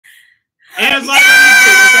And it's live on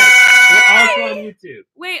YouTube. Okay. We're also on YouTube.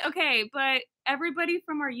 Wait, okay, but everybody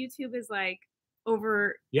from our YouTube is like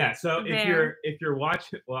over. Yeah, so there. if you're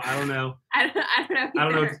watching, well, I don't know. I don't know. I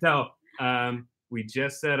don't know what to tell. We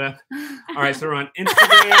just set up. All right, so we're on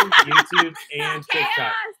Instagram, YouTube, and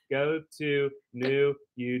TikTok. Go to new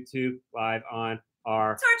YouTube live on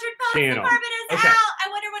our Tortured Post channel. Department is Okay. out. I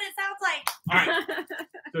wonder what it sounds like. All right.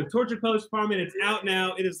 So Tortured Post Department, it's out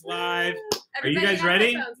now. It is live. Are you guys Everybody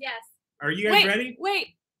ready? have headphones, yes. Are you guys ready?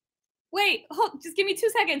 Wait, hold, just give me 2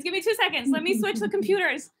 seconds. Give me 2 seconds. Let me switch the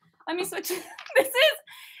computers. Let me switch. This is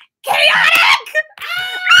chaotic!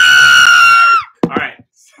 All right.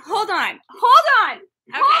 Hold on.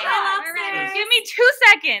 Okay, we're ready. ready. Give me 2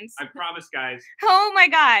 seconds. I promise, guys, Oh my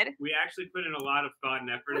God. we actually put in a lot of thought and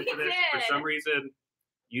effort We into this. For did. some reason,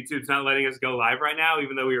 YouTube's not letting us go live right now,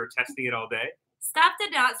 even though we were testing it all day. Stuff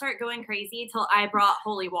did not start going crazy till I brought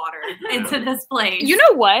holy water into this place. You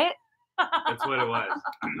know what? That's what it was.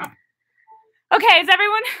 Okay, is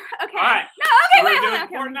everyone okay? All right. No, So okay, we're wait, doing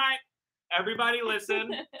hold on. Okay. Fortnite. Everybody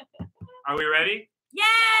listen. Are we ready? Yes.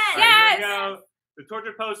 All right, Yes. here we go. The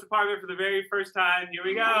Tortured Post Department for the very first time. Here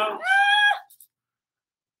we go.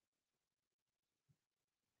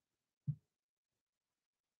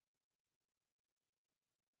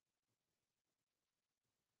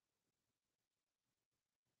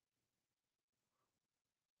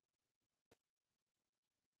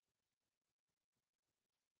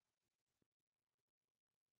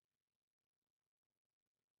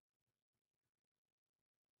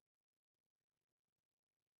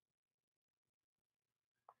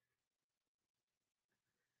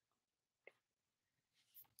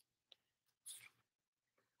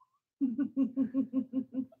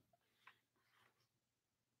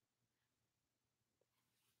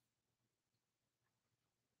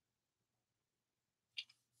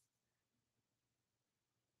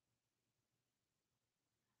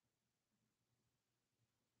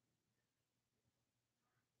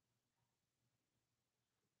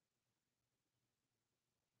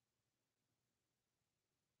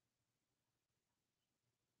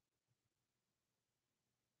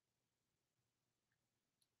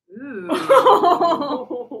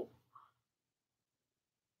 Ooh.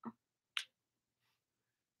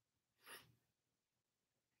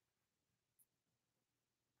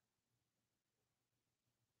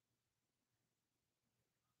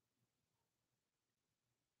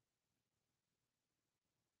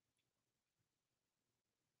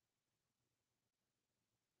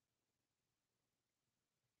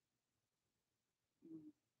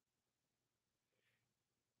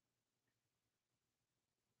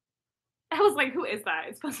 I was like, who is that?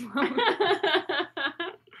 It's Post Malone.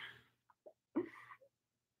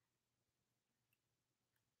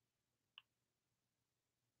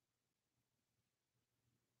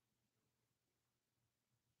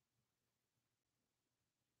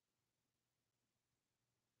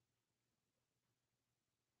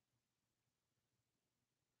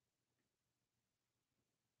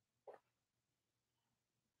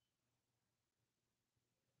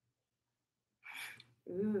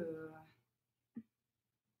 Ooh.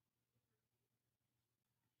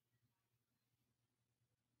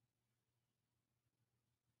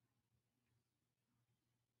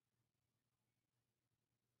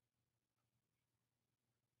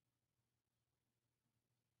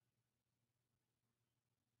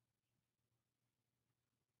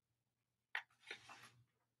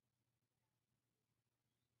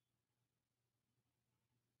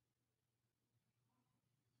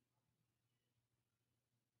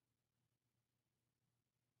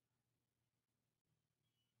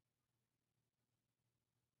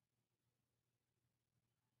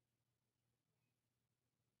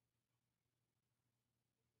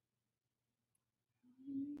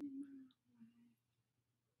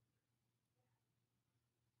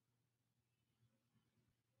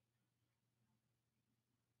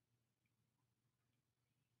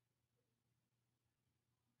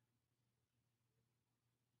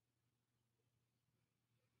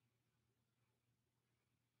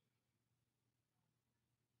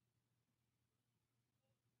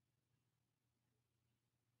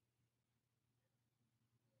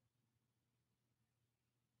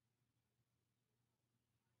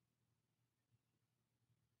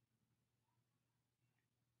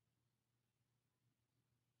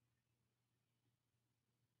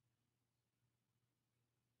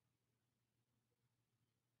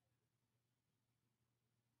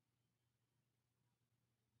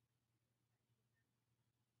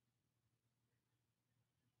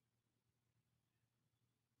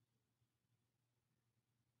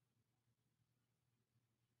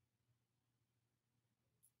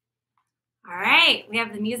 right, we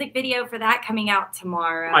have the music video for that coming out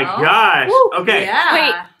tomorrow. Oh my gosh. Woo. Okay. Yeah.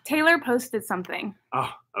 Wait, Taylor posted something.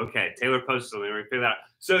 Oh, okay. Taylor posted something. We're gonna figure that out.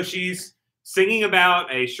 So she's singing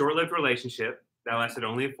about a short-lived relationship that lasted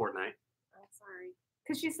only a fortnight. I'm sorry.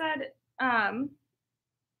 Because she said,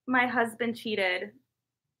 my husband cheated.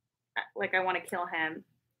 Like, I want to kill him.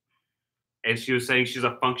 And she was saying she's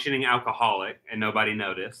a functioning alcoholic and nobody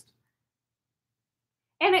noticed.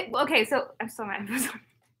 And okay, so I'm so mad. So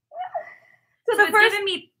So the it's first, giving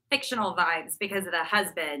me fictional vibes because of the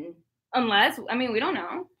husband. unless, I mean, we don't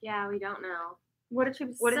know. Yeah, we don't know. What did she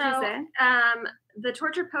say? The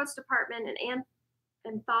Torture Post Department, an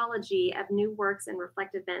anthology of new works and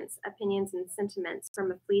reflect events, opinions, and sentiments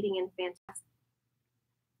from a fleeting and fantastic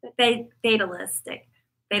Fatalistic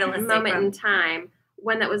moment from- in time,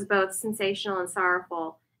 one that was both sensational and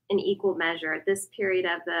sorrowful in equal measure. This period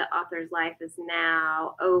of the author's life is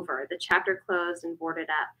now over. The chapter closed and boarded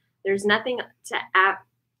up. There's nothing to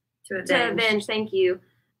avenge. Thank you.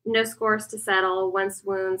 No scores to settle once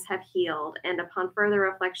wounds have healed, and upon further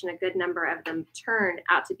reflection, a good number of them turned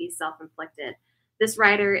out to be self-inflicted. This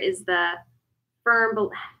writer is of the firm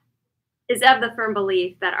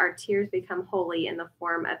belief that our tears become holy in the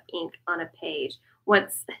form of ink on a page.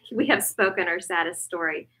 Once we have spoken our saddest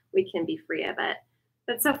story, we can be free of it.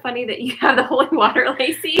 That's so funny that you have the holy water,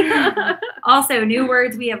 Lacey. Also, new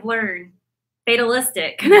words we have learned.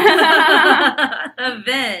 Fatalistic.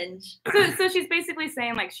 Avenge. So she's basically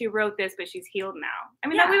saying, like, she wrote this, but she's healed now. I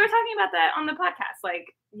mean, Yeah. we were talking about that on the podcast, like,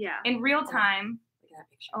 Yeah. in real time. Look at that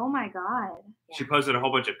picture. Oh my God. She posted a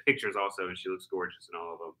whole bunch of pictures also, and she looks gorgeous in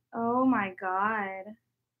all of them. Oh my God.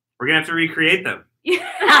 We're gonna have to recreate them.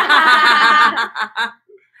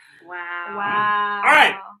 Wow. Wow. All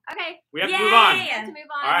right. Okay. We have to move on. We have to move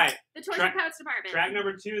on. All right. The Torture Track- Poets Department. Track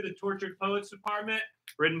number 2, The Tortured Poets Department,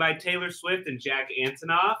 written by Taylor Swift and Jack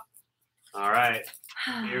Antonoff. All right.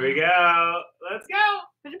 Here we go. Let's go.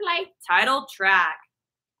 Put it play. Title track.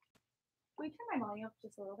 Can we turn my volume up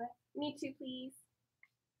just a little bit? Me too, please.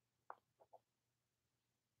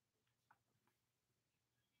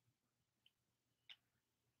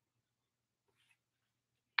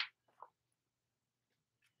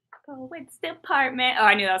 Poets Department. Oh,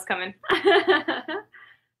 I knew that was coming.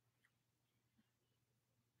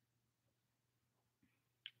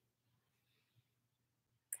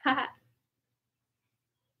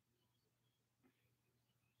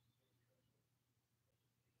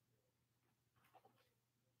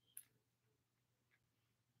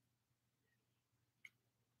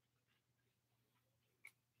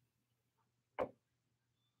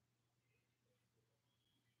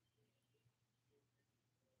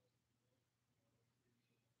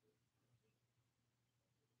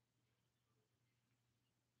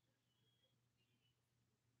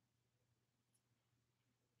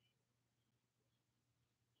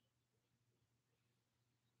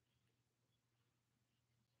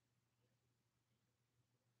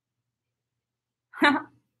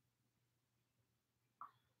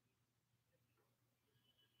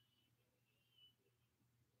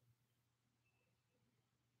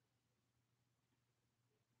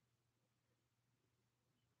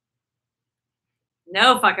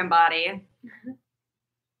 No fucking body.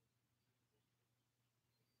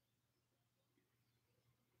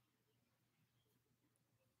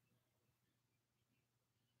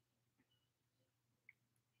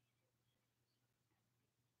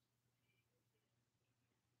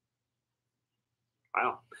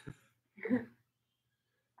 Wow.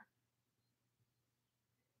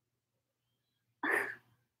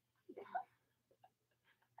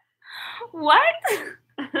 What?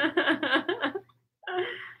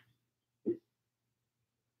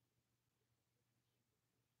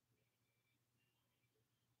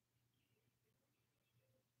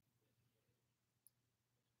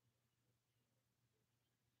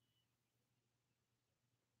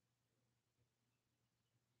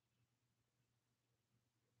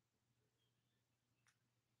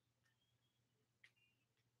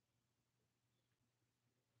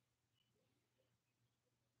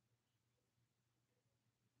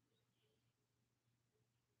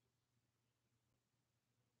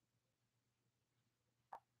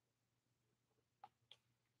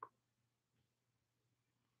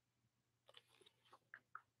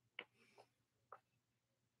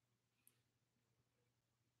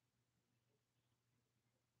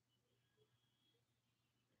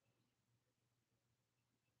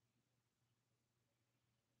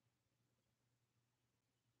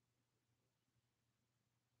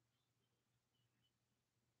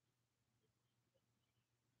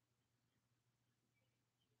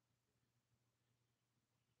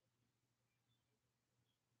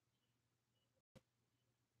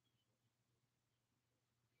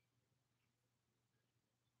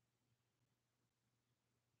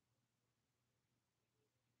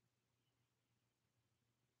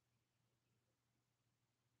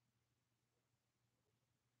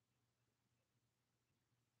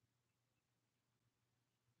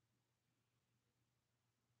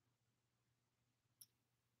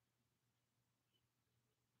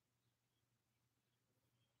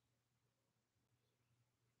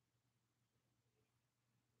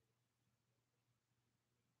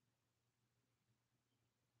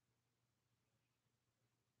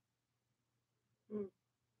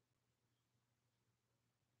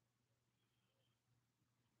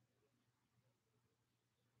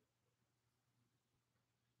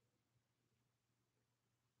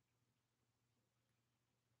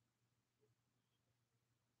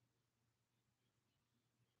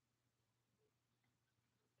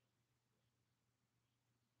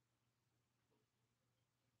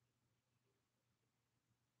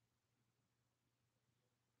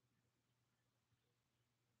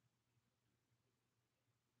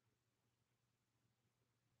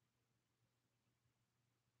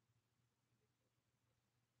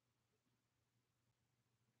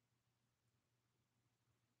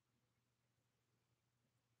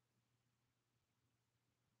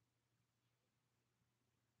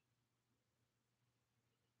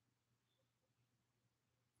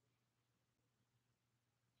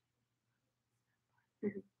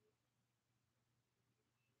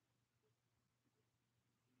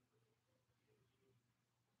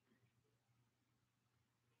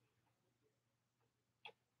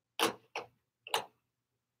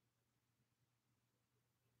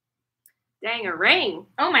 Dang, a ring.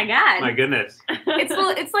 Oh my god. My goodness.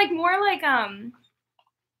 It's like more like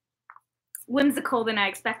whimsical than I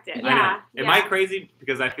expected. Yeah. I know. Am I yeah. crazy?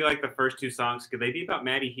 Because I feel like the first two songs, could they be about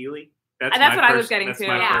Maddie Healy? That's my what I was first- getting That's to.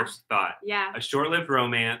 my Yeah. first thought. Yeah. A short-lived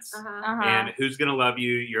romance. Uh-huh. And who's gonna love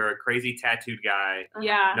you? You're a crazy tattooed guy.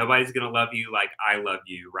 Yeah. Nobody's gonna love you like I love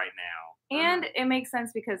you right now. And it makes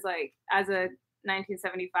sense because like as a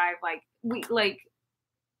 1975, like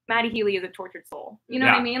Maddie Healy is a tortured soul. You know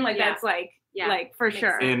what I Yeah. mean? Like Yeah. that's like Yeah. like for Makes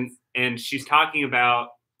sure. sense. And she's talking about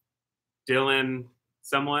Dylan,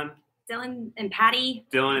 someone. Dylan and Patty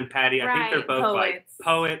Dylan and Patty. I think Right. they're both like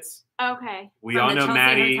poets. Okay. We from all the know Chelsea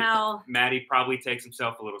Maddie. Hotel. Maddie probably takes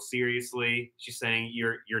himself a little seriously. She's saying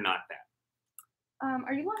you're not that.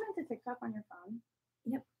 Are you logged into TikTok on your phone?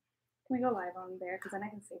 Yep. Can we go live on there? Because then I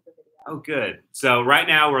can save the video. Oh, good. So right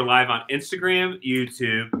now we're live on Instagram,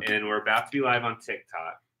 YouTube, and we're about to be live on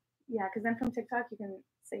TikTok. Yeah, because then from TikTok you can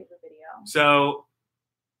save the video. So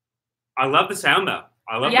I love the sound though.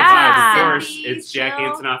 I love Yeah. the vibe. Of course, Synthy, it's Jack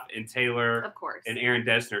chill. Antonoff and Taylor Of course. and Aaron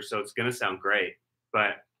Dessner, so it's gonna sound great.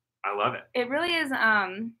 But I love it. It really is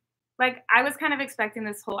like I was kind of expecting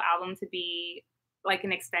this whole album to be like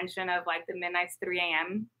an extension of like the Midnight's 3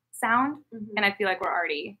 a.m. sound. Mhm. And I feel like we're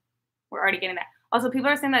already getting that. Also, people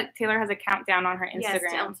are saying that Taylor has a countdown on her Yes,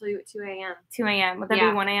 Instagram. until 2 a.m. 2 a.m. Would that Yeah.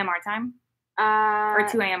 be 1 a.m. our time? Or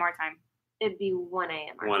 2 a.m. our time? It'd be 1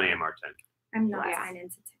 a.m. our 1 time. a.m. our time. I'm not Yeah. signed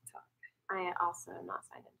into TikTok. I also am not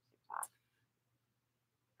signed into TikTok.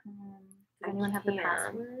 Does anyone have the can.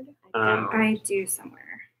 password? I Um, don't. I do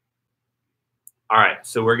somewhere. All right,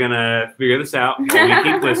 so we're gonna figure this out while we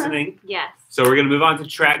keep listening. Yes. So we're gonna move on to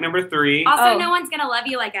track number 3. Also, Oh. no one's gonna love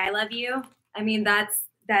you like I love you. I mean, that's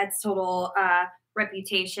total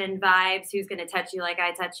Reputation vibes. Who's gonna touch you like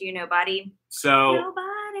I touch you? Nobody. So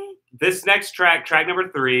Nobody. this next track number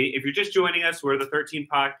 3, if you're just joining us, we're the 13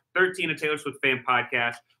 a Taylor Swift fan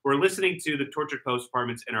podcast. We're listening to the Tortured Post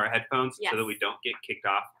Apartments in our headphones so that Yes. we don't get kicked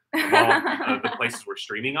off of all of the places we're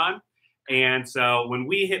streaming on. And so when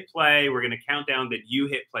we hit play, we're going to count down that you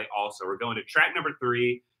hit play also. We're going to track number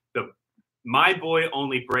 3, My Boy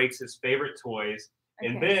Only Breaks His Favorite Toys.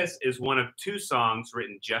 And Okay. this is one of 2 songs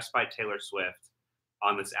written just by Taylor Swift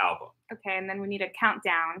on this album. Okay, and then we need a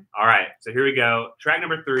countdown. All right, so here we go. Track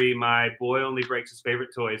number 3, My Boy Only Breaks His Favorite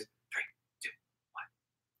Toys. 3, 2, 1.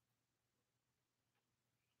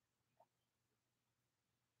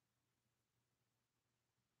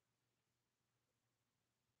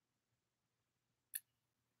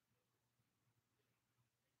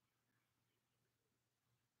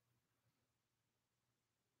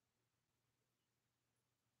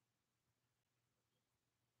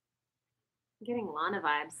 I'm getting Lana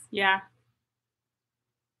vibes. Yeah.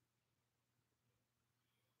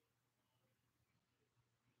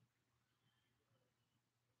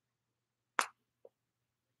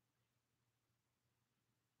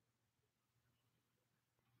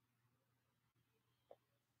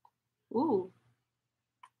 Ooh.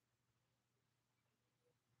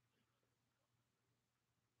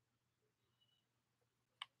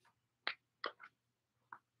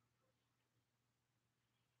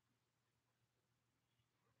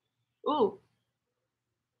 Ooh.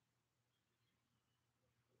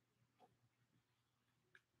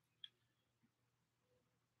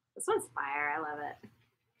 This one's fire. I love it.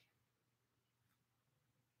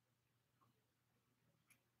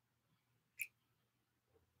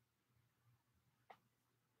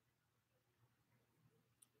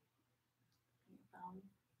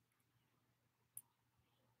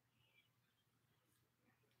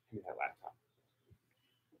 Give me that laptop.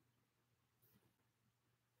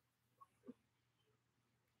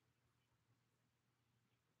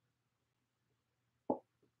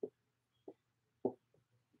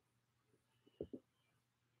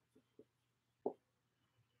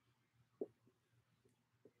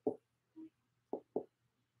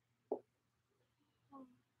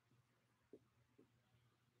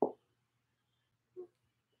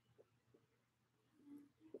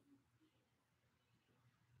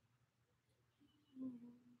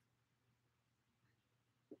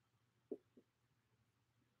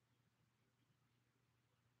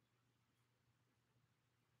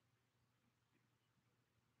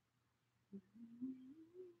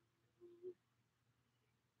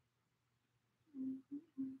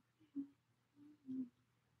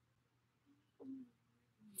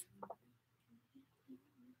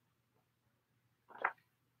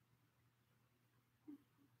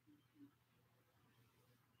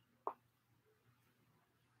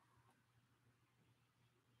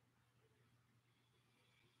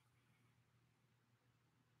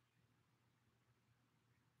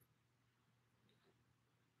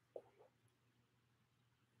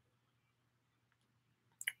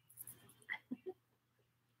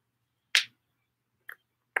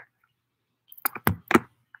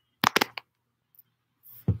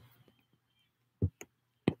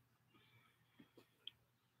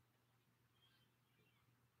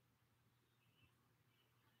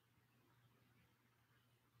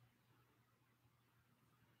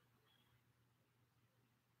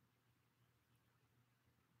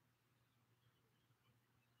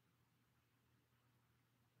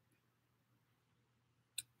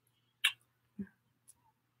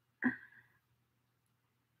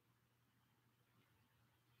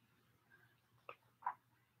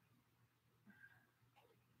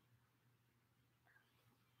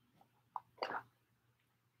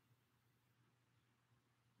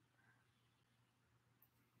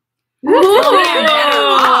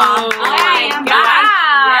 Oh my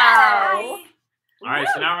God. All right,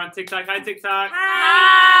 so now we're on TikTok. Hi, TikTok.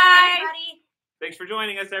 Hi. everybody. Thanks for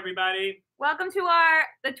joining us, everybody. Welcome to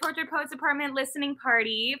the Tortured Poets Apartment listening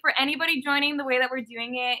party. For anybody joining, the way that we're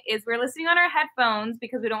doing it is we're listening on our headphones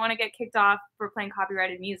because we don't want to get kicked off for playing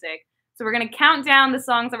copyrighted music. So we're going to count down the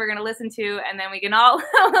songs that we're going to listen to, and then we can all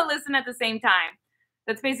listen at the same time.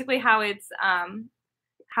 That's basically how it's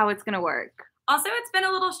going to work. Also, it's been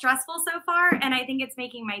a little stressful so far, and I think it's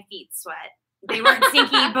making my feet sweat. They weren't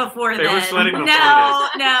stinky before They then. were sweating before no,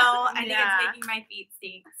 I think Yeah. it's making my feet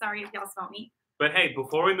stink. Sorry if y'all smell me. But hey,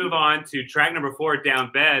 before we move on to track number 4,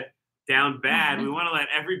 Down Bad, we want to let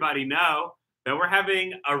everybody know that we're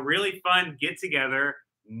having a really fun get-together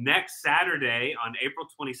next Saturday on April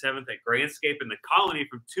 27th at Grandscape in the Colony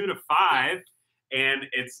from 2 to 5. And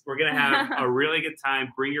we're going to have a really good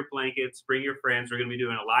time. Bring your blankets, bring your friends. We're going to be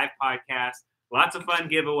doing a live podcast, lots of fun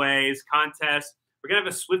giveaways, contests. We're going to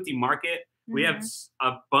have a Swiftie market. We have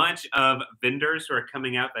a bunch of vendors who are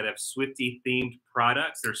coming out that have Swiftie-themed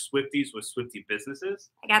products. They're Swifties with Swiftie businesses.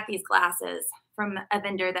 I got these glasses from a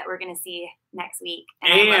vendor that we're going to see next week.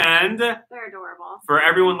 And They're adorable. for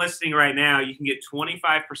everyone listening right now, you can get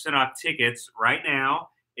 25% off tickets right now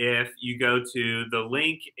if you go to the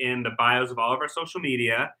link in the bios of all of our social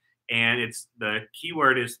media. And the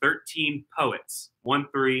keyword is 13 Poets.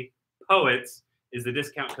 13 Poets is the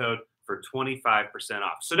discount code for 25%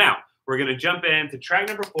 off. So now, we're going to jump into track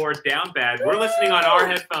number 4, Down Bad. We're listening on our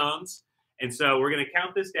headphones, and so we're going to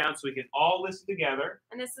count this down so we can all listen together.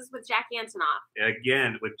 And this is with Jack Antonoff.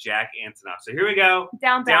 Again, with Jack Antonoff. So here we go.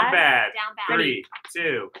 Down Bad. Down Bad. Down Bad. 3,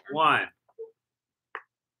 2, 1.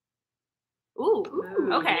 Ooh.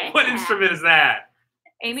 Okay. What instrument is that?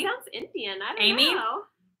 Amy? Sounds Indian. I don't Amy? know.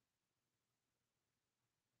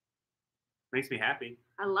 Makes me happy.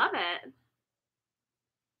 I love it.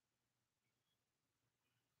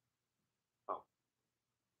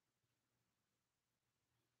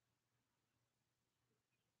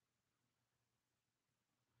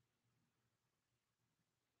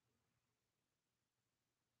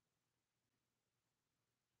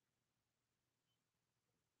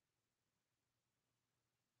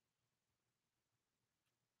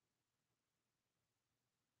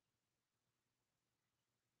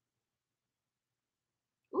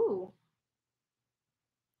 Ooh.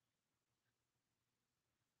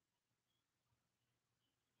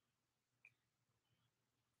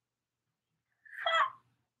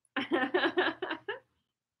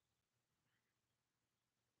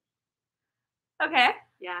 Okay.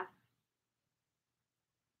 Yeah.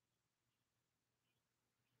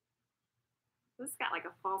 This got like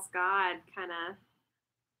a false god kind of.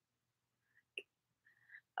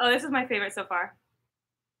 Oh, this is my favorite so far.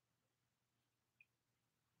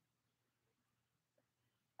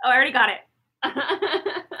 Oh, I already got it.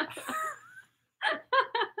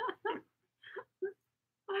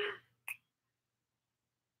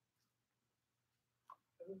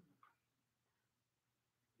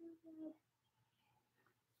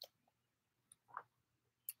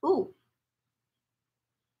 Ooh.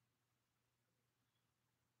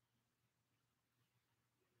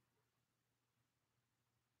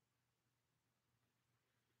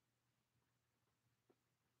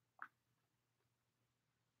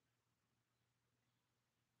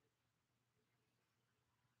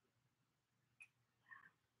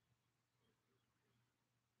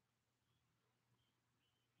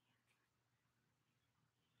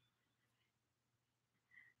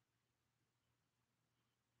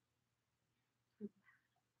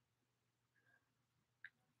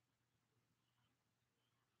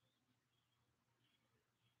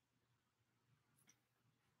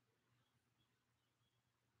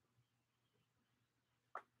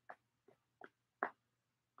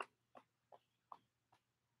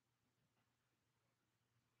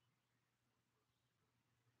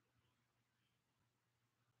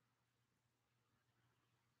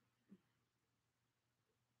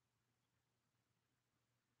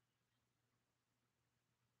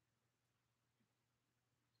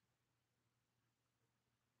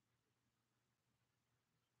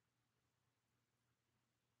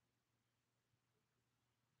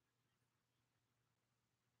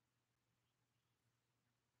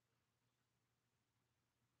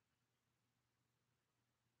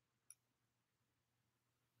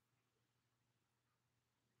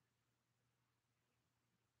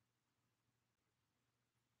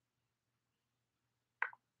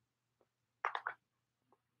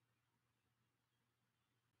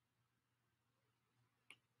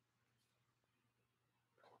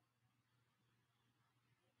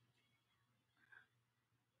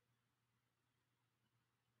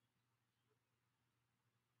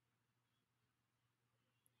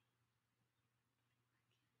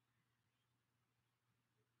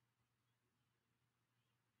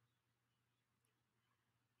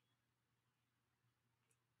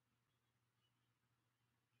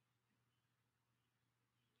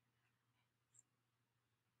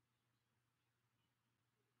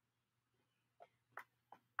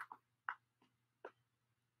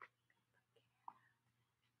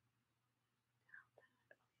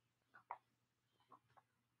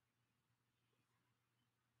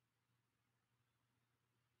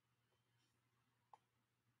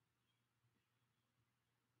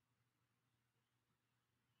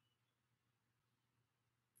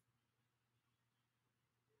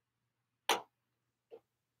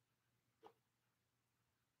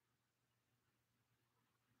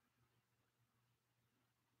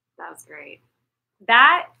 That was great.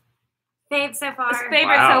 That Fave so far. is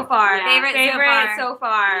favorite Wow. so far. Yeah. Favorite so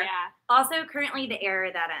far. Yeah. Also, currently the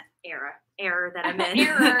era that I'm in.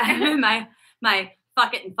 Error. I'm in my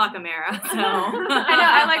fuck it and fuck 'em era. So I know.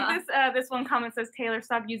 I like this. This one comment says, "Taylor,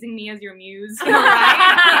 stop using me as your muse." Right?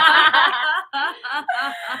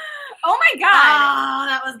 Oh my god. Oh,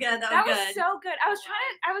 that was good. That was so good. I was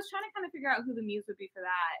trying to kind of figure out who the muse would be for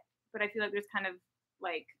that, but I feel like there's kind of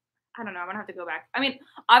like, I don't know. I'm gonna have to go back. I mean,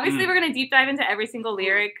 obviously we're gonna deep dive into every single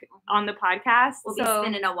lyric on the podcast. We'll be so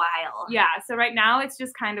spinning a while. yeah. So right now it's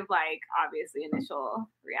just kind of like obviously initial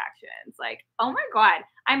reactions. Like, oh my god,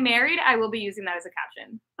 I'm married. I will be using that as a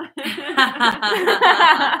caption.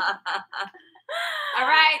 All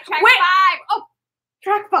right, track Wait. 5. Oh,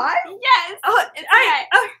 Track 5. yes. Oh, It's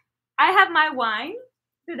I have my wine.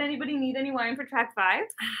 Did anybody need any wine for track 5?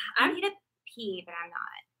 I need a pee, but I'm not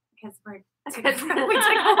because we took Because a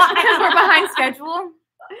while. we're behind schedule.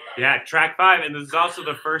 Yeah, track 5, and this is also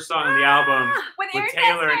the first song on the album With with Aaron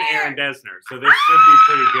Taylor and Dessner. Aaron Dessner. So this should be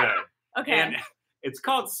pretty good. Okay. And it's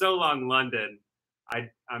called So Long London.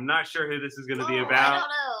 I'm not sure who this is going to be Oh, about. I don't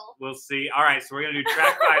know. We'll see. All right, so we're going to do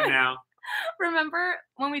track 5 now. Remember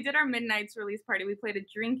when we did our Midnight's release party, we played a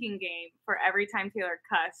drinking game for every time Taylor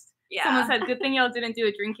cussed. Yeah. Someone said, good thing y'all didn't do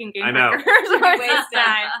a drinking game I know. for curse words this Wasted.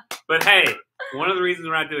 time. But hey, one of the reasons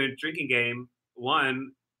we're not doing a drinking game,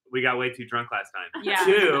 one, we got way too drunk last time. Yeah.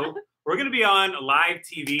 2, we're going to be on live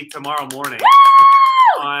TV tomorrow morning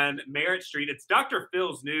on Merritt Street. It's Dr.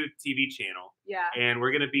 Phil's new TV channel. Yeah. And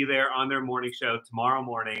we're going to be there on their morning show tomorrow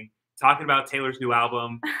morning talking about Taylor's new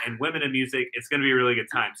album and women in music. It's going to be a really good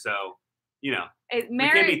time. So, you know, we can't be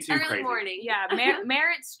Merritt, too Early crazy. morning. yeah,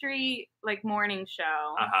 Merritt Street, like, morning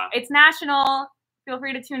show. Uh-huh. It's national. Feel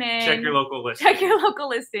free to tune in. Check your local list. Check your local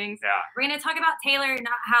listings. Yeah. We're gonna talk about Taylor,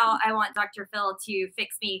 not how I want Dr. Phil to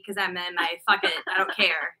fix me because I'm in my fuck it, I don't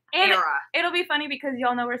care And era. it'll be funny because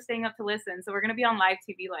y'all know we're staying up to listen. So we're going to be on live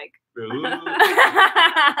TV, like. Ooh.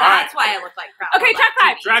 That's why I look like crap. Okay, on track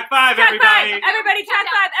live 5. TV. Track 5, Track everybody. 5. Everybody, track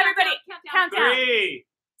 5. Everybody, count down. 3,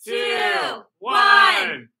 2, 2,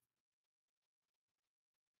 1.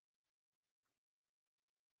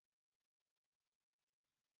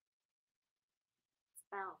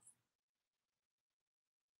 Spells.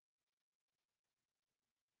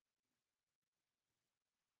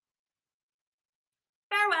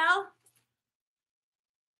 Farewell.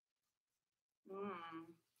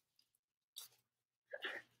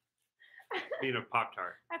 Being a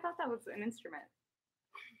Pop-Tart. I thought that was an instrument.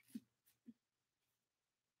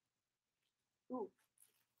 Ooh.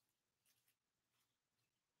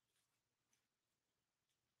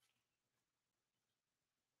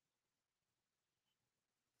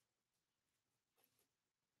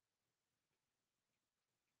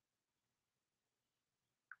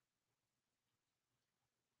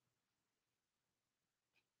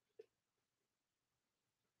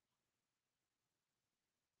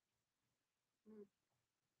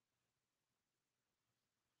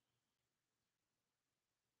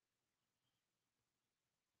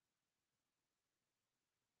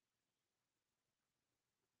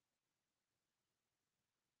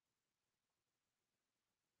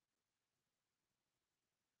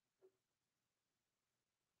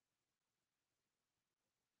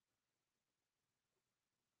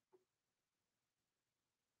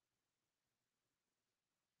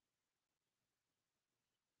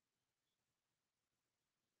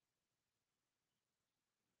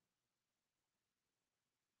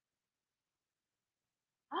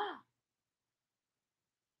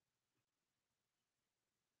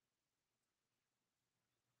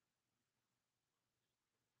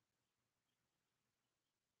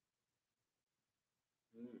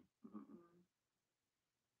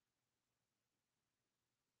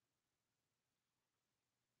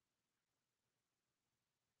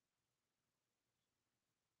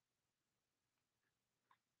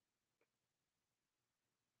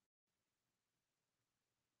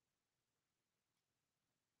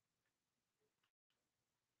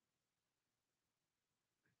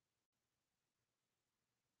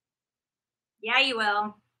 Yeah, you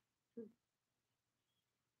will.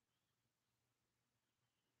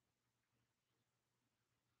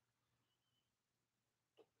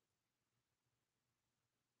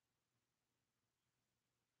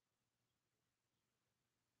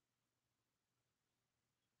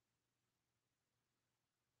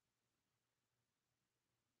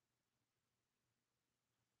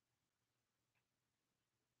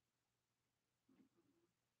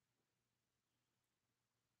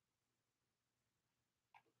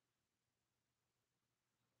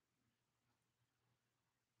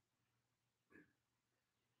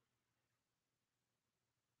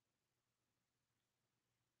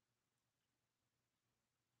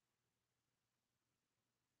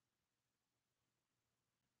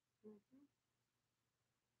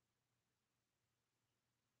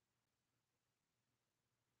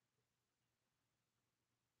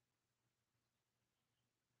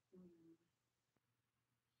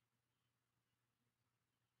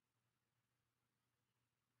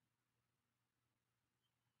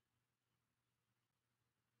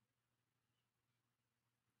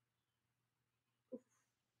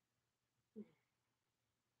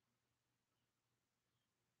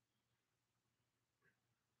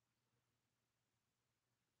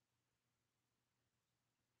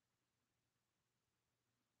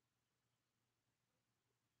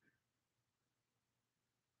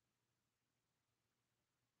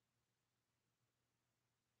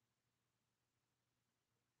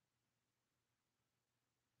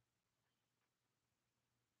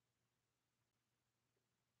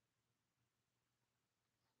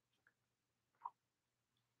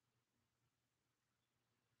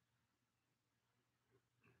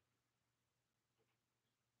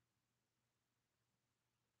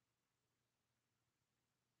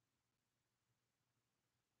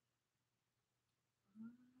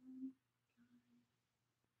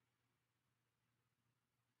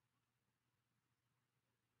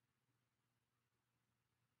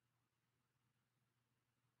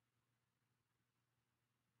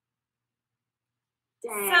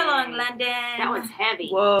 So long, London. That one's heavy.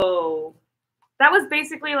 Whoa. That was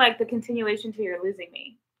basically like the continuation to You're Losing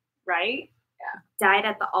Me, right? Died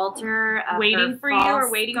at the altar of Waiting her for you or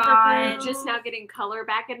false waiting for god. food. Just now getting color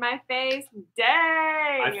back in my face. Dang.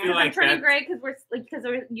 I feel like I'm turning that- gray because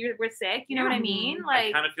we're sick. You know what I mean? I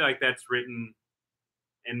Like, kind of feel like that's written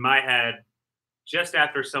in my head just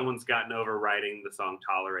after someone's gotten over writing the song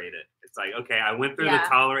Tolerate It. It's like, okay, I went through the Yeah.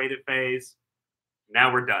 Tolerate It phase.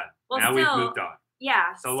 Now we're done. Well, now we've still- moved on.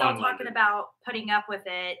 Yeah, So still long, talking London. about putting up with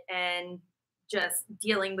it and just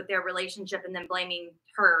dealing with their relationship and then blaming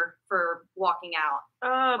her for walking out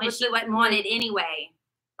when but she wasn't wanted anyway.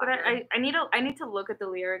 But I need to look at the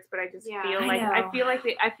lyrics, but I just Yeah. feel I like know. I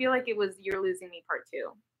feel like it was You're Losing Me part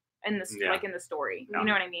 2, in this Yeah. like in the story. Yeah. You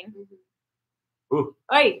know what I mean? Ooh.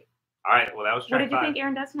 Hey, All right. Well, that was what track did you 5. think,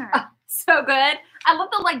 Aaron Dessner? So good. I love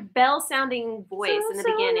the like bell sounding voice in the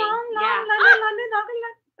beginning. Yeah.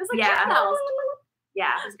 It was like Yeah. church bells.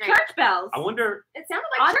 Yeah. It was great. Church bells I wonder. It sounded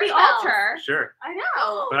like on church the bells. altar. Sure. I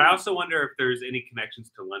know. But I also wonder if there's any connections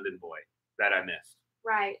to London Boy that I missed.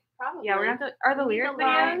 Right. Probably. Yeah, we're gonna have to. Are the We need lyric the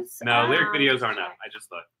lyrics. videos? No, lyric Um, videos aren't check. up. I just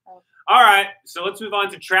looked. Oh. All right. So let's move on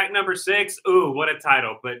to track number 6. Ooh, what a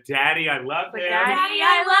title. But Daddy, I Love But Him. Daddy,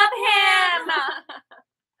 I love him.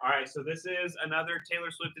 All right. So this is another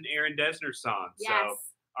Taylor Swift and Aaron Dessner song. Yes. So,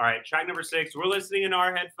 all right. Track number 6. We're listening in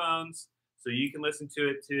our headphones. So you can listen to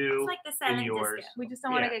it too. It's like the silent yours. disco. We just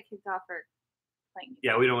don't want Yeah. to get kicked off for playing.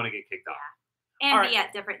 Yeah, we don't want to get kicked off. And All be right.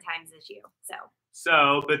 at different times as you. So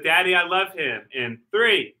So, but Daddy, I Love Him in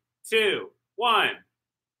 3, 2, 1.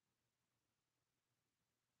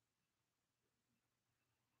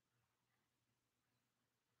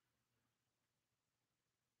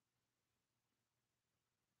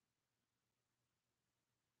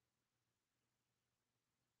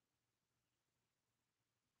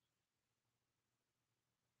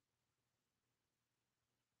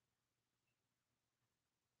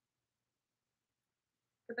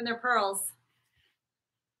 gripping their pearls.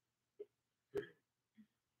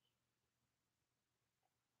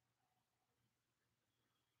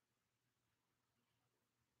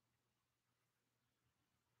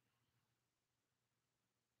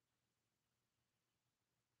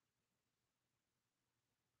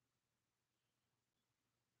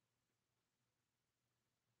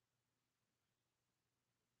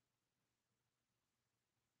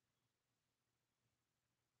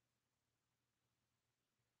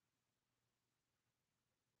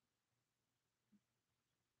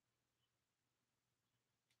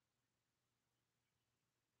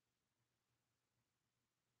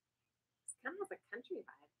 It's kind of a country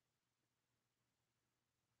vibe.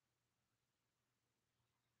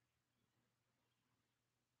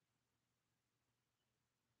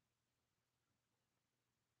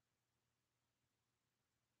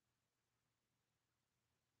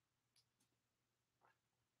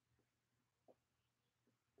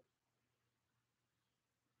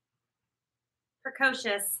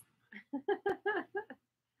 Precocious.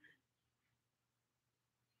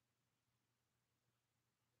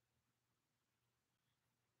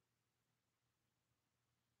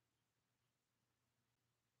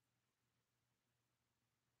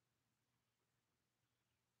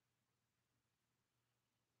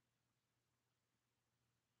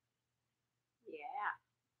 Yeah.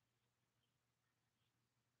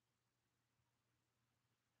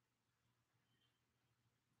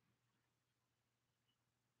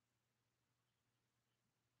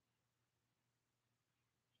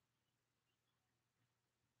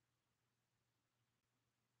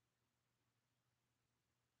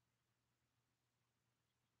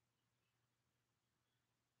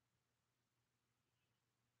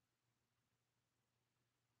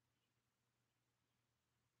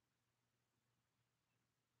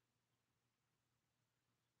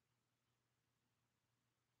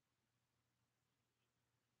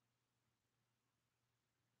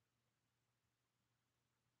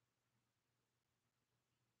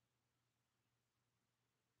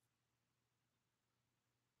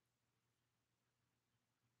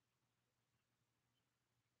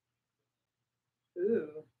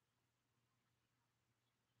 Ooh.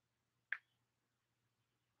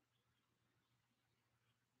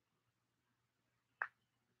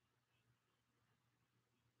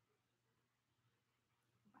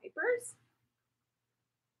 Vipers?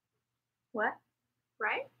 What?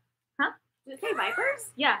 Right? Huh? Did it say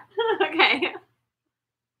vipers? Yeah. Okay.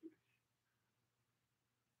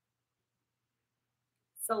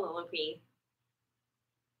 Soliloquy.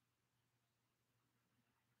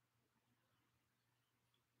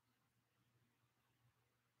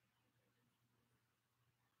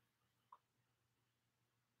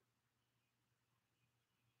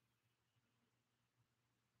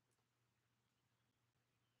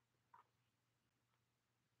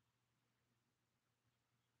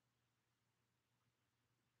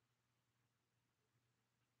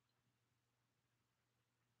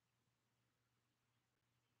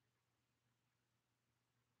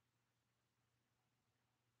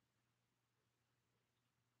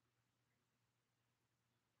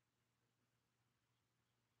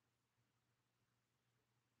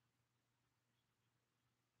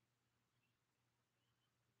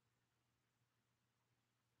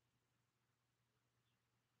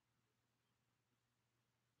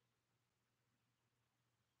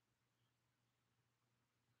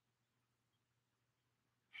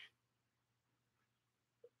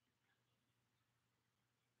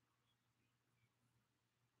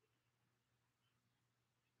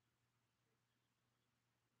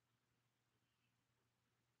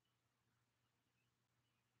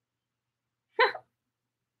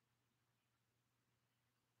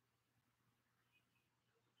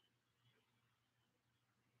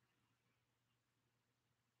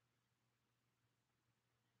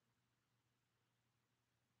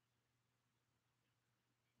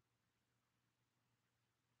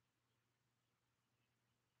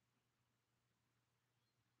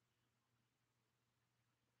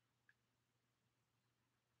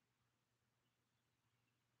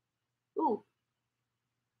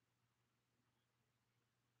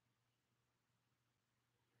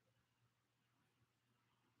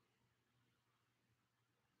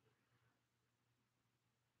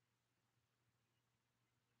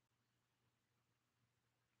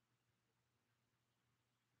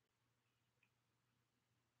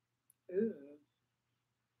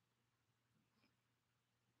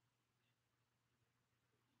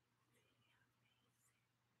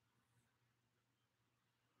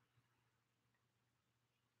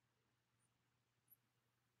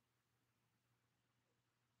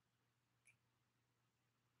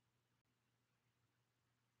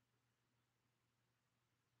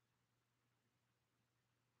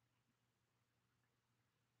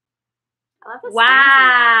 I love the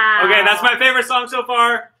Wow. Okay, that's my favorite song so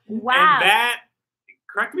far. Wow. And that,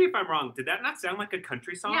 correct me if I'm wrong, did that not sound like a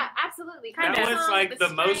country song? Yeah, absolutely. Kind That of. was Song like with the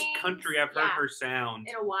most strings. country I've heard Yeah, her sound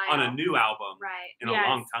in a while. on a new album Right. in Yes. a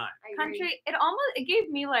long time. I agree. Country. It gave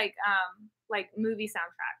me like movie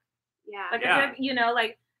soundtrack. Yeah. Like Yeah. I feel, you know,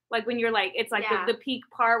 like when you're like it's like Yeah. the peak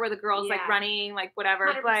part where the girl's like Yeah. running like whatever.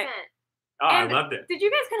 100%. But Oh, I And- loved it. did you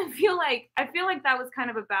guys kind of feel like I feel like that was kind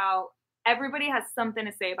of about everybody has something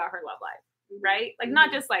to say about her love life, right? Like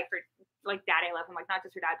not just like her like dad, I love him, like not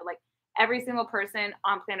just her dad, but like every single person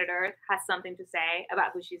on planet Earth has something to say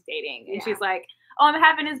about who she's dating. And Yeah. she's like, oh, I'm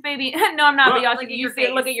having his baby. No, I'm not, but Look- y'all Look should at you your see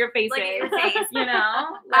look face. at your faces. Look at your face. You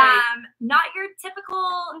know? Like, Not your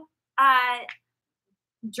typical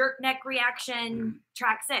jerk neck reaction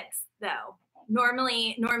track 6 though.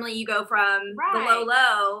 Normally you go from the low Right.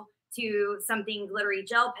 low to something glittery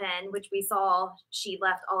gel pen, which we saw she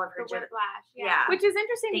left all of her The gel. whiplash. Yeah. which is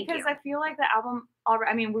interesting Thank because you. I feel like the album already,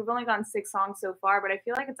 I mean, we've only gone 6 songs so far, but I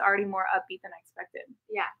feel like it's already more upbeat than I expected.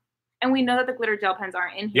 Yeah. And we know that the glitter gel pens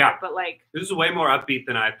aren't in here, Yeah. but like This is way more upbeat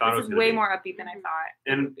than I thought it this was is going to way be. more upbeat than I thought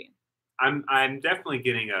it And- would be. I'm definitely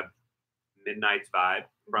getting a Midnight's vibe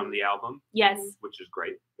from the album, Yes. which is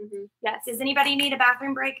great. Mm-hmm. Yes. Does anybody need a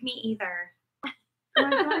bathroom break? Me either. You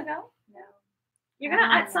wanna go? No. You're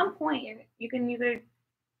gonna at some point. You can either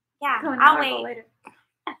Yeah, go I'll now or go wait later.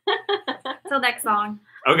 till next song.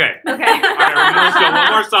 Okay. Okay. All right, we're gonna listen to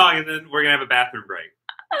one more song and then we're gonna have a bathroom break.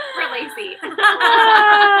 For Lacey.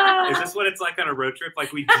 Is this what it's like on a road trip?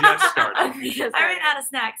 Like we just started. I ran out of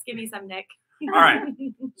snacks. Give me some, Nick. All right.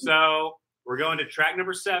 So we're going to track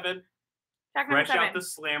number 7. Track number Fresh 7. Out the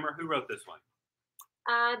Slammer. Who wrote this one?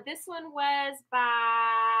 This one was by.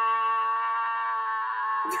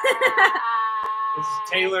 This is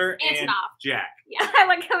Taylor and Antonoff. Jack. I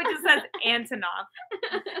like how it just says Antonov.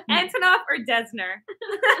 Antonov or Desner.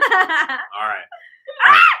 All right.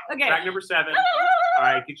 All right. Okay. Track number 7. All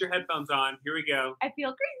right. Get your headphones on. Here we go. I feel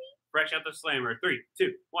crazy. Fresh Out the Slammer. 3,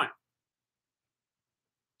 2, 1.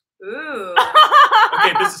 Ooh.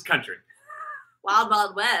 Okay, this is country. Wild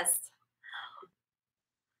Wild West.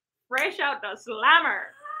 Fresh out the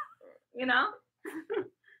slammer. You know?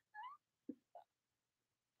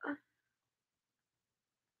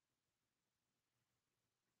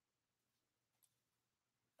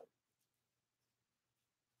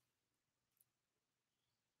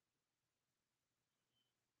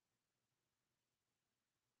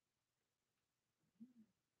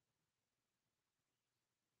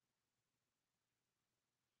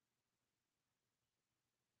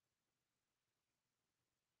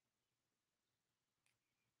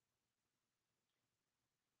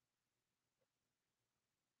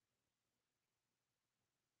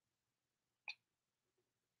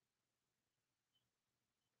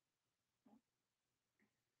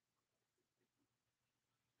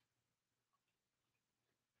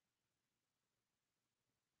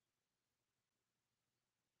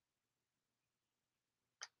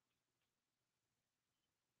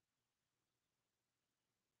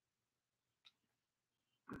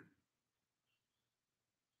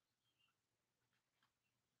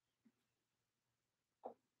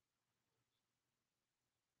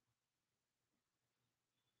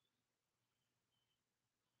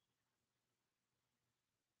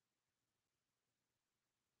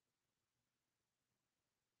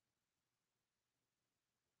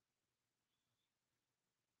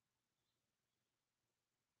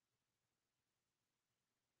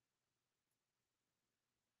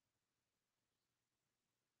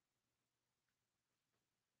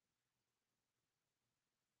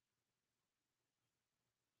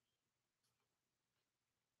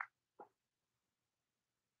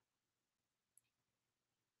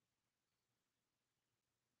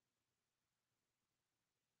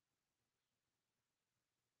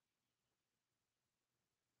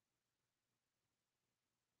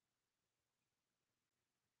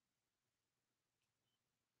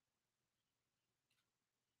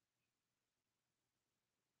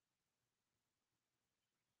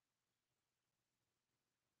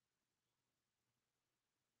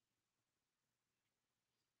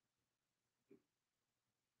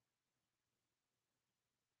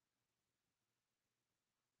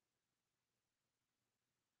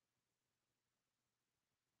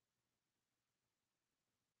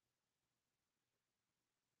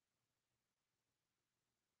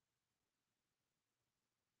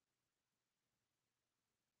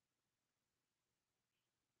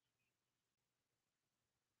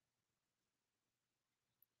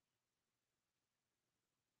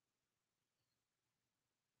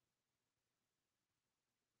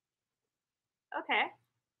 Okay.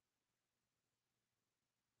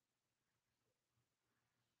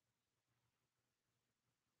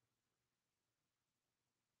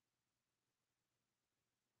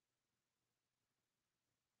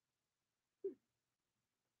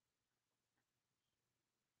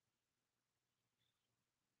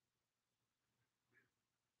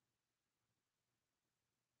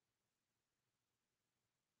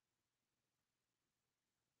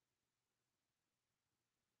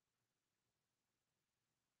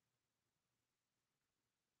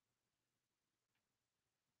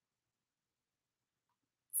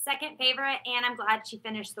 Second favorite, and I'm glad she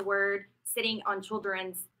finished the word sitting on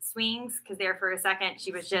children's swings because there for a second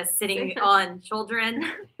she was just sitting on children.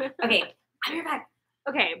 Okay, I'll be back.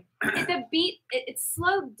 Okay. The beat, it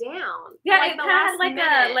slowed down. Yeah, Like it the kind of had last like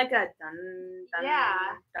minute. a dun, dun. Yeah.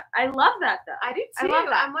 Dun. I love that though. I do I too. love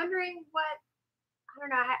that. I'm wondering what. I don't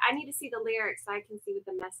know. I need to see the lyrics so I can see what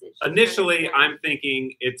the message. is Initially, trying to say. I'm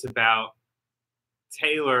thinking it's about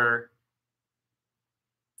Taylor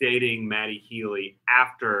dating Maddie Healy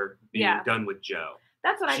after being Yeah. done with Joe.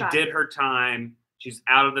 That's what I She got. did her time. She's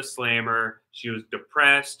out of the slammer. She was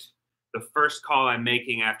depressed. The first call I'm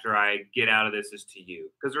making after I get out of this is to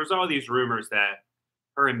you. Because there's all these rumors that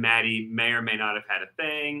her and Maddie may or may not have had a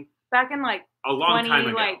thing Back in like a long 20, time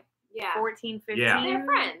ago. like Yeah. 14, 15. Yeah. They're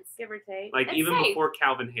friends. Give or take. Like It's even safe. before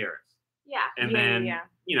Calvin Harris. Yeah. And Yeah, then, yeah.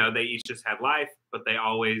 you know, they each just had life, but they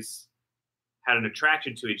always had an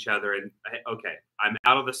attraction to each other. And okay, I'm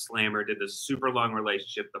out of the slammer, did this super long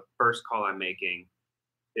relationship. The first call I'm making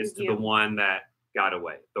is Is to you. the one that got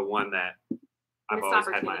away, the one that I've Missed always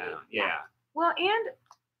had my eye opportunity. on. Yeah. Well, and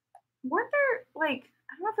weren't there like,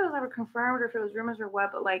 I don't know if it was ever confirmed or if it was rumors or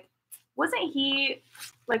what, but like, wasn't he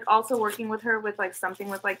like also working with her with like something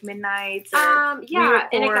with like Midnights or Yeah,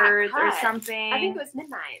 and it got re-records or cut. something? I think it was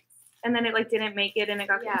Midnight. And then it like didn't make it and it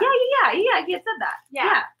got Yeah. yeah. He had said that.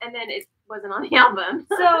 Yeah. And then it wasn't on the album.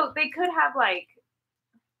 So they could have like,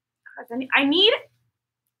 gosh,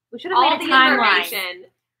 we should have All made the a timeline. information.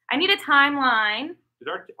 I need a timeline.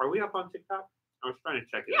 Are we up on TikTok? I was trying to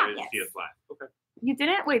check it. Yeah, I didn't see yes. us live. Okay. You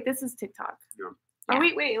didn't? Wait, this is TikTok. Yeah. Oh,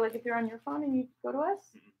 Yeah. wait, like if you're on your phone and you go to us?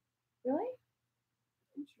 Really?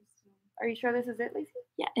 Interesting. Are you sure this is it, Lacey?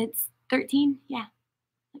 Yeah, it's 13. Yeah,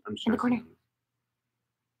 I'm In the corner. stressing.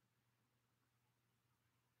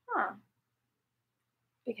 Huh.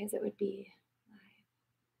 because it would be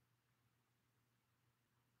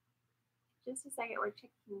Just a second. We're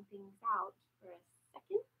checking things out for a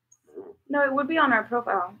second. No, it would be on our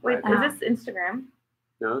profile. Wait, Right. is this Instagram?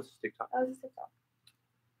 No, this is TikTok. Oh, this is TikTok.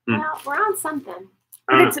 Hmm. Well, we're on something.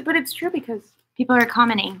 I don't know. But it's true because people are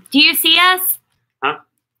commenting. Do you see us? Huh?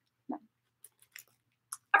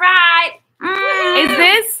 All right. is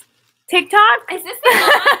this TikTok? Is this the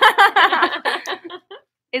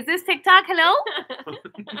Is this TikTok? Hello?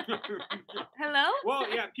 Hello? Well,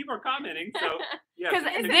 yeah, people are commenting, so yeah. Because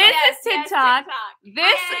it's this TikTok. is TikTok.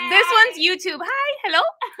 This Hi. one's YouTube. Hi, hello.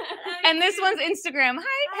 And this one's Instagram.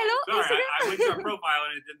 Hi, hello. Sorry, I went to our Instagram. profile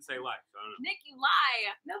and it didn't say live. So I don't know. Nick, you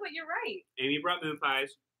lie. No, but you're right. Amy brought moon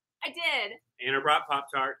pies. I did. Anna brought Pop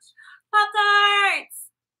Tarts. Pop-Tarts.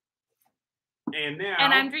 And now,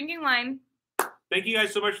 And I'm drinking wine. thank you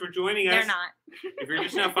guys so much for joining us. They're not. If you're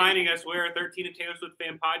just now finding us, we're a 13 and Taylor Swift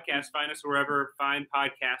fan podcast. Find us wherever fine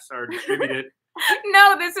podcasts are distributed.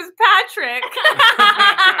 No, this is Patrick.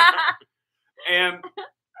 And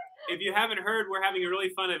if you haven't heard, we're having a really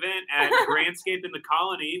fun event at Grandscape in the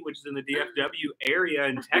Colony, which is in the DFW area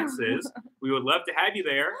in Texas. We would love to have you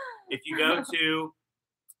there. If you go to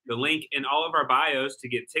the link in all of our bios to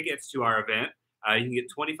get tickets to our event, you can get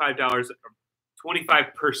 $25,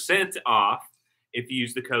 25% off if you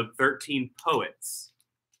use the code 13poets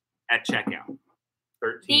at checkout.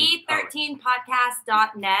 13 poets.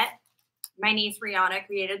 The13podcast.net. My niece Rihanna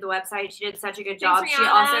created the website. She did such a good job. Thanks, She Rihanna.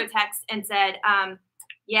 also texted and said,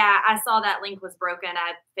 yeah, I saw that link was broken.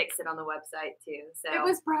 I fixed it on the website too. So It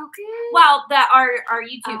was broken. well, our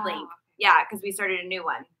YouTube Oh, link. Yeah, because we started a new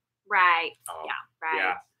one. Right. Oh, Yeah, right.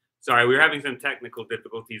 yeah. Sorry, we were having some technical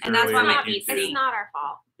difficulties And that's earlier why my with feet YouTube. It's not our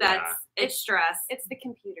fault. That's it's stress. It's the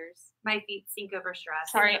computers. My feet sink over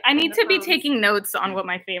stress. Sorry, the- I and need the to be phones. taking notes on what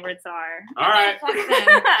my favorites are. All right.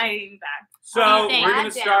 I'm back. So What do you think? we're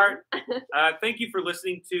going to Add start. down. Thank you for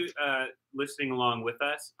listening along with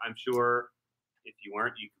us. I'm sure if you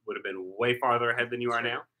weren't, you would have been way farther ahead than you are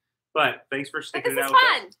now. But thanks for But sticking this it is out with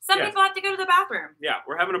us. fun. Some Yes. people have to go to the bathroom. Yeah,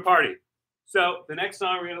 we're having a party. So the next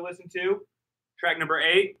song we're going to listen to, track number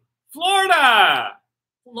 8, Florida.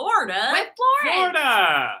 Florida. With Florence.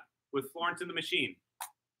 Florida with Florence and the Machine.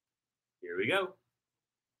 Here we go.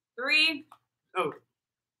 3. Oh,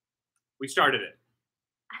 we started it.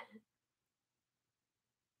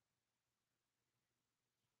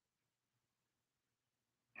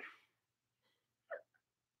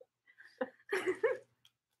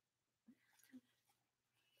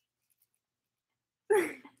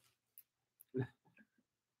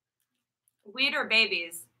 Weed or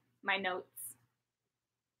babies? My notes.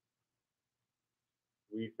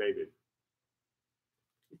 We faded.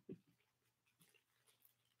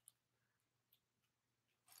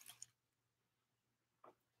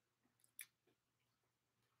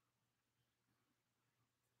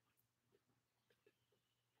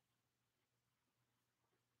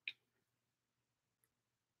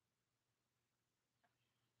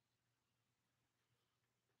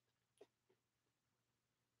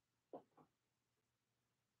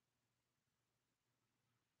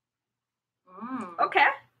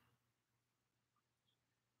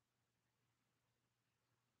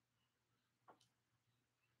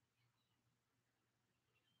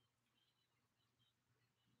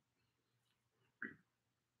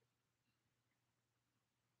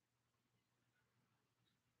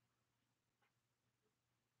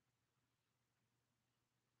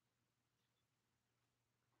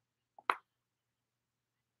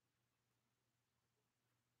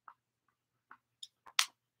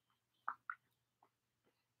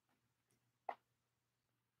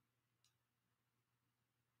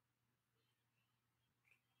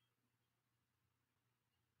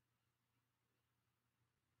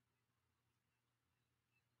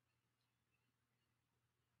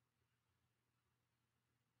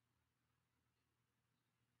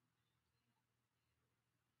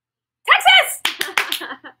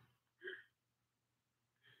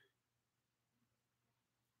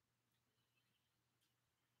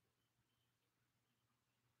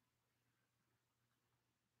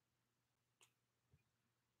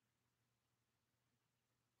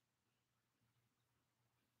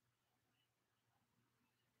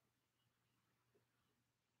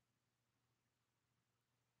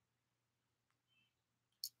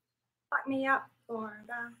 Fuck me up,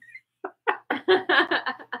 Florida.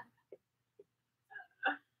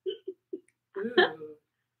 Ooh.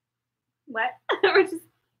 What? We're just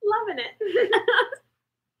loving it.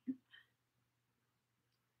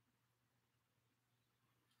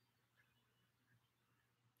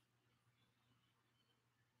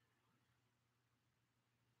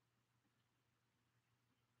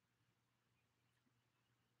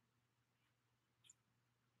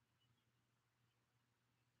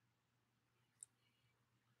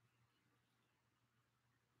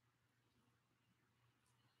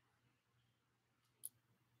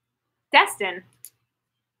 Destin.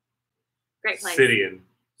 Great place. City in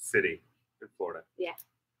Florida. Yeah.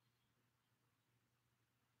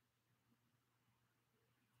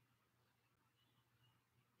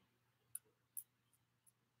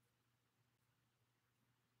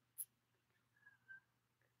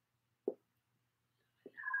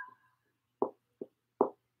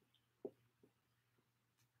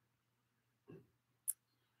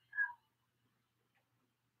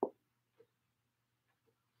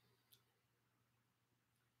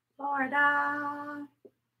 Florida.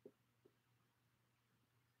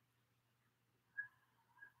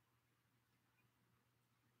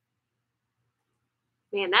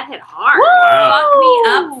 Man, that hit hard. Wow. Fuck me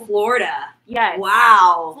up, Florida. Yes.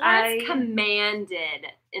 Wow. Florence I- commanded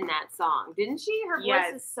in that song, didn't she? Her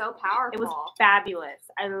Yes. voice is so powerful. It was fabulous.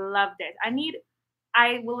 I loved it.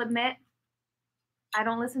 I will admit, I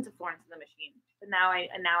don't listen to Florence and the Machine, but now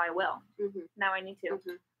I will. Mhm, Now I need to.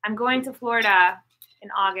 mhm. I'm going to Florida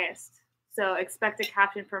in August, so expect a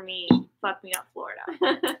caption for me. Fuck me up, Florida.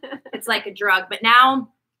 It's like a drug, but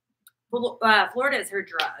now Florida is her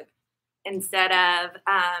drug instead of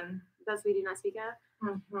Those we do not speak of.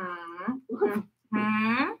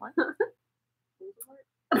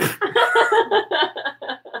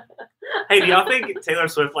 Hey, do y'all think Taylor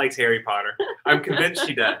Swift likes Harry Potter? I'm convinced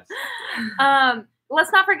she does.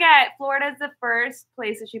 Let's not forget, Florida is the first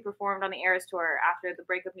place that she performed on the Eras tour after the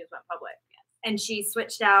breakup news went public. And she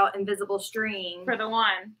switched out Invisible String. For the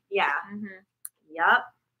one. Yeah. Mm-hmm. Yep.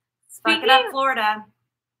 Fuck it up, Florida.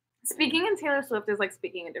 Speaking in Taylor Swift is like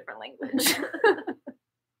speaking a different language.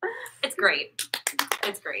 It's great.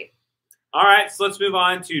 It's great. All right, so let's move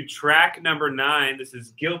on to track number 9. This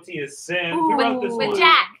is Guilty as Sin. Who wrote this With one?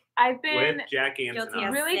 Jack. I've been With Jack Antonoff. Guilty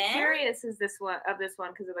as really Sin? curious because this one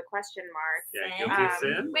because of the question mark. Yeah, Sin. Guilty as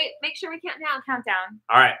Sin. Wait, make sure we count down. Countdown.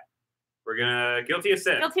 All right, we're gonna Guilty as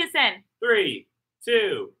Sin. Guilty as Sin. 3,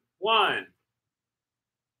 2, 1.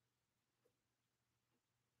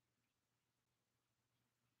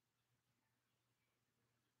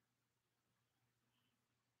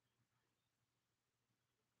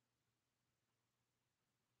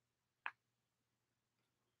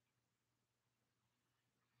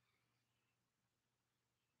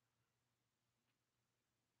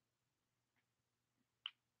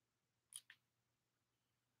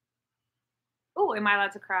 Oh, am I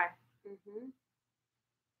allowed to cry? Mm-hmm.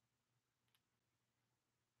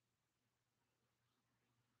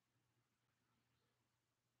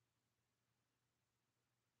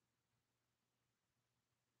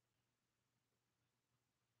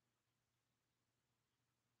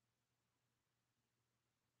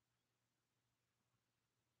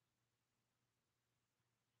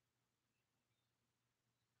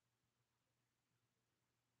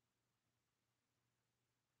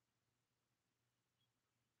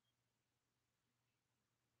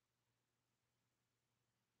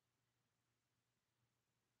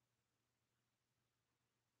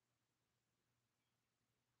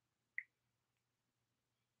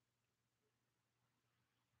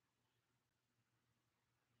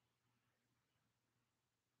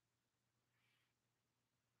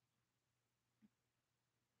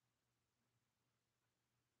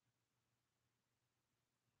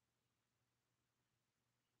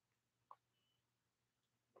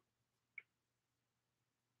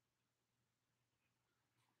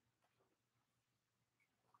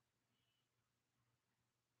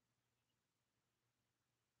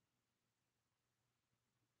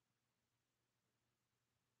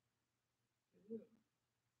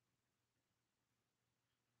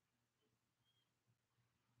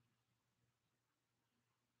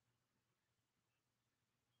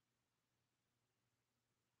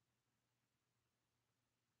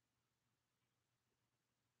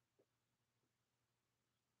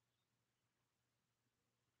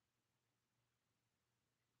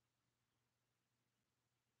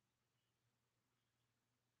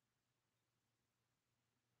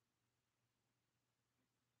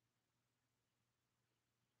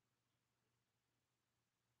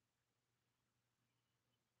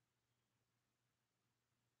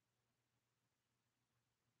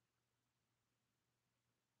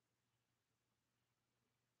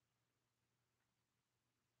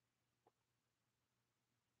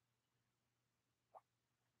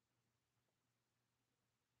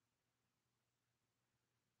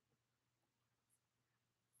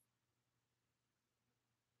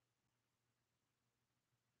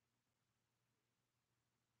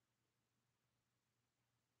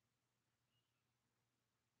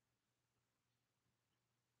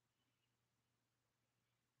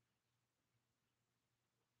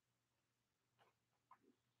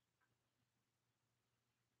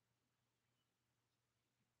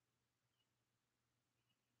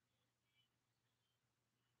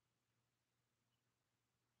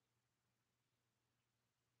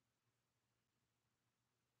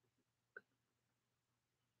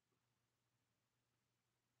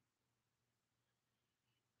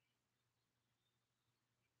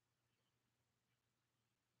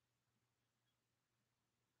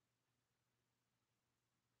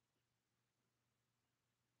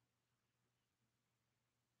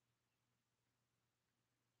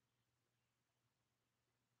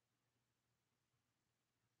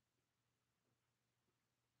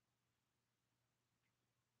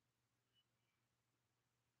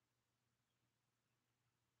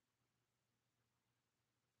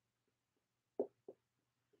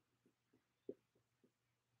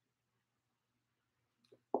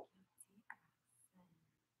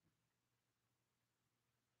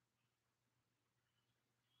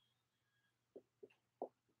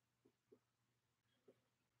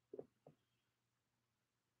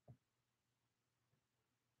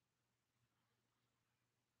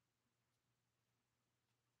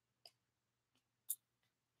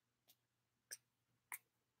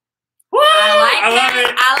 love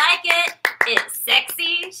it. I like it. It's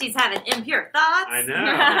sexy. She's having impure thoughts. I know.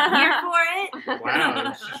 I'm here for it.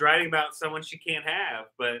 Wow. She's writing about someone she can't have,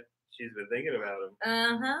 but she's been thinking about him.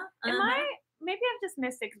 Maybe I've just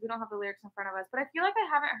missed it because we don't have the lyrics in front of us, but I feel like I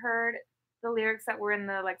haven't heard the lyrics that were in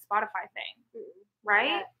the like Spotify thing,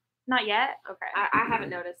 right? Not yet? Okay. I haven't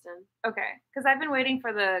noticed them. Okay. Because I've been waiting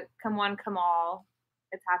for the Come One, Come All.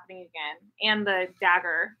 It's happening again. And the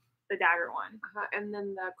dagger one. And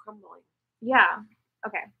then the crumbling. Yeah.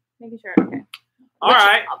 Okay. Making sure. Okay. All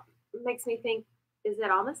right. Makes me think, is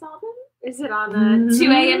it on this album? Is it on the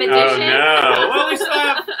 2 a.m. edition? Oh, no. Well, we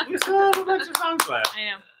still have a bunch of songs left.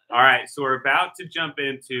 I know. All right. So we're about to jump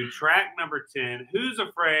into track number 10, Who's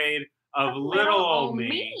Afraid of Little Old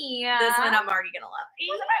Me? This one I'm already going to love.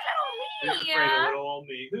 Who's Afraid of Little Old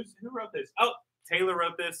Me? Who wrote this? Oh, Taylor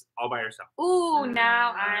wrote this all by herself. Ooh,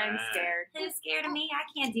 now I'm scared. Who's scared of me? I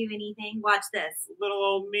can't do anything. Watch this. Little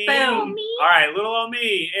Old Me. Boom. All right, Little Old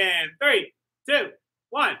Me in 3, 2,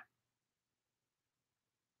 1.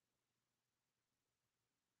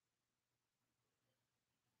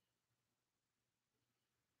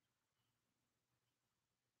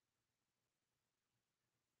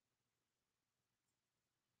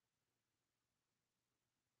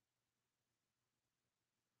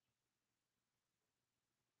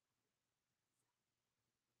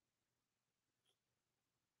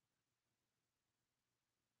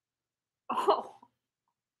 Oh.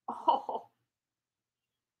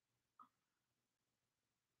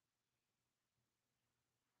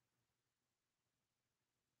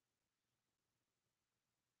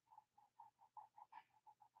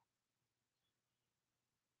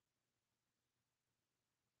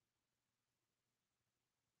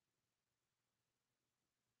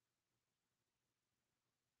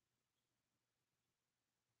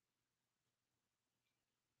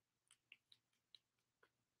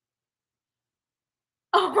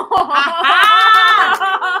 I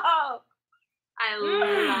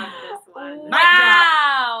love this one.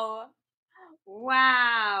 Wow.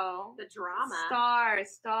 Wow. The drama. Star,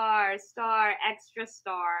 extra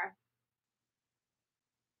star.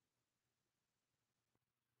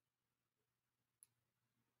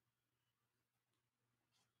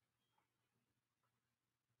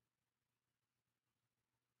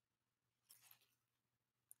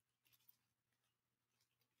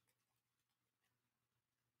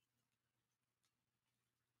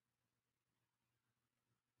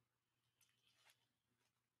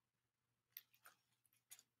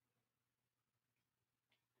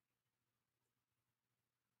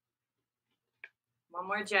 One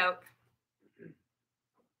more joke.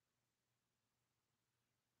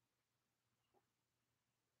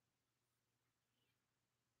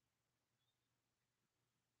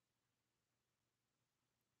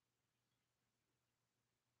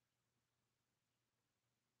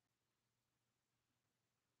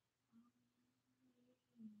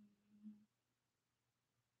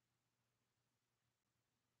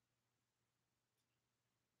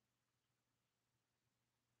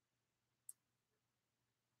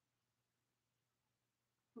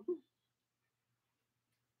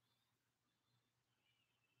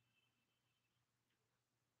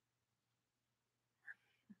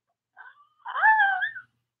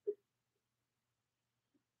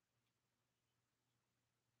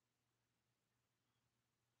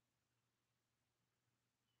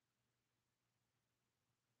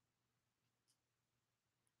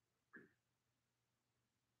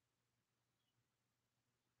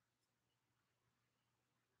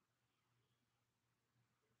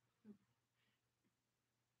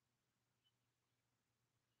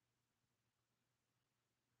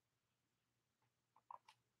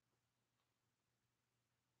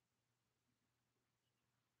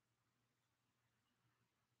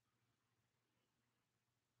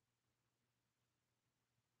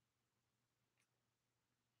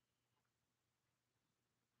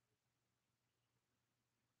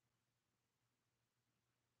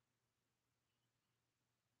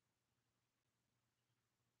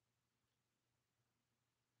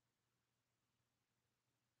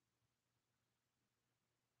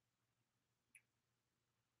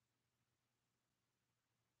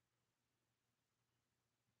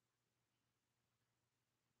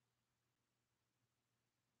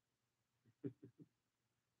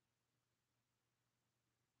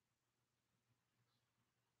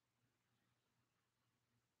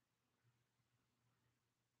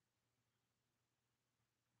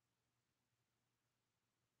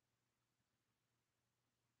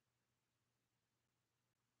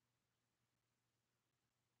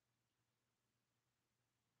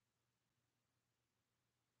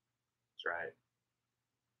 That's right.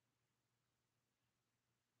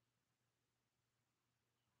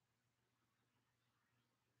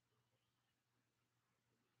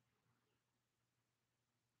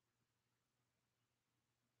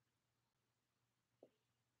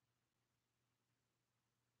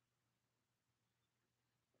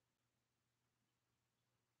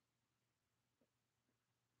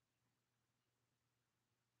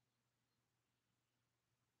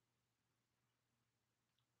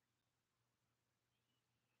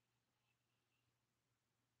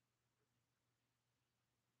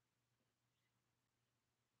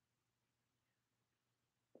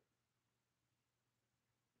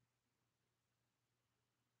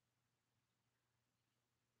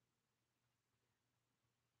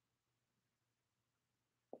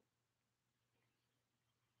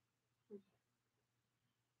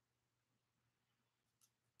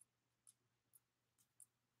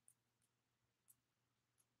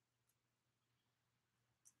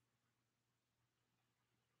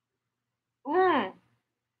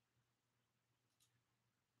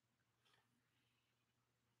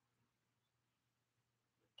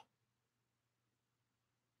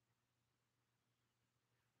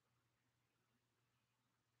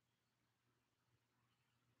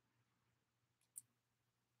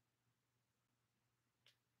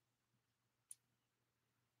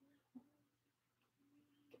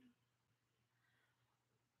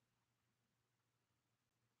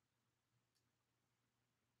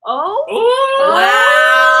 Oh.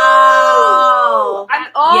 Ooh. Wow.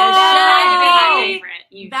 Oh. You should be. Favorite.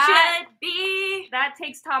 You That- should be. That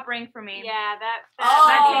takes top rank for me. Yeah, that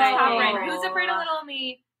That takes Oh. top rank. Who's Afraid of Little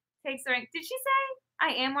Me takes the rank. Did she say, I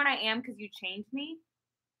am what I am because you changed me?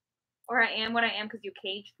 Or I am what I am because you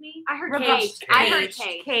caged me? I heard Caged. caged. I heard Caged.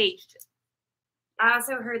 caged. Caged. I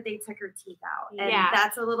also heard they took her teeth out, and Yeah.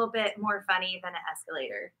 that's a little bit more funny than an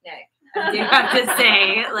escalator, Nick. I do have to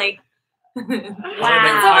say, like,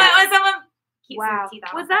 Wow. when someone keeps Wow. their teeth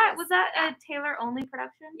out. Was on that purpose. a Taylor only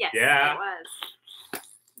production? Yes, Yeah. it was.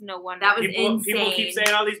 No wonder. That was People insane. keep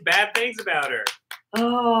saying all these bad things about her.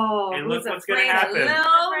 Oh, And who's look what's gonna afraid of happen. Afraid of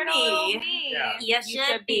Little Little me. Me. Yeah. You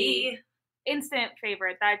should be. Instant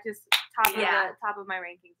favorite. That just top Yeah. of my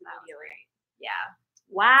rankings immediately. Yeah.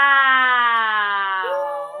 Wow.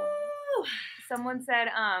 Woo. Someone said,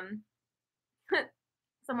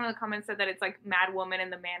 someone in the comments said that it's like Mad Woman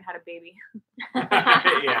and the man had a baby.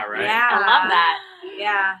 Yeah, right. Yeah. I love that.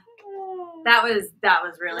 Yeah. That was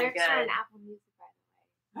really Lyrics are on good. Apple Music, by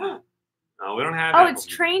the way. Oh, we don't have. Oh, Apple it's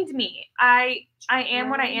Music. trained me. I am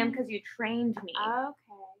what I am because you trained me. Okay.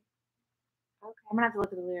 I'm gonna have to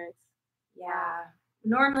look at the lyrics. Yeah.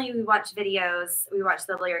 Normally we watch videos. We watch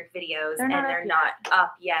the lyric videos, They're and not up they're yet. not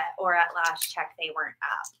up yet. Or at last check, they weren't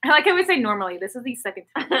up. I like how we say normally. This is the second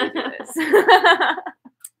time we do this.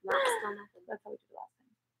 No, still nothing. That's how we did it last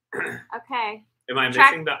time. Okay. Am I Track-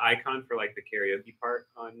 missing the icon for like the karaoke part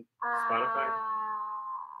on Spotify?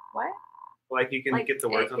 What? Like you can get the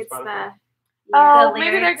words on it's Spotify. Oh, The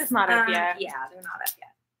maybe they're lyrics, just not up yet. Yeah, they're not up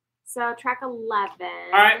yet. So track 11.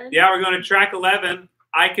 All right, yeah, we're going to track 11.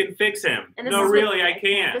 I can fix him. And this No, is really, with- I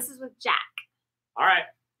can't. This is with Jack. All right,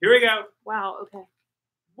 here we go. Wow. Okay.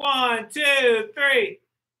 1, 2, 3.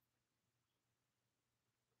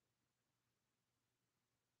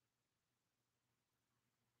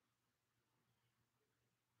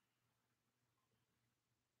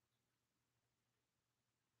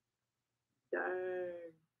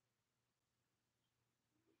 Dang.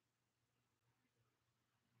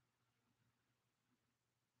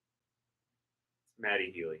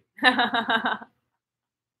 Maddie Healy.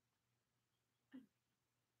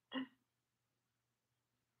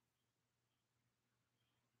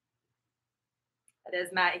 That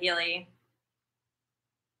is Matt Healy.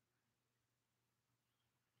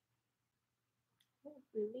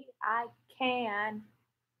 Really, I can.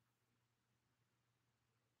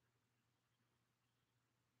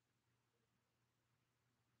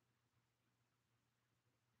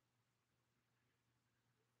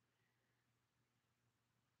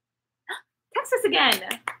 Text us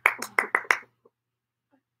again.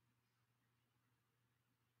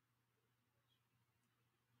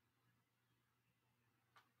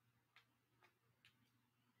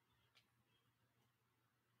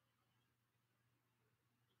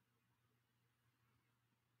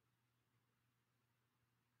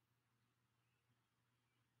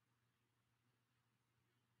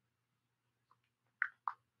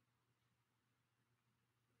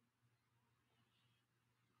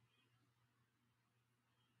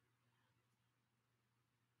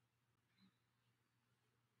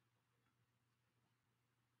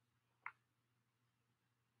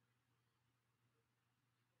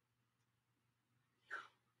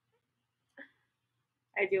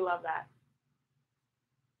 I do love that.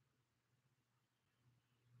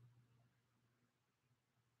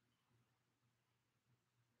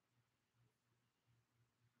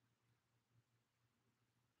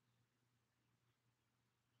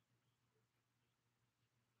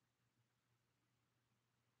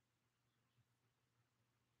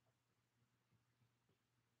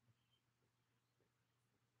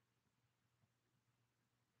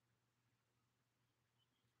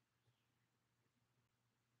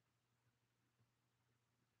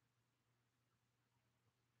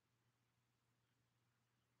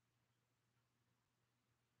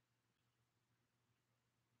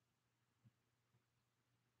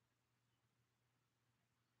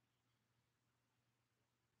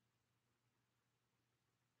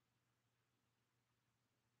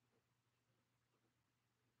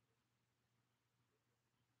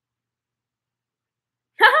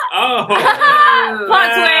 Oh.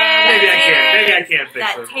 Plot twist. Maybe I can't fix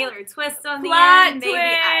That it. Taylor twist on the Plot end. Maybe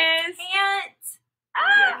I twist. can't.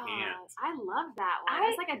 Maybe I can't. I love that one.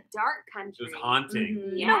 It's like a dark country. It was haunting.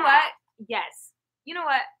 Mhm. You know what? Yes. You know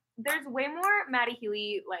what? There's way more Maddie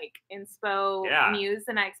Healy like inspo Yeah. muse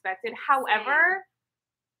than I expected. However,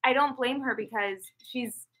 I don't blame her because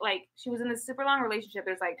she's like she was in this super long relationship.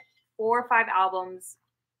 There's like 4 or 5 albums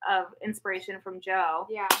of inspiration from Joe.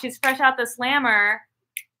 Yeah. She's fresh out the slammer.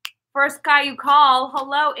 First guy you call,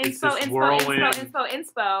 hello, It's inspo, this inspo, whirlwind.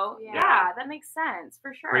 inspo. Yeah. Yeah, that makes sense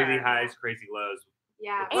for sure. Crazy highs, crazy lows.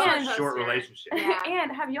 Yeah. It's And- a short relationship. Yeah.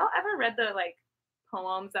 And have y'all ever read the like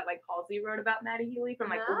poems that like Halsey wrote about Maddie Healy from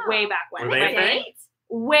like No. way back when? Were they a Like, thing?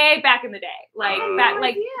 way back in the day. Like Oh. back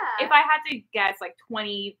like Yeah. if I had to guess like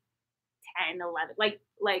 2010, 11,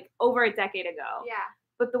 like over a decade ago. Yeah.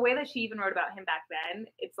 But the way that she even wrote about him back then,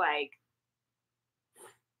 it's like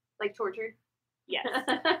Like tortured. yes.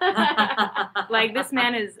 Like this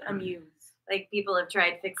man is a muse. Like people have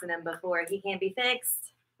tried fixing him before. He can't be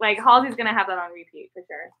fixed. Like Halsey's gonna have that on repeat for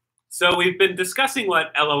sure. So we've been discussing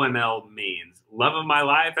what LOML means. Love of my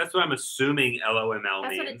life. That's what I'm assuming LOML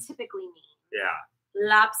That's what it means. typically means. Yeah.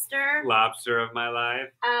 Lobster. Lobster of my life.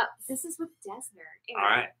 This is with Desner. Aaron. All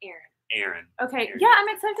right. Aaron. Aaron. Okay, Aaron. yeah, I'm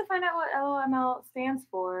excited to find out what LOML stands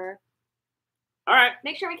for. All right.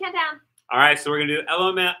 Make sure we count down. All right. So we're going to do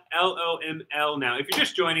LOML now. If you're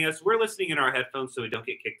just joining us, we're listening in our headphones so we don't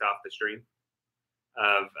get kicked off the stream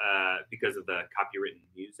because of the copywritten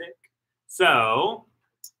music. So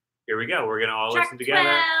here we go. We're going to all Track listen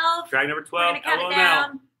together. 12. Track number We're 12, gonna count it LOML.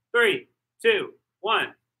 down. 3, 2,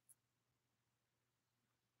 1.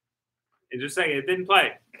 And just saying, it didn't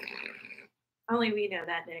play. Only we know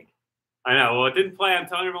that, Nick. I know. Well, it didn't play. I'm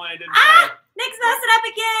telling everyone it didn't Ah! play. Nick's messing up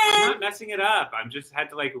I'm again. not messing it up. I'm just had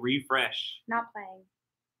to like refresh. Not playing.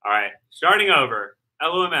 All right. Starting over.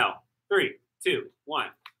 LOML. 3, 2, 1.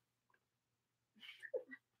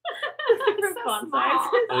 Different So font small. size.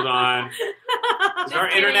 Hold on. Is Just our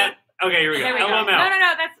kidding. internet? Okay, here we go. There we go. LOML.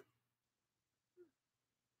 No, that's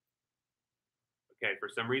Okay, for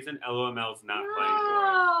some reason, LOML is not playing for us.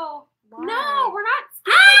 No. Why? No, we're not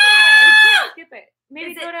We skipping can't skip it.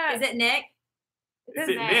 Maybe Is go it, to. is it Nick? Is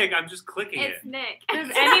it Nick? I'm just clicking it. It's it. Nick. Does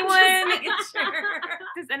Just anyone? making sure.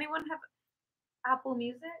 Does anyone have Apple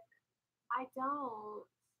Music? I don't.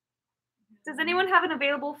 Does anyone have an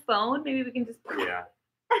available phone? Maybe we can just. Yeah.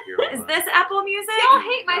 Here, hold Is on. this Apple Music? Y'all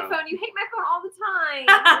hate my No. phone. You hate my phone all the time.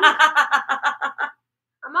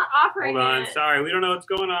 I'm not offering Hold on. it. Sorry, we don't know what's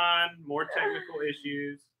going on. More technical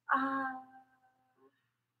issues. I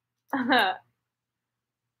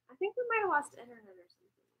think we might have lost internet or something.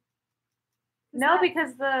 Is No, that-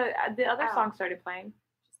 because the other Oh. song started playing.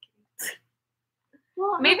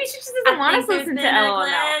 well, Maybe she just I doesn't want think us to listen to there's been a LOL.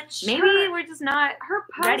 glitch. Maybe we're just not. her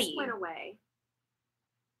post ready. went away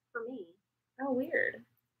for me. Oh, weird.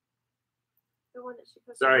 The one that she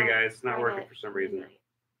posted. Sorry, on guys. It's not Friday working for some reason. midnight.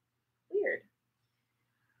 Weird.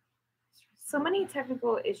 So many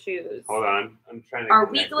technical issues. Hold on. I'm trying to. Are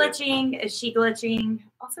we connect it. glitching? Is she glitching?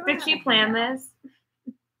 Also, Did she plan this?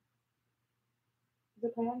 Is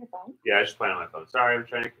it playing on your phone? Yeah, I just playing on my phone. Sorry, I'm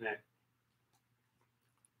trying to connect.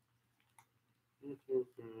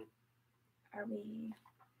 Are we?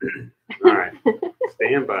 All right.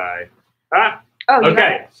 Stand by. Ah, Oh, you got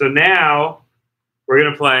okay. So now we're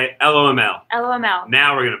going to play LOML. it. LOML.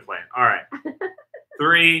 Now we're going to play it. All right.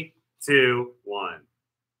 3, 2, 1.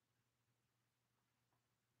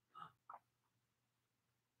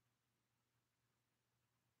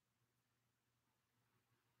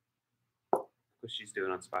 What she's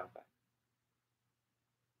doing on Spotify.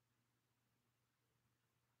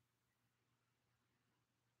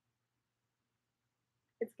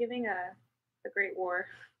 It's giving a great war.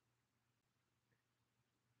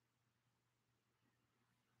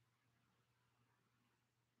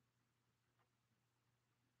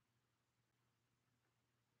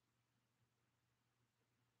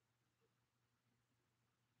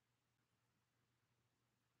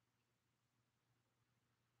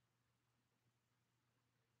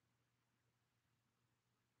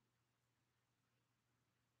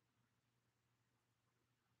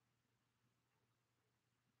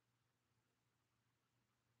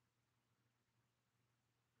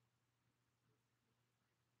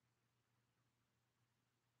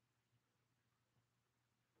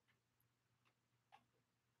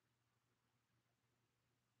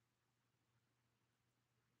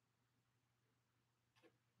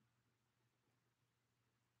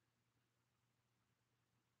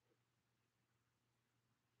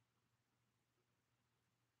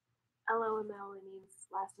 LOML means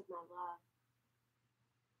last of my love.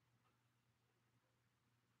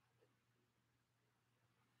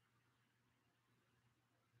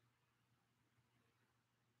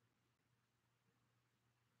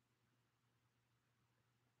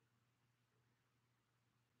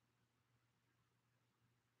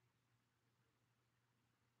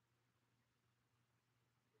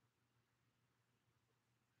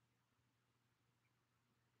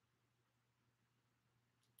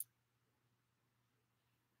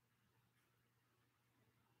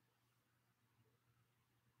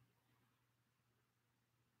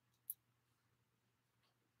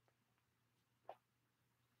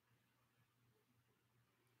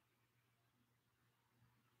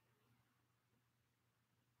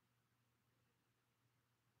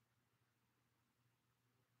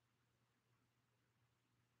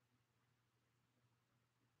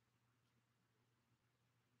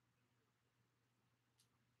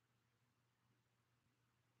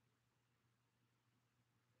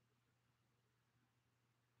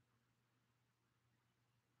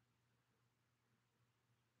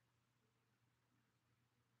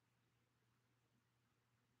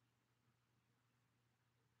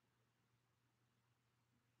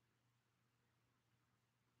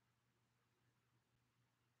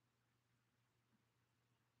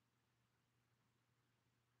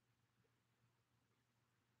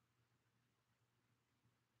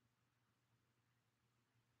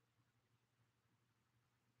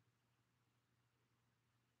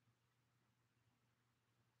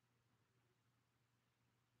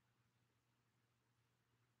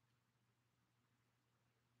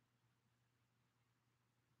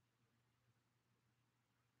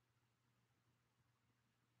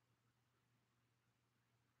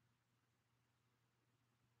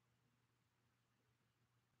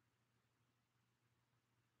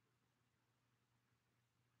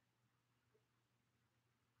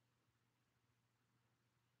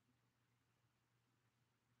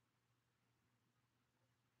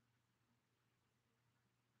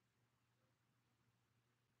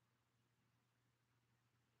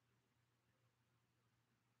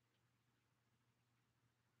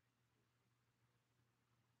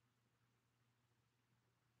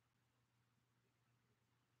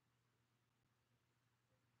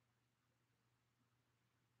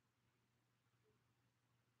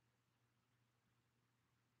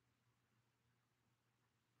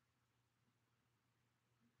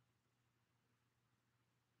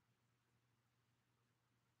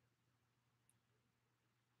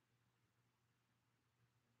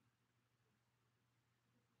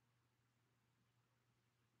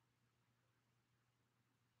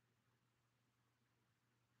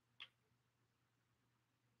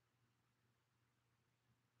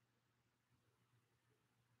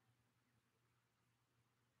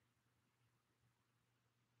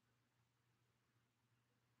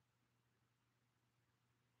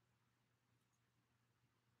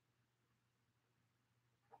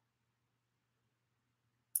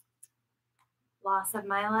 Loss of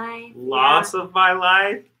My Life. Loss of My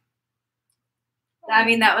Life. I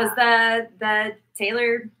mean, that was the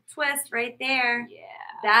Taylor twist right there. Yeah.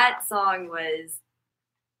 That song was.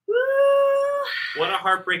 Woo! What a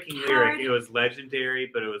heartbreaking lyric. Hard. It was legendary,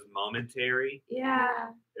 but it was momentary. Yeah.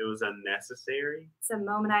 It was unnecessary. It's a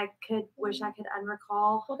moment I wish I could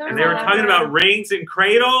unrecall. Well, And they were talking about rings and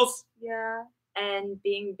cradles. Yeah. And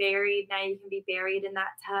being buried. Now you can be buried in that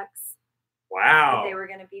tux that Wow. they were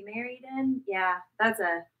going to be married in. Yeah, that's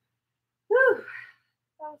a. Whew.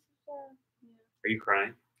 Are you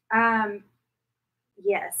crying?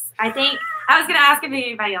 Yes. I think I was going to ask if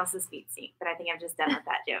anybody else's feet stink, but I think I'm just done with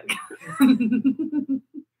that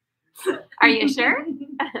joke. Are you sure?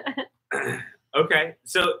 Okay.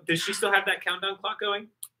 So does she still have that countdown clock going?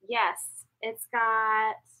 Yes, it's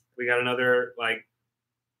got. We got another like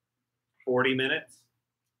 40 minutes.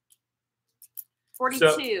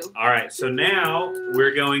 42. All right. So now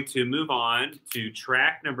we're going to move on to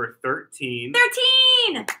track number 13.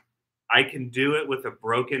 13! I Can Do It With a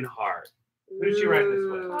Broken Heart. Who did you write this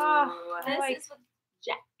with? Oh, This like- is with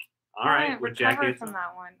Jack. All I right. haven't With Jack recovered Hanson. from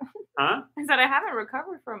that one. Huh? I said I haven't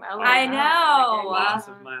recovered from Ella. I know. Loss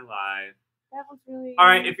of My Life. That was really. All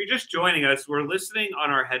right, if you're just joining us, we're listening on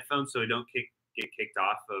our headphones so we don't get kicked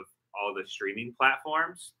off of all the streaming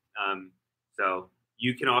platforms. So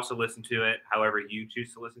you can also listen to it however you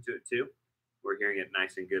choose to listen to it too. We're hearing it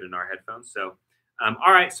nice and good in our headphones. So,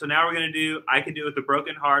 all right, so now we're going to do I Can Do It With a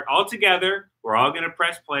Broken Heart all together. We're all going to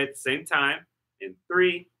press play at the same time in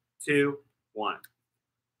 3, 2, 1.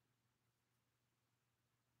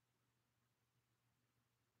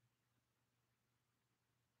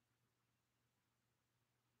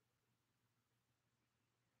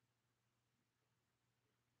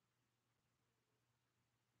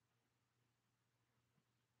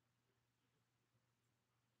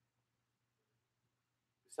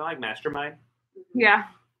 Sound like Mastermind? Yeah.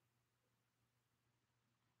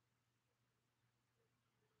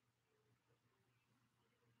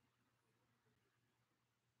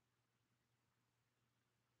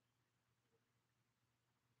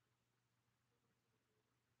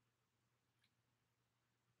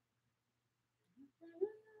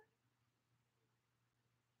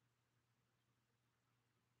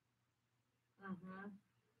 Mm-hmm.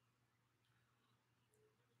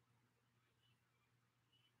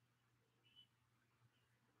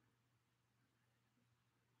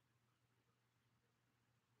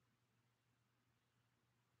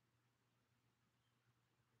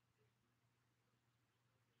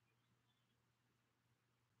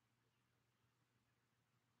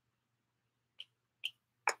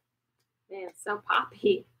 Man, it's so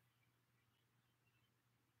poppy.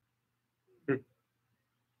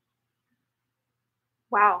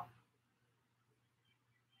 Wow.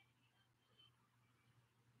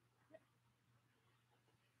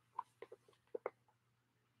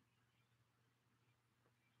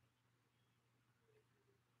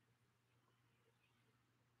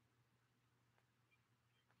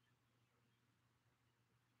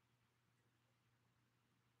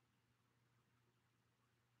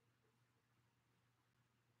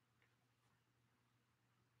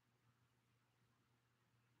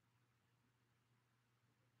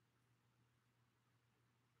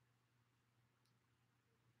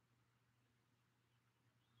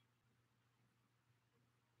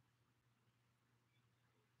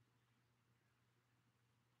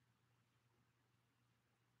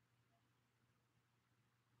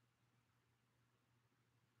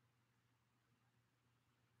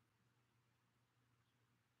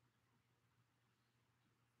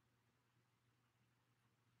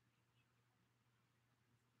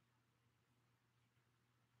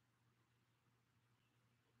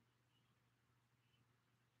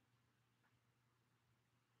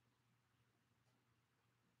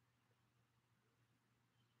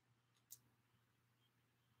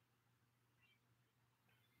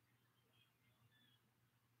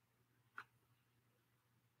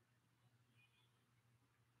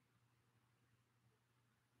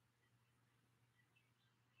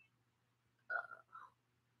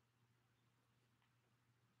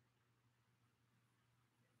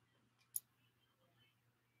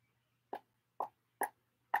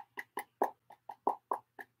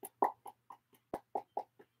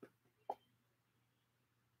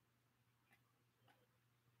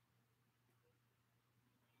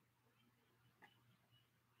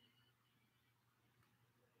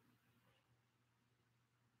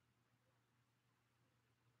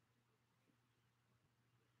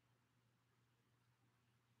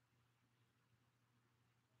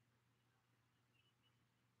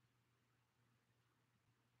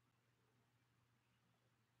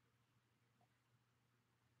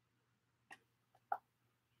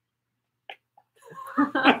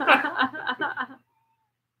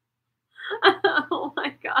 Oh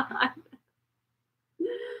my god.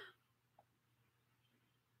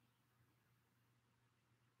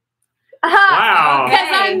 Wow. Because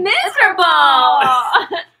I'm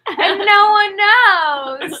miserable. And no one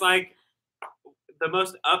knows. It's like the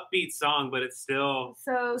most upbeat song, but it's still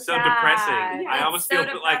so so sad. depressing. I It's almost so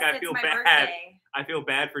feel like depressed, I feel it's my bad. birthday. I feel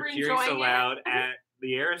bad for For cheering so enjoying it? loud at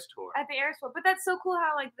the Eras tour. At the Air Tour, but that's so cool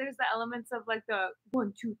how like there's the elements of like the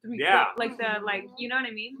 1, 2, 3, Yeah. like the like you know what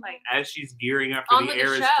I mean, like As she's gearing up for On the with the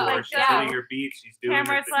Eras show, tour, like, she's yeah. hitting her beats. She's doing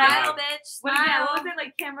Cameras her like- job. Smile, bitch. what again? Smile. What was it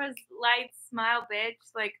like? Cameras, lights, smile, bitch.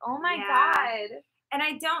 Like oh my Yeah. god. And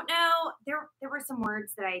I don't know. There were some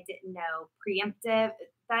words that I didn't know. Preemptive.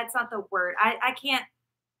 That's not the word. I can't.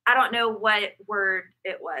 I don't know what word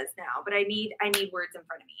it was now, but I need words in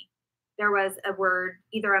front of me. There was a word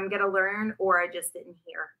either I'm gonna learn or I just didn't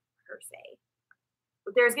hear her say.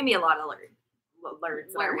 But there's gonna be a lot of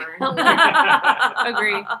words that I learned.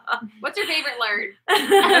 Agree. What's your favorite learn?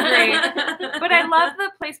 Agree. But I love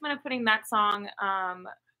the placement of putting that song.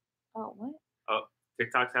 Oh what?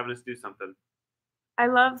 TikTok's having us do something. I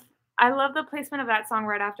love the placement of that song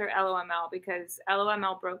right after LOML because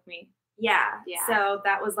LOML broke me. Yeah. Yeah. So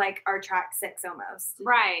that was like our track 6 almost.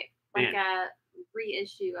 Right. Like Man. a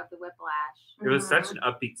reissue of the Whiplash. It was Mhm. such an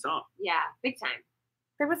upbeat song. Yeah, big time.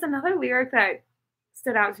 There was another lyric that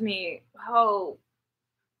stood out to me. Oh,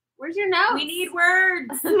 Where's your notes? We need words.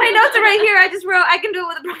 my notes are right here. I just wrote. I can do it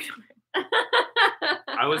with a broken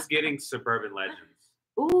word. I was getting Suburban Legends.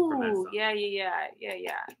 that Ooh, song. yeah. I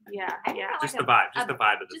think I Just like the vibe. Just the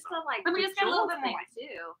vibe of the Just song. the like. Let me the just get a little jewel bit more. thing,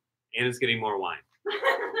 too. And it's getting more wine.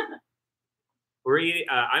 We're eating.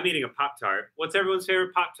 I'm eating a Pop Tart. What's everyone's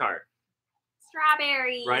favorite Pop Tart?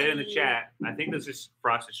 Strawberry. Write it in the chat. I think this is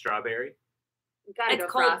frosted strawberry. Gotta It's go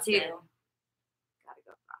cold frosted. too. Gotta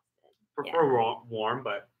go frosted. Prefer warm,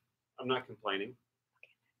 but I'm not complaining.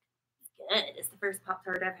 Good. It's the first Pop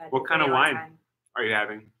Tart I've had. What in a kind of really long wine? time. Are you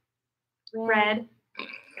having? Red.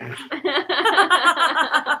 It's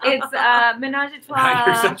It's Ménage à Trois.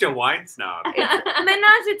 You're such a wine snob. It's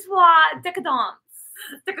Ménage à Trois Décadence.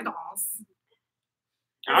 Decadence.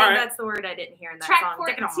 All I think right. that's the word I didn't hear in that track song.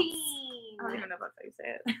 14. Decadence. I don't even know if that's how you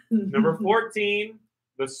say it. Number 14,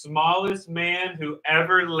 the smallest man who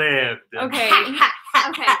ever lived. Okay.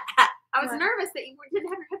 Okay. I was What? nervous that you didn't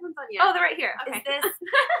have your headphones on yet. Oh, they're right here. Is Okay. this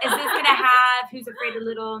gonna have Who's Afraid of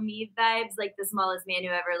Little Me vibes, like the smallest man who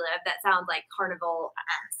ever lived? That sounds like carnival.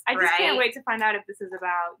 I just can't right? wait to find out if this is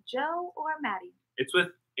about Joe or Maddie. It's with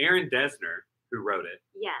Aaron Dessner, who wrote it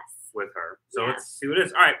Yes. with her. So Yeah. let's see what it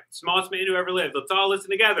is. All right, smallest man who ever lived. Let's all listen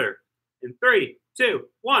together. In 3, 2,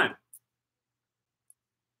 1.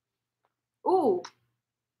 Ooh.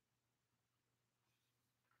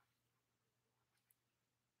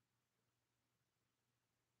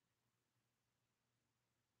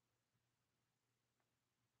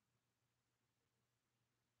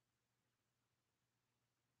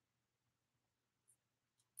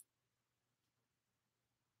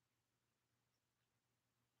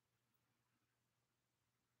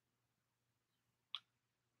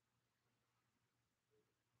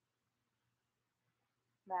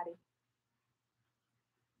 Maddie.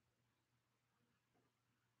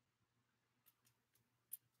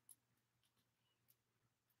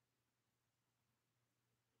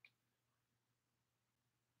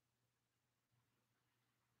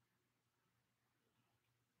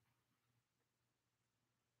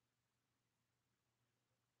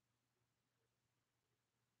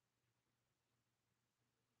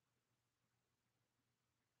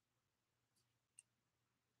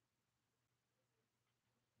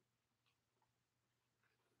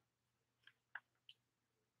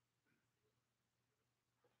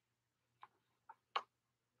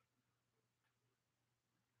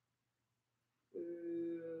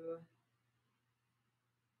 Ooh.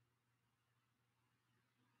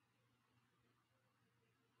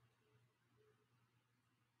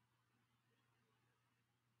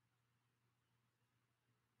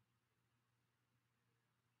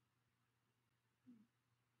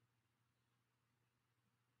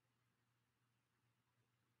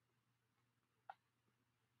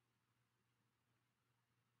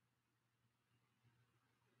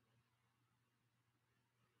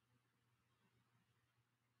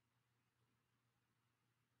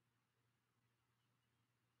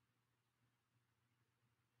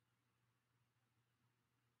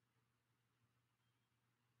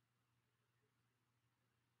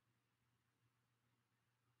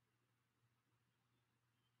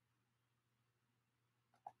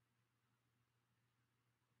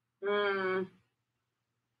 Mm.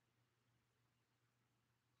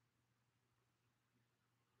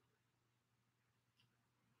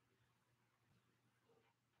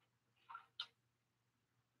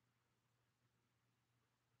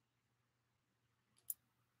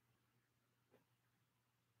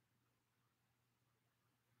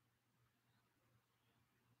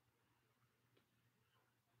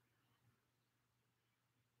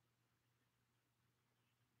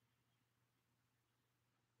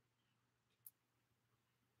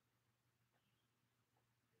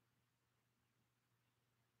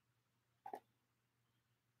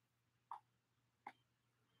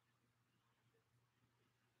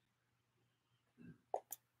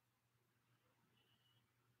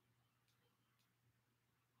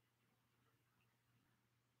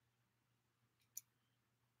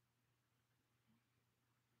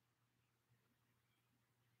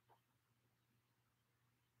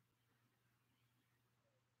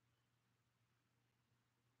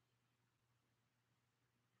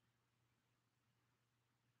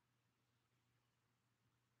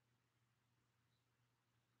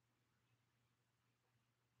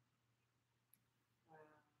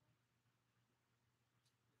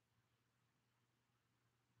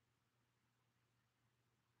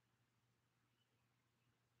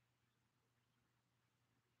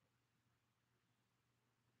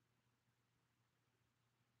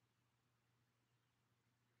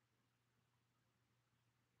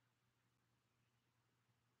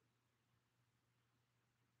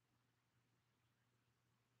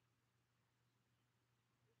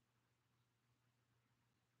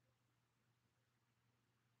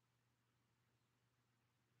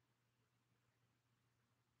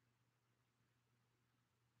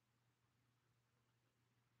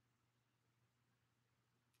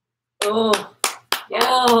 Oh. Yeah,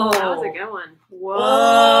 Oh. that was a good one. Whoa.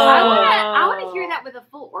 I want to hear that with a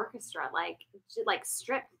full orchestra, like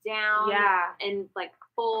stripped down, Yeah. and like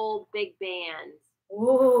full big band.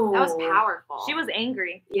 Ooh. That was powerful. She was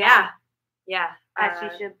angry, Yeah. Yeah. as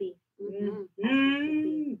she should be.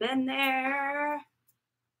 Mhm. Been there.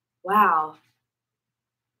 Wow.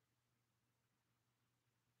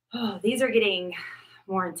 Oh, these are getting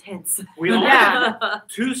more intense. We only Yeah. have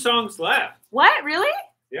 2 songs left. What? Really?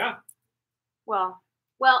 Yeah, Well,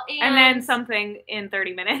 Well, and then something in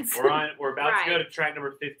 30 minutes. we're about to go Right. to track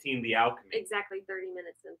number 15, The Alchemy, exactly 30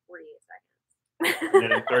 minutes and 48 seconds. and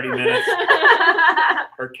then in 30 minutes,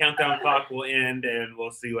 her countdown clock will end, and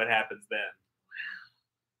we'll see what happens then.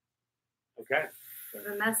 Okay. Give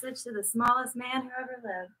a message to the smallest man who ever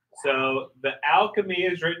lived. So The Alchemy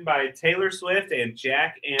is written by Taylor Swift and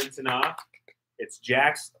Jack Antonoff. It's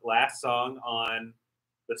Jack's last song on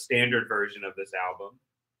the standard version of this album.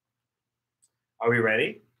 Are we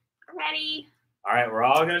ready? Ready? All right, we're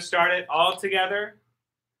all going to start it all together,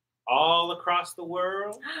 all across the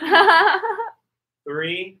world.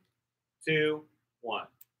 3, 2, 1.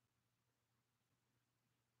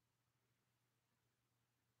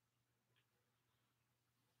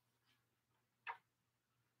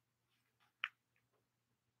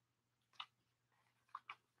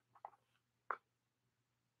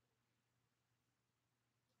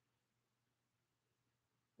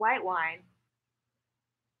 White wine.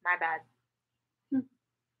 My bad.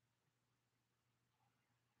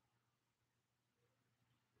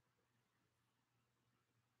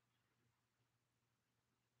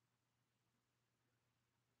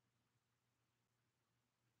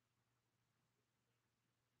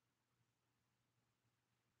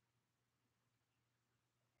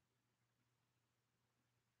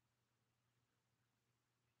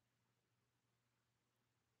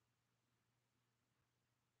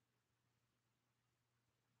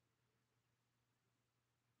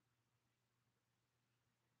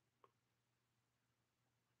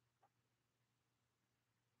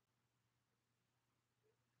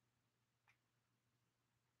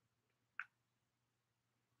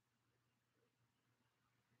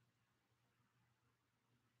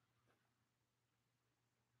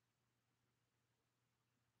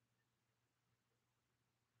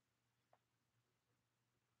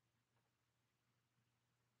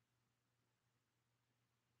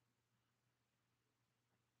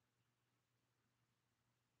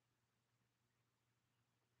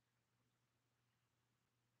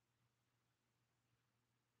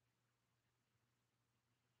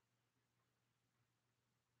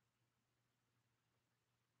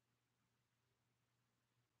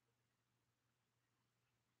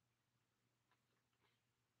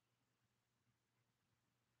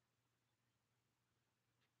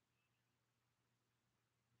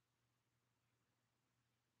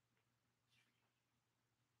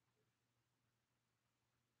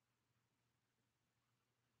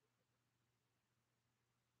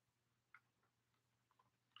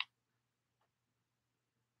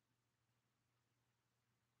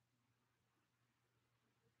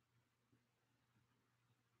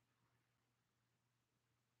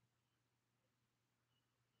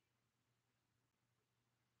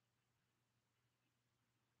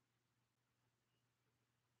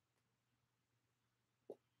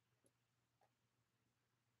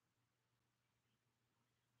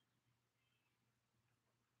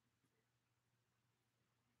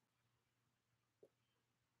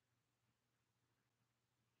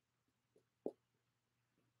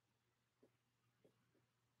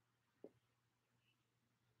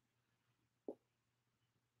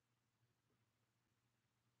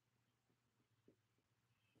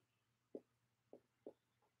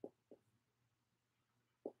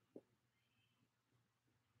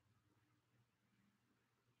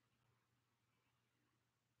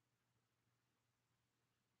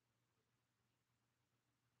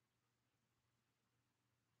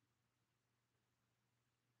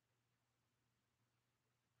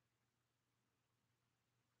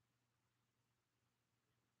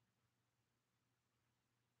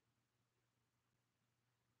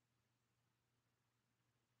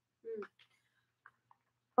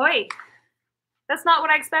 Oi. That's not what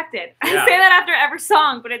I expected. Yeah. I say that after every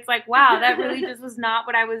song, but it's like, wow, that really just was not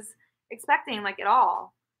what I was expecting, like, at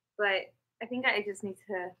all. But I think I just need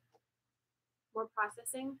to, More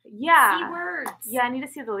processing. yeah. See words. Yeah, I need to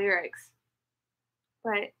see the lyrics.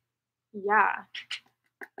 But, yeah.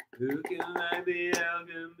 Who can I be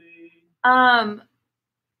alchemy?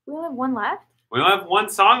 We only have one left? We only have 1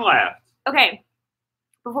 song left. Okay.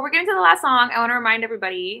 Before we get into the last song, I want to remind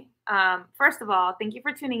everybody, first of all, thank you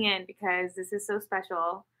for tuning in because this is so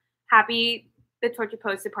special. happy the Torture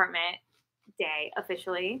Post Department Day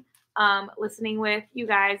officially. Listening with you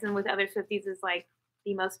guys and with other Swifties is like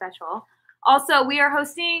the most special. Also, we are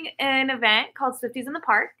hosting an event called Swifties in the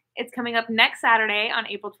Park. It's coming up next Saturday on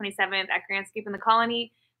April 27th at Grandscape in the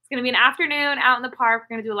Colony. It's going to be an afternoon out in the park.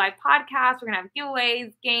 We're going to do a live podcast. We're going to have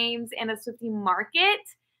giveaways, games, and a Swiftie market.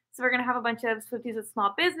 So we're going to have a bunch of Swifties with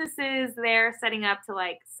small businesses there setting up to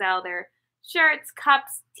like sell their shirts,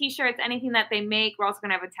 cups, t-shirts, anything that they make. We're also going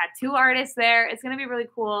to have a tattoo artist there. It's going to be really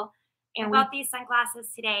cool. And I bought these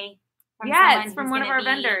sunglasses today. Yes, from one of our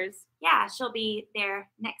vendors. Yeah, she'll be there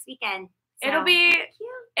next weekend. So, It'll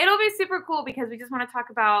be super cool because we just want to talk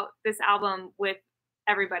about this album with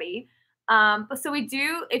everybody. So we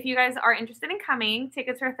do, if you guys are interested in coming,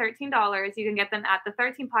 tickets are $13. You can get them at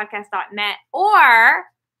the13podcast.net, or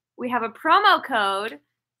we have a promo code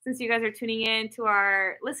since you guys are tuning in to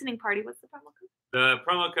our listening party. What's the promo code? The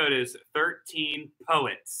promo code is 13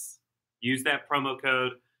 Poets. Use that promo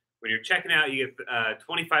code. When you're checking out, you get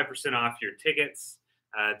 25% off your tickets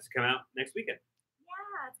to come out next weekend.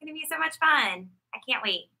 Yeah, it's going to be so much fun. I can't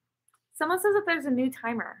wait. Someone says that there's a new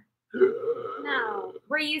timer. No,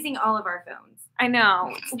 we're using all of our phones. I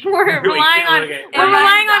know. We're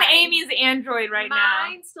relying on Amy's Android right now.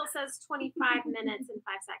 Mine still says 25 minutes and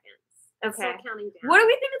 5 seconds. It's Okay. still counting down. What do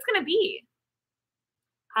we think it's gonna be?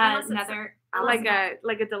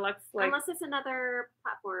 Like a deluxe, like Unless it's another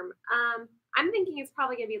platform. I'm thinking it's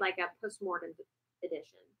probably gonna be like a postmortem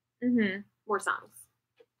edition. More songs.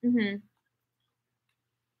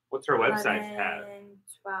 What's her website 11, have?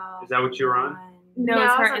 12, Is that what you were on? No,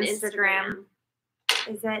 it's I was her on Instagram.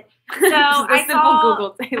 Is it? So I simple saw-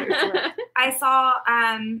 Google Taylor Swift. I saw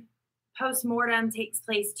postmortem takes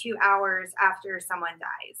place 2 hours after someone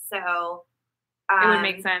dies. So It would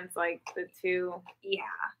make sense, like the two. Yeah.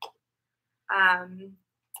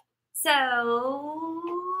 So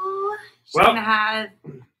she's gonna have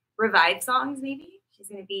revived songs, maybe. She's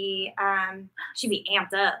gonna be she'd be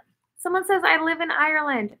amped up. Someone says I live in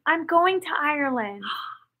Ireland. I'm going to Ireland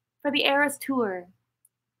for the Eras tour.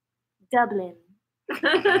 Dublin.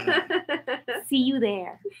 See you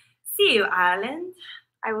there. See you, Ireland.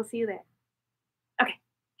 I will see you there.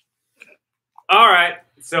 All right.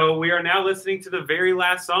 So we are now listening to the very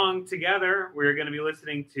last song together. We're going to be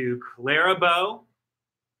listening to Clara Bow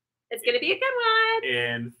It's gonna be a good one.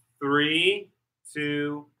 in 3,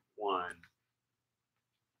 2, 1.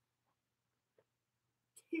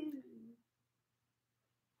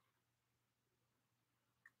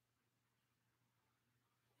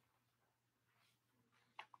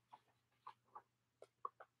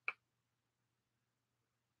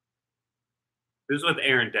 This is with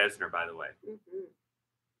Aaron Dessner, by the way. Mhm.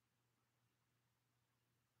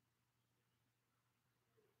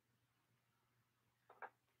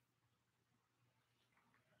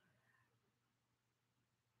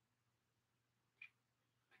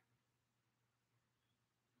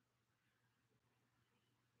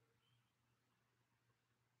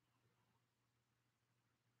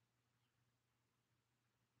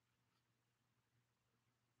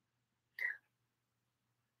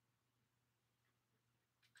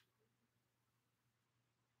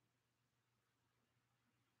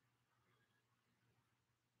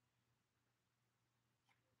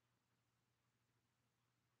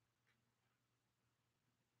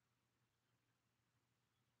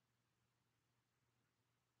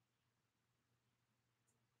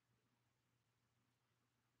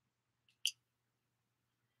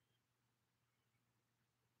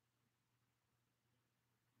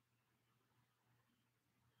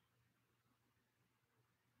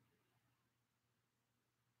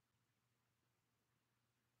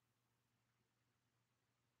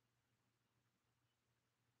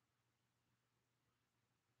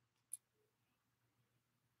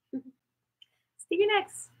 See you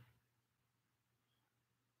next.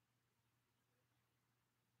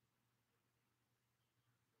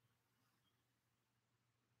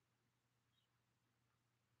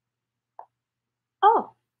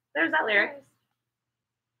 Oh, there's that lyric.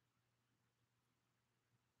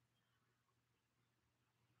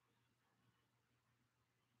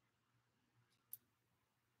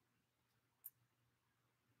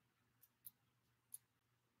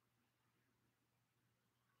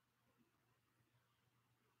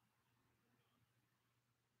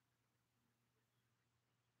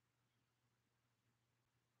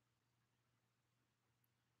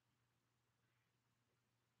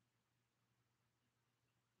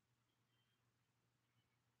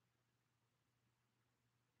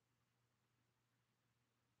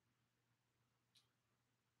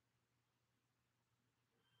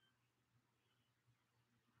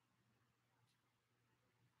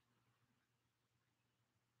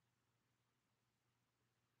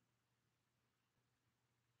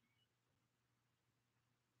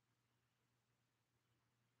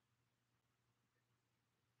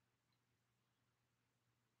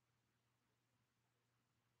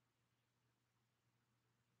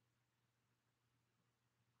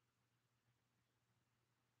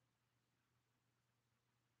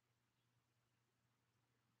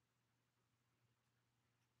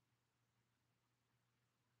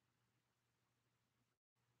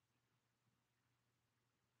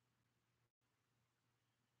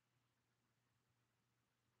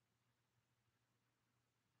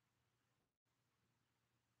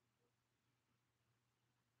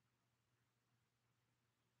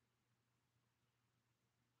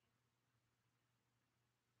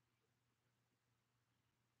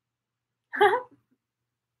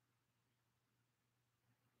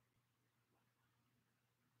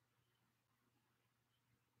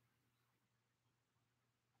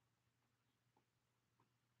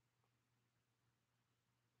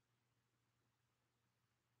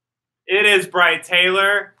 It is Bryce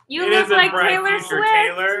Taylor. You It look is a like bright Taylor future Swift.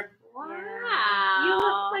 Taylor. Wow. You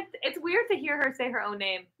look like it's weird to hear her say her own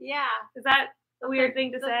name. Yeah. Is that a weird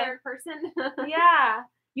thing to The say? third person. Yeah.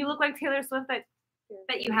 You look like Taylor Swift. That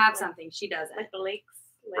But you have something. She doesn't. Like the lakes.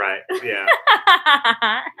 Right. Yeah.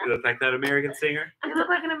 You look like that American singer. You look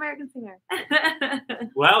like an American singer.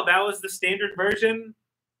 Well, that was the standard version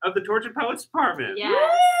of the Tortured Poets Department.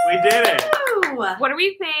 Yes. We did it. Woo! What do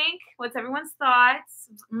we think? What's everyone's thoughts?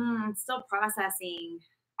 Still processing.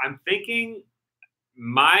 I'm thinking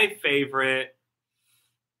my favorite,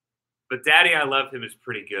 but Daddy I Love Him is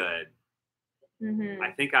pretty good. Mm-hmm.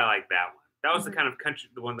 I think I like that one. That was the kind of country,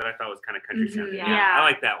 the one that I thought was kind of country sounding. Yeah. Yeah. I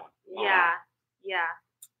like that one. Yeah. Yeah.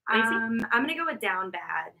 Lacey? I'm gonna go with Down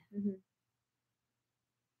Bad. Mm-hmm.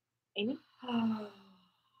 Amy? Oh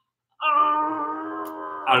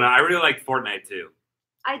no, I really like Fortnite too.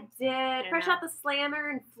 I did. Fresh Yeah. Out the Slammer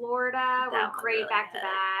in Florida That were one great really back to hit.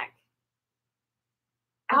 back.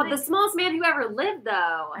 I Oh, think- The Smallest Man Who Ever Lived,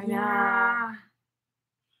 though. Yeah.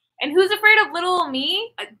 And Who's Afraid of Little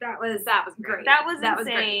Me? That was great. That was That was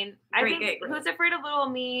insane. I Great, think great. Who's Afraid of Little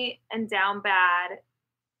Me and Down Bad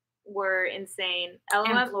were insane.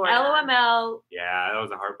 And Florida. LOML Yeah, that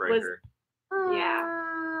was a heartbreaker.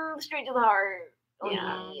 Yeah. straight to the heart.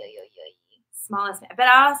 Yeah. Smallest Man. But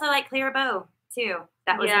I also like Clear Bow too.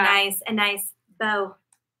 That was Yeah. a nice bow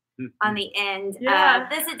on the end. Yeah.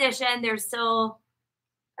 This edition, there's still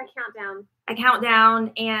A countdown. a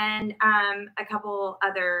countdown and a couple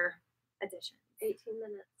other additions. 18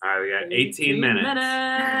 minutes. All right, we got 18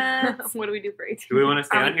 minutes. What do we do for 18? Do we want to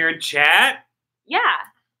stay on here and chat? Yeah.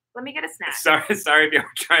 Let me get a snack. Sorry if you were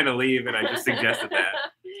trying to leave and I just suggested that.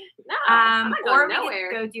 No, I'm not Or going we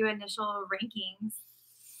nowhere. could go do initial rankings.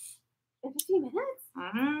 In 15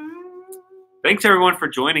 minutes? Thanks everyone for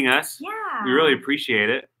joining us. Yeah. We really appreciate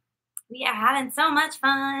it. We are having so much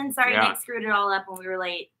fun. Sorry, Yeah. Nick screwed it all up when we were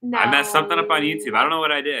late. No. I messed something up on YouTube. I don't know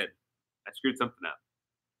what I did. I screwed something up.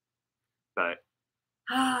 But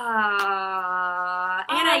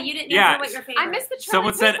Anna, you didn't Yeah. answer what your favorite. I missed the Charlie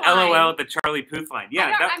someone said Puth line. LOL at the Charlie Puth line. Yeah,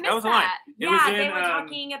 I that missed was a line. It was Yeah, in, they were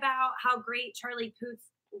talking about how great Charlie Puth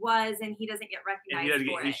was, and he doesn't get and recognized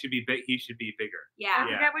for he it. should be big. He should be bigger. I Yeah.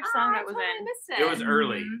 Yeah. forget which song Oh, that was I totally in. missed it. It was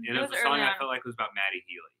early, Mhm. and It it was was a song early I on. felt like was about Maddie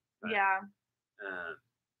Healy. But, Yeah. uh,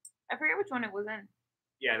 I forget which one it was in.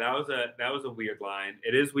 yeah, that was a weird line.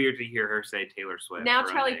 It is weird to hear her say Taylor Swift. Now her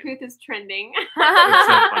own Charlie name. Puth is trending. It's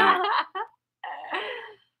so funny.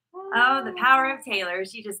 Oh, the power of Taylor.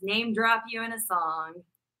 She just name drop you in a song.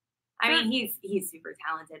 I Sure. mean, he's super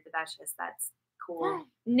talented, but that's cool.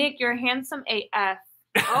 Nick, you're handsome AF.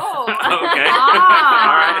 Oh. Okay.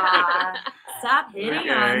 Ah, Stop hitting Okay,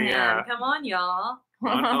 on him. yeah. Come on, y'all.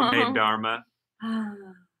 On Homemade Dharma.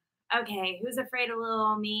 Okay, Who's Afraid of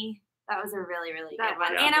Little Me? That was a really, really That good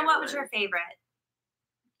one. was a Anna, good what was one. your favorite?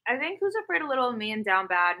 I think Who's Afraid of Little Me and Down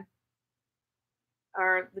Bad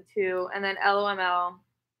are the two. And then LOML.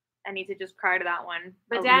 I need to just cry to that one.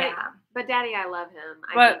 But Oh, Daddy, yeah. but Daddy, I Love Him.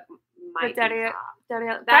 I But- think might Daddy- be top. Daddy,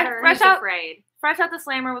 That Fresh, or Fresh Who's Out, Afraid. Fresh Out the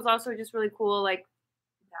Slammer was also just really cool. Like,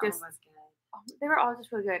 That Just- one was good. they were all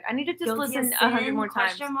just really good. I need to just Guilty listen of 100 Sin? more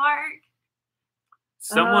times. Question mark?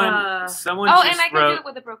 Someone Oh, just and I could wrote. do it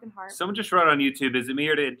with a broken heart. Someone just wrote on YouTube, is it me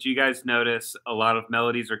or did you guys notice a lot of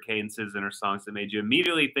melodies or cadences in her songs that made you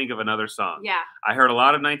immediately think of another song? Yeah. I heard a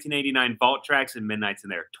lot of 1989 vault tracks and Midnights in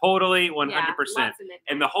there. Totally, 100%. Yeah, lots of midnight.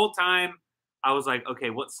 And the whole time, I was like, okay,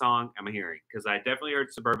 what song am I hearing? Because I definitely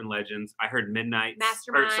heard Suburban Legends. I heard Midnight.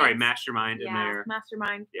 Mastermind in Yeah. there.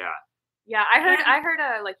 Mastermind. Yeah. Yeah, I heard. And- I heard.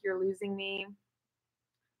 Like, You're Losing Me.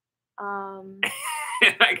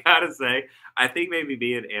 And I gotta say, I think maybe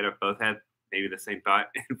me and Anna both had maybe the same thought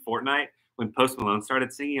in Fortnite. When Post Malone started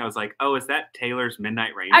singing, I was like, oh, is that Taylor's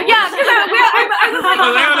Midnight Rain? Yeah, because I was like, I was like,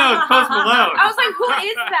 oh, no, it's Post Malone. I was like, who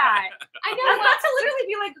is that? I I know. was about to literally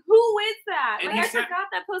be like, who is that? And Like, he I sound- forgot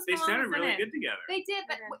that Post They Malone sounded was in really it. good together. They did,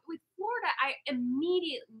 but Okay. with Florida, I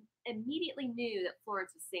immediately knew that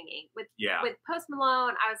Florence was singing. With Yeah. Post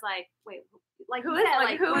Malone, I was like, wait, like Who you is- said,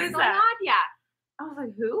 like, who what's is going that? on? Yeah. I was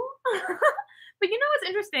like, who? But you know what's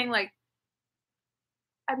interesting? Like,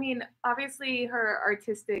 I mean, obviously her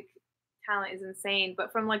artistic talent is insane,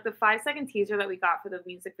 but from like the 5-second teaser that we got for the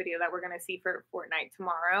music video that we're gonna see for Fortnite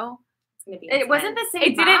tomorrow, It's gonna be It wasn't the intense. same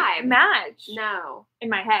it didn't vibe. match No. in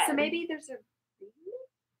my head. So maybe there's a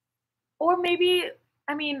or maybe,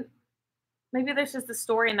 I mean, maybe there's just a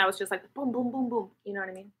story and that was just like boom, boom, boom, boom. You know what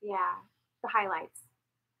I mean? yeah. the highlights.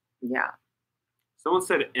 Yeah. Someone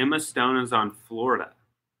said Emma Stone is on Florida,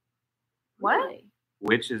 What? Really?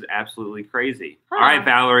 which is absolutely crazy. Huh. All right,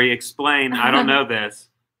 Valerie, explain. I don't know this.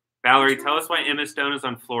 Valerie, tell us why Emma Stone is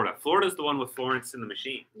on Florida. Florida's the one with Florence and the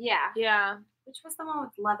Machine. Yeah. Yeah. Which was the one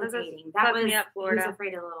with levitating? Fuck That Me was Up, Florida. Who's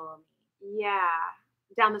Afraid of Little Amy. Yeah.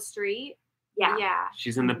 Down the street. Yeah. Yeah.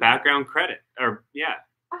 She's in the background credit. Or, yeah.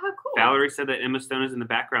 Oh, how cool. Valerie said that Emma Stone is in the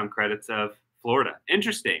background credits of Florida.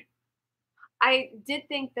 Interesting. I did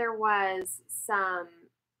think there was some.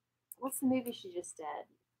 What's the movie she just did?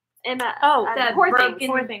 Emma. Oh, the Poor Poor Things. Things.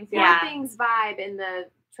 Poor Things. Poor Yeah. Things vibe in the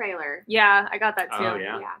trailer. Yeah, I got that too. Oh,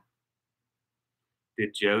 yeah. Yeah.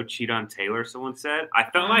 Did Joe cheat on Taylor, someone said? I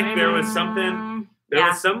felt like there was something. There Yeah.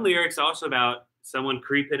 was some lyrics also about someone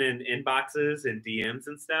creeping in inboxes and DMs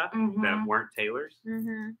and stuff that Mhm. weren't Taylor's.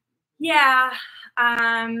 Mm-hmm. Yeah.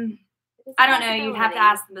 It's a I don't know. You'd have to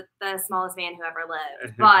possibility. ask the smallest man who ever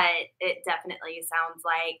lived, but it definitely sounds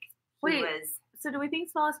like he Wait. was. So do we think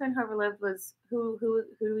Smallest Man Who Ever Lived was who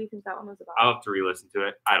do we think that one was about? I'll have to re-listen to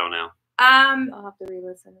it. I don't know. I'll have to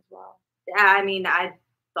re-listen as well. I mean, I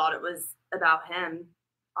thought it was about him,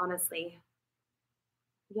 honestly.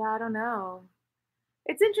 Yeah, I don't know.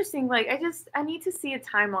 It's interesting. Like, I need to see a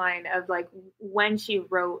timeline of like when she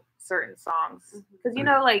wrote certain songs, because you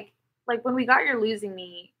know, like when we got You're Losing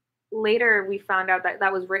Me, later we found out that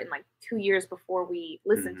that was written like 2 years before we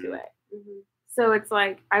listened to it. So it's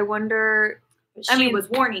like I wonder. She was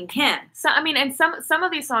warning him. So I mean, and some of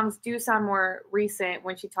these songs do sound more recent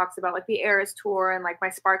when she talks about like the Eras tour and like My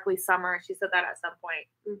Sparkly Summer. She said that at some point.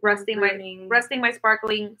 Rusting my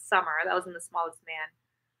sparkling summer. That was in The Smallest Man.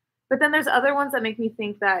 But then there's other ones that make me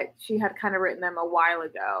think that she had kind of written them a while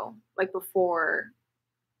ago, like before.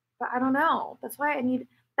 But I don't know. That's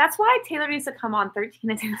why Taylor needs to come on 13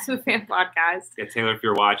 and Taylor Swift Fan Podcast. Yeah, Taylor, if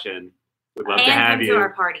you're watching, we'd love to And have come you. to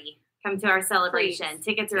our party. Come to our celebration. Please.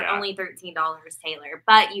 Tickets are Yeah. only $13, Taylor.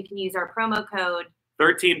 But you can use our promo code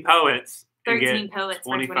 13 Poets. and 13 get Poets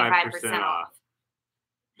for 25% 25% off.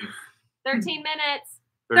 13 minutes.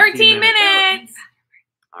 13 minutes.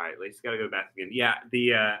 All right, Lacey's got to go back again. Yeah,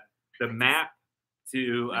 the map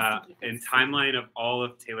to and timeline of all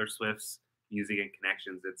of Taylor Swift's music and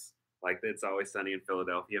connections. It's like It's Always Sunny in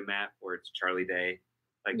Philadelphia map, where it's Charlie Day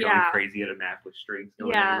like going Yeah. crazy at a map with strings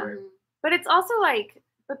going Yeah. everywhere. But it's also like,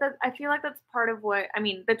 I feel like that's part of what, I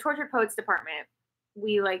mean, the Tortured Poets department,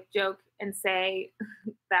 we like joke and say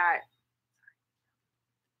that,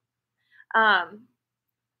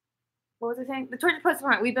 what was I saying? The Tortured Poets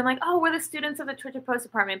department, we've been like, oh, we're the students of the Tortured Poets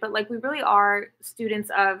department, but like we really are students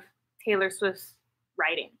of Taylor Swift's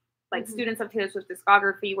writing, like students of Taylor Swift's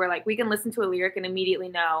discography, where like we can listen to a lyric and immediately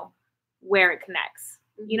know where it connects.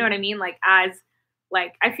 You know what I mean? Like I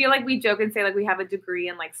feel like we joke and say like we have a degree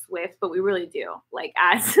in like Swift, but we really do. Like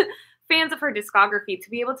as fans of her discography, to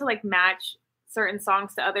be able to like match certain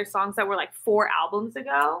songs to other songs that were like 4 albums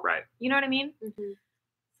ago. Right. You know what I mean?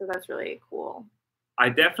 So that's really cool. I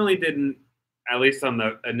definitely didn't, at least on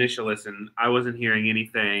the initial listen, I wasn't hearing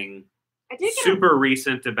anything I did get super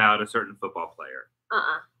recent about a certain football player.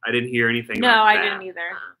 I didn't hear anything. No, like I that. didn't either.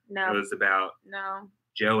 It No, was about no.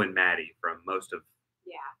 Joe and Maddie from most of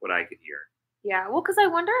Yeah. what I could hear. Yeah, well, because I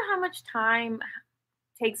wonder how much time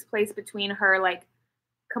takes place between her like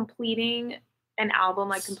completing an album,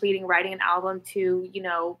 like completing writing an album to, you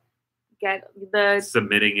know, get the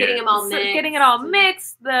Submitting Getting it, them all mixed. getting it all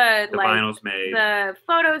mixed, the the like vinyls made. the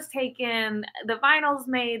photos taken, the vinyls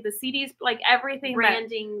made, the CDs, like everything,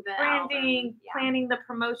 Branding the branding, album. Yeah. planning the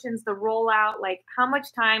promotions, the rollout, like how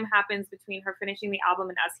much time happens between her finishing the album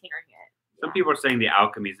and us hearing it. Some people are saying the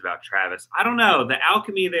alchemy is about Travis. I don't know. The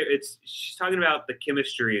alchemy there, she's talking about the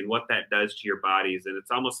chemistry and what that does to your bodies, and it's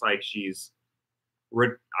almost like she's.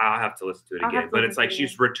 I'll have to listen to it I'll again, have to but listen it's to like it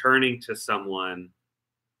she's again. returning to someone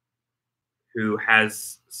who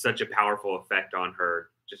has such a powerful effect on her,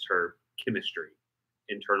 just her chemistry,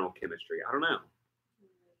 internal chemistry. I don't know.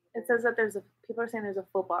 It says that people are saying there's a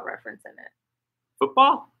football reference in it.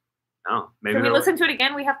 Football? Oh, maybe. Can we they'll- listen to it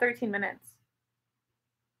again? We have 13 minutes.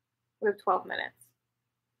 We have 12 minutes.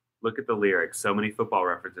 Look at the lyrics. So many football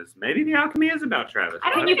references. Maybe the alchemy is about Travis. I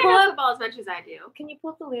don't Can think you I pull know up- football as much as I do. Can you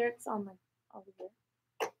pull up the lyrics on like over here?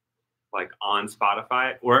 Like on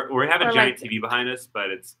Spotify, or we have a Or giant like- TV behind us, but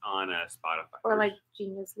it's on Spotify. Or like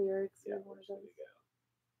Genius lyrics Yeah, or one of those.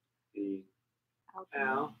 the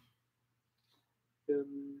Alchemy.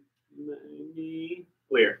 alchemy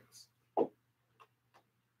lyrics.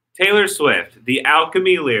 Taylor Swift, the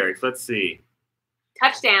alchemy lyrics. Let's see.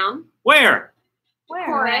 Touchdown. Where? Where?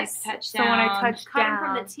 Chorus. So when I touch Coming down,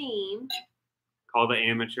 from the team. Call the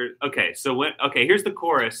amateur. Okay, so here's the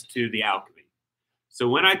chorus to the alchemy. So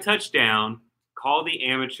when I touch down, call the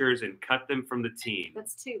amateurs and cut them from the team.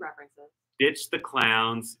 That's 2 references. Ditch the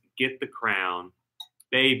clowns, get the crown.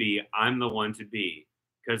 Baby, I'm the one to be.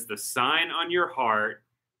 Because the sign on your heart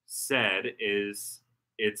said is,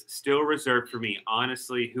 it's still reserved for me.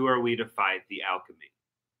 Honestly, who are we to fight the alchemy?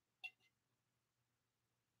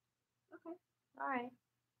 Okay. All right.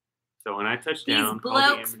 So when I touch These down, call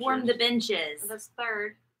blokes the warm the amateurs. benches. So that's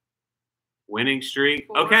 3rd. Winning streak.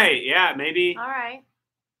 4. Okay, yeah, maybe. All right.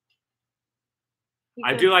 He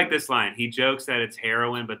I could- do like this line. He jokes that it's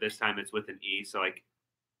heroin, but this time it's with an E. So like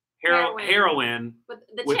Heroin. heroin With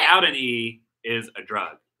the without an E is a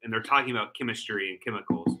drug. And they're talking about chemistry and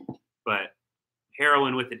chemicals. But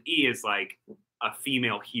heroin with an E is like a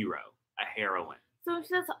female hero, a heroine. So she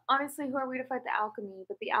says, honestly, who are we to fight the alchemy?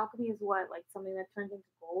 But the alchemy is what? Like something that turns into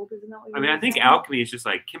gold? Isn't that what you I mean, were I think saying? alchemy is just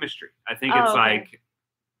like chemistry. I think Oh, it's okay. like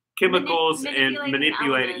chemicals and manipulating manipulating.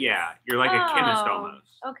 elements. Yeah, you're like a chemist Oh, almost.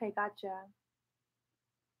 Okay, gotcha.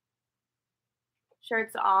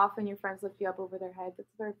 Shirts off and your friends lift you up over their head. That's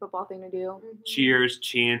a very football thing to do. Cheers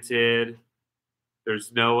chanted.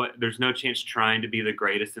 There's no chance trying to be the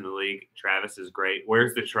greatest in the league. Travis is great.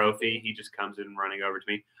 Where's the trophy? He just comes in running over to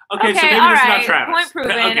me. Okay, so maybe all this is right. not Travis. Point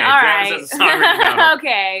proven. Okay, all Travis right. has a sovereign medal.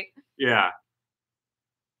 Okay. Yeah.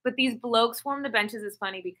 But these blokes form the benches is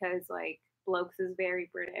funny because like blokes is very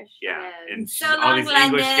British. Yeah. Yes. And So all long, these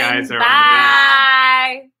English London. guys are on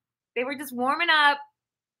Bye. They were just warming up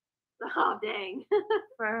Oh, dang.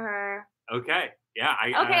 for her. the bench. Okay. Yeah.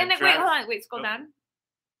 Okay, and then wait, Travis- hold on. Wait, scroll Oh. down.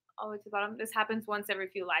 All the way to the bottom. This happens once every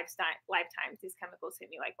few lifetimes. These chemicals hit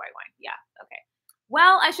me like white wine. Yeah, okay.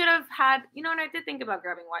 Well, I should have had, you know, and I did think about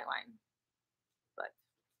grabbing white wine. But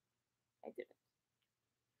I didn't.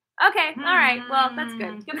 Okay, all right. Well, that's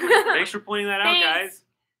good. Good point. Thanks for pointing that out, Thanks. guys.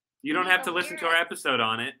 You don't have to You'll listen to hear our it. episode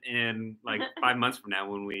on it in like 5 months from now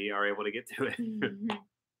when we are able to get to it.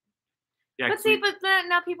 Yeah, But 'cause see, we- but then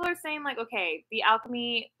now people are saying like, okay, the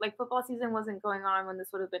alchemy, like football season wasn't going on when this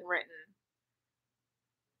would have been written.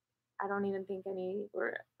 I don't even think any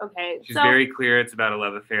were okay. she's so very clear it's about a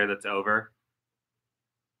love affair that's over.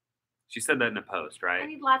 She said that in a post, I right?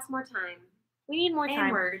 need lots more time. we need more time.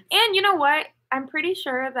 And words. And you know what? I'm pretty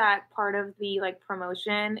sure that part of the like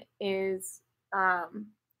promotion is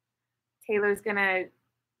Taylor's gonna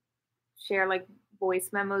share like voice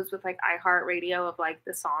memos with like iHeartRadio of like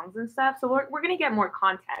the songs and stuff. So we're gonna get more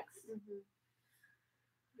context.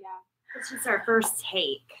 Yeah. It's just our first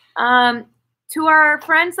take. To our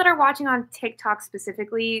friends that are watching on TikTok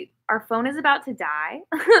specifically, our phone is about to die.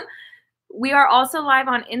 We are also live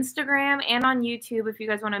on Instagram and on YouTube if you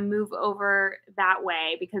guys want to move over that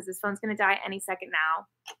way because this phone's going to die any second now.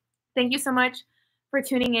 Thank you so much for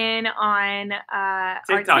tuning in on our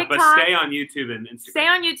TikTok, but stay on YouTube and Instagram. Stay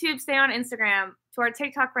on YouTube, stay on Instagram. To our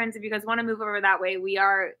TikTok friends, if you guys want to move over that way, we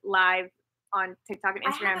are live on TikTok and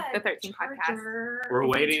Instagram, the 13 podcast. We're If I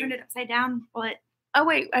waiting. turn it upside down. What? Oh,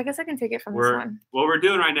 wait, I guess I can take it from this one. What we're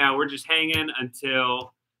doing right now, we're just hanging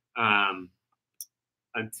until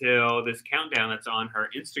this countdown that's on her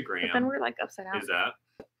But then Instagram we're like upside down. is up.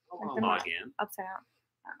 Like the Log in, upside down.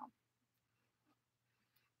 Oh.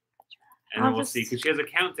 and then I'll we'll just- see because she has a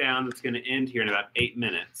countdown that's going to end here in about 8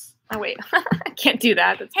 minutes. Oh, wait. I can't do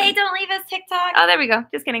that. That's Hey, fine. don't leave us TikTok. Oh, there we go.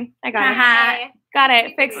 Just kidding. I got it. Hi. Got it.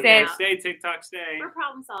 We Fixed figured it. it out. Stay TikTok, stay. We're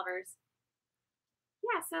problem solvers.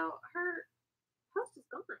 Yeah, so her post is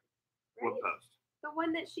gone. What Right? post? The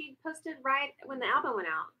one that she posted right when the album went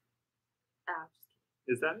out. Oh,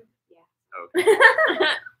 Is that it? Yeah.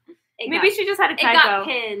 Okay. It Maybe got, she just had a it got typo.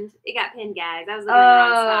 pinned. It got pinned, guys. I was looking in the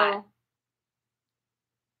wrong spot. Oh.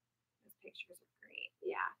 Those pictures are great.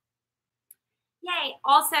 Yeah. Yay.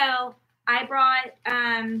 Also, I brought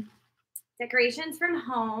decorations from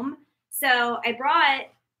home. So I brought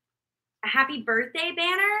a happy birthday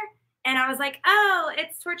banner. And I was like, oh,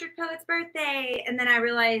 it's Tortured Poet's birthday. And then I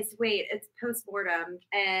realized, wait, it's postmortem.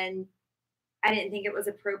 And I didn't think it was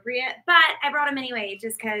appropriate. But I brought them anyway,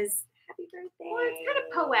 just because happy birthday. Well, it's kind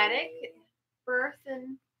of poetic. Birth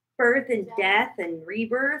and Birth and death and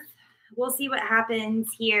rebirth. We'll see what happens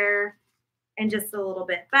here in just a little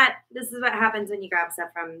bit. But this is what happens when you grab stuff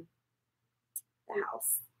from the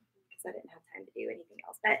house. Because I didn't have time to do anything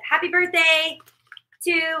else. But happy birthday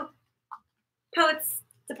to Poets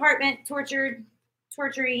Department, torturing,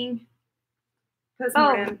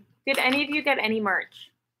 postmortem. Did any of you get any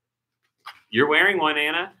merch? You're wearing one,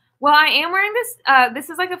 Anna. Well, I am wearing this. This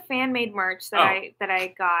is like a fan made merch that Oh.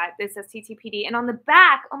 I got. This is TTPD, and on the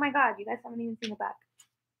back, oh my god, you guys haven't even seen the back.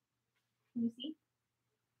 Can you see?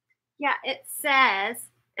 yeah, it says,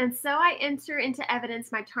 and so I enter into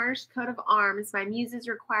evidence my tarnished coat of arms, my muses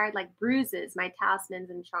required like bruises, my talismans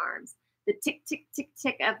and charms. The tick, tick, tick,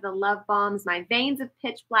 tick of the love bombs, my veins of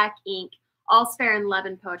pitch black ink, all's fair in love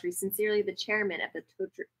and poetry. Sincerely, the chairman of the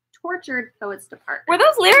tortured poets department. Were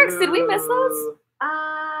those lyrics? Did we miss those?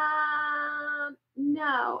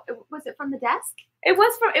 No. Was it from the desk? It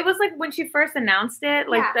was like when she first announced it,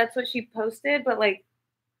 like Yeah. that's what she posted, but like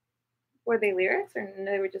were they lyrics or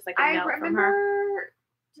they were just like a I note from remember. her?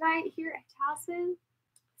 Did I hear Towson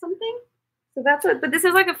something? So that's what, but this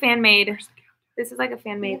is like a fan made. This is like a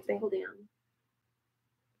fan You made have to thing. pull down.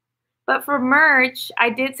 But for merch, I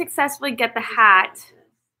did successfully get the hat,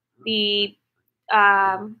 the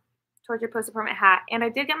tortured post apartment hat, and I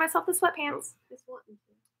did get myself the sweatpants. Just wanting to.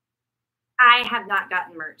 I have not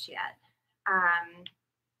gotten merch yet.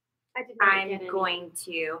 I did not I'm get any. going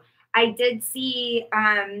to. I did see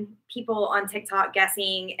people on TikTok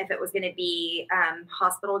guessing if it was going to be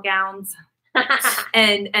hospital gowns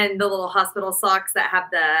and the little hospital socks that have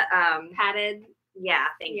the Padded. yeah,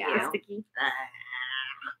 thank Yeah. you. Sticky.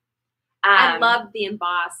 I loved the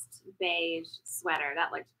embossed beige sweater.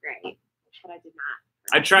 That looked great, but I did not.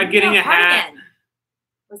 I tried getting a hat. cardigan.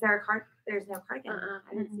 Was there a card? There's no cardigan.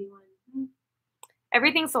 I didn't see one.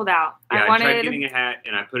 Everything sold out. Yeah, I I wanted tried getting a hat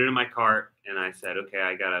and I put it in my cart and I said, okay,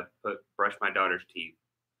 I gotta brush my daughter's teeth.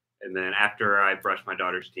 And then after I brushed my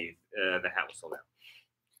daughter's teeth, the hat was sold out.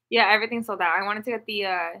 yeah, everything sold out. I wanted to get the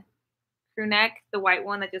crew neck, the white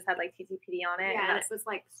one that just had like TTPD on it. Yeah, and and it was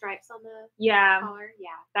like stripes on the yeah, collar.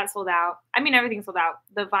 Yeah. that sold out. I mean, everything sold out.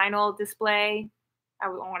 The vinyl display, I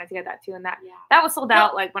wanted to get that too, and that was sold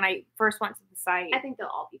out like when I first went to the site. I think they'll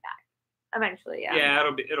all be back. Eventually, yeah. Yeah,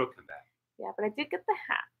 it'll come back. Yeah, but I did get the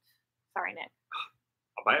hat. Sorry, Nick.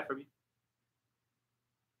 I'll buy it from you.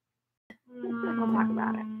 We'll talk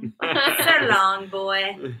about it. So long,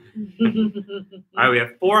 boy. All right, we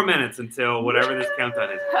have 4 minutes until whatever this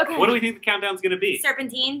countdown is. Okay. What do we think the countdown's going to be?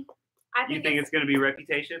 Serpentine. I You think, think it's going to be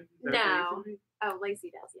Reputation? No. Oh, Lacey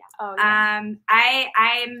does. Yeah. Oh, yeah.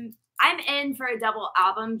 I'm in for a double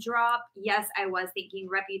album drop. Yes, I was thinking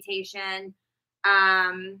Reputation.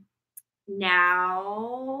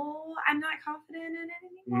 Now I'm not confident in it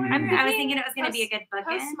anymore. Mhm. I was thinking it was going to be a good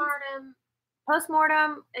bookend. Postmortem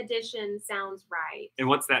Postmortem, edition sounds right. And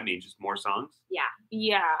what's that mean? Just more songs?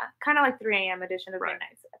 yeah, kind of like 3 a.m. edition of Right.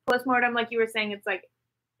 Midnights. Postmortem, like you were saying, it's like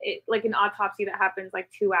like an autopsy that happens like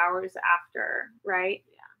 2 hours after, right?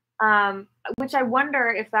 Yeah. Which I wonder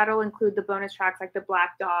if that'll include the bonus tracks like the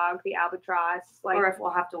Black Dog, the Albatross, like, or if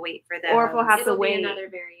we'll have to wait for that. Or if we'll have to It'll be wait. another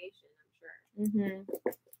variation, I'm sure.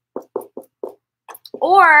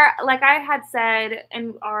 Or like I had said in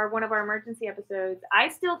one of our emergency episodes, I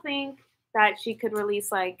still think that she could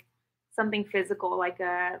release like something physical, like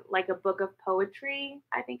a book of poetry.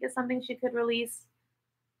 I think is something she could release.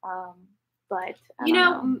 But I You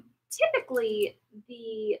don't know, typically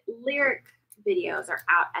the lyric videos are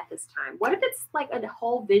out at this time. What if it's like a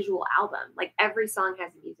whole visual album? Like every song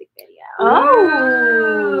has a music video.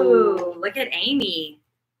 Oh. Look at Amy.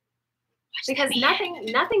 Because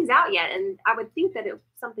nothing's out yet, and I would think that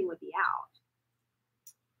something would be out.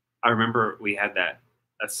 I remember we had a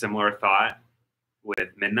similar thought with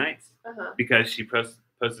Midnights Uh-huh. because she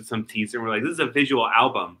posted some teaser and we're like, this is a visual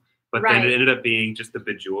album. But then Right. it ended up being just a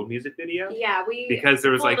Bejeweled music video. Yeah, Because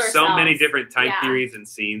there was fooled like so many ourselves. different time Yeah. periods and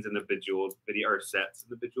scenes in the Bejeweled video or sets in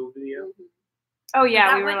the Bejeweled video. Mhm. Oh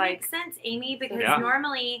yeah, that we were would like, make sense, Amy, because Yeah.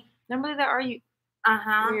 normally, normally there are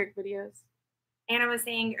lyric videos. Anna was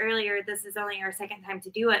saying earlier, this is only our second time to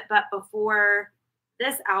do it, but before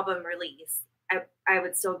this album release, I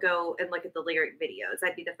would still go and look at the lyric videos.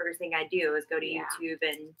 That'd be the first thing I'd do is go to Yeah. YouTube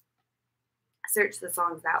and search the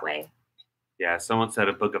songs that way. Yeah, someone said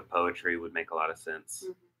a book of poetry would make a lot of sense.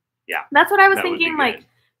 Mhm. That's what I was That would be thinking, good. like,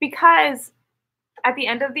 because at the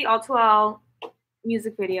end of the All Too Well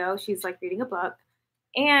music video, she's like reading a book.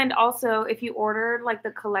 And also, if you ordered like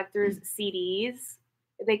the collector's CDs,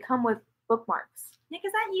 they come with bookmarks. Nick,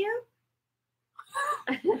 is that you?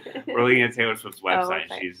 We're looking at Taylor Swift's website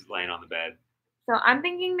and okay. she's laying on the bed. So I'm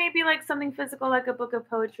thinking maybe like something physical, like a book of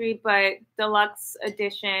poetry, but deluxe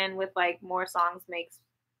edition with like more songs makes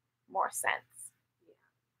more sense.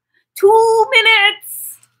 2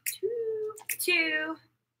 minutes. Two.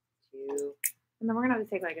 And then we're gonna have to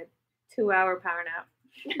take like a 2-hour power nap.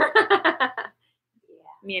 Yeah.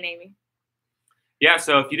 Me and Amy. Yeah,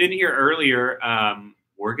 so if you didn't hear earlier,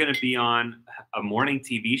 we're going to be on a morning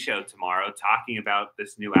TV show tomorrow talking about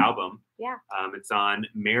this new album. Yeah. It's on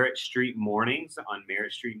Merritt Street Mornings on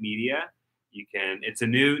Merritt Street Media. It's a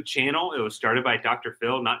new channel. It was started by Dr.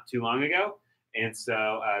 Phil not too long ago. And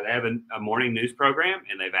so they have a morning news program,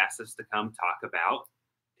 and they've asked us to come talk about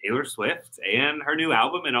Taylor Swift and her new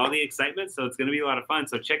album and all the excitement. So it's going to be a lot of fun.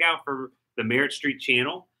 So check out for the Merritt Street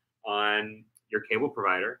channel. on your cable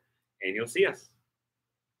provider, and you'll see us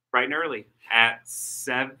bright and early at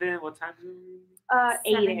 7. What time is it?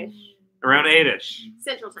 8-ish. Around 8-ish.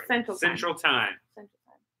 Central time. Central time. Central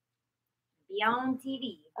time. Be on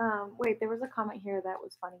TV. Wait, there was a comment here that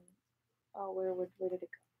was funny. Oh, where did it go?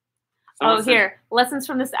 Someone said- Here. Lessons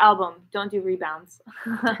from this album. Don't do rebounds.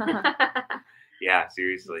 Yeah,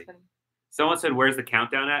 seriously. Someone said, "Where's the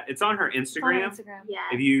countdown at?" It's on her Instagram. Instagram. Yeah.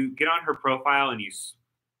 If you get on her profile and you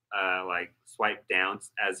like swipe down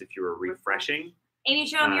as if you were refreshing, Amy,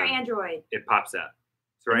 show them your Um, Android. it pops up.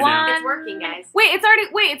 So right One- now, It's working, guys. Wait,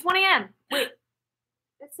 it's 1 a.m. Wait.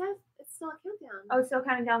 It says it's still a countdown. Oh, still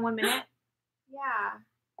counting down 1 minute? Yeah.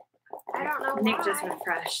 I don't know Nick why. just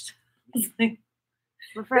refreshed.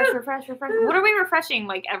 Refresh. What are we refreshing?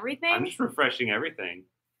 Like everything? I'm just refreshing everything.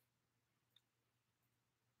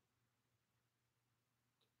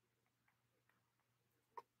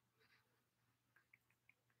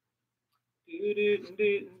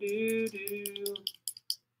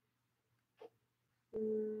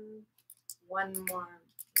 One more.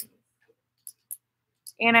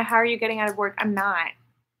 Anna, how are you getting out of work? I'm not.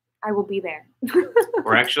 I will be there.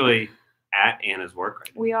 We're actually at Anna's work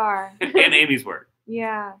right We are. now. And Amy's work.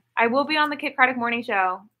 Yeah. I will be on the Kit Craddock Morning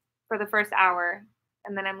Show for the first hour,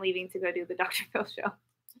 and then I'm leaving to go do the Dr. Phil show.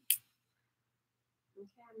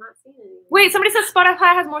 Okay, I'm not seeing it. Wait, somebody says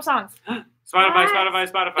Spotify has more songs. Spotify.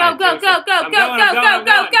 Go. I'm going.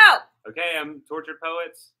 Okay, I'm Tortured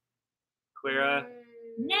Poets. Clara.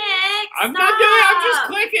 Next. I'm not doing it. I'm just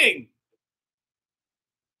clicking.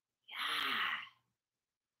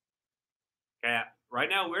 Okay, right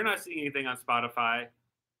now we're not seeing anything on Spotify.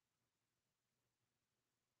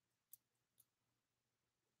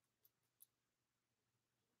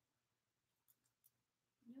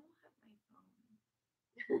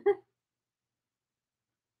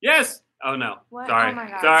 Yes. Oh no. What? Sorry. Oh my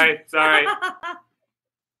God. Sorry.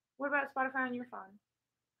 What about Spotify on your phone?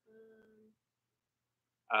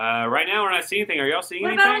 Right now we're not seeing anything. Are y'all seeing What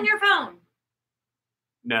anything? about on your phone?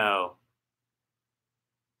 No.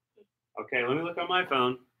 Okay, let me look on my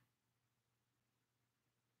phone.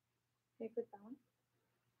 Can you click that one?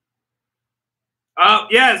 Oh,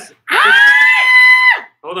 yes.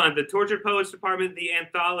 Hold on. The Tortured Poets Department, the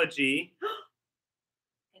anthology.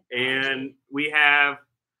 And we have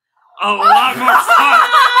a lot more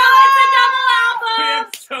songs. It's a double album. We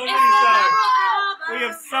have so It's many a songs. double album. We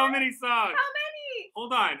have so many songs. How many?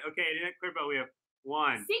 Hold on. Okay, I didn't clear, but we have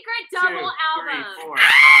 1, Secret 2, double 3, album. 4, 5, 6, 7,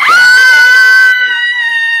 8,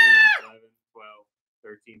 9, 10, 11, 12,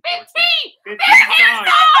 13, 14, 15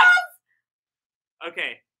 songs.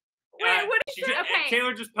 Okay. Wait, what is she it? just- Okay.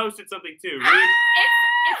 Taylor just posted something too. Read.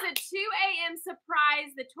 It's a 2 a.m.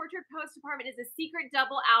 surprise. The Tortured Poets Department is a secret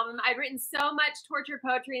double album. I've written so much torture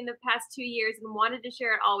poetry in the past 2 years and wanted to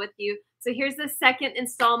share it all with you. So here's the second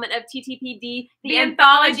installment of TTPD, the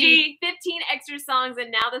anthology. 15 extra songs,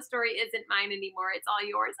 and now the story isn't mine anymore. It's all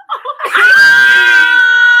yours.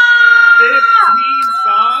 15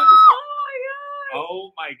 songs.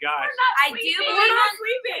 Oh my gosh. I do We're believe not on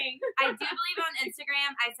sleeping. I do believe on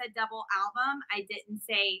Instagram I said double album. I didn't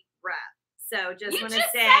say rep. So just You want to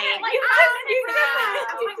just say said it like you I just did.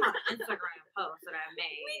 I'm talking about the Instagram post that I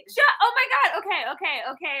made. Oh my God.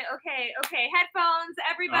 Okay. Headphones,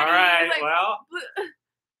 everybody. All right. Like, Well,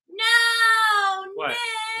 No, what?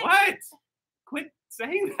 Nick. What? Quit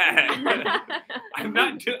saying that. I'm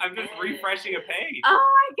not. I'm just refreshing a page. Oh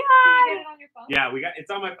my Can you god. get it on your phone? Yeah, we got.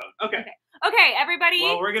 It's on my phone. Okay. Okay, everybody.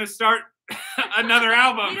 Well, we're gonna start another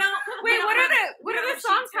album. We don't. Wait, what are the we don't have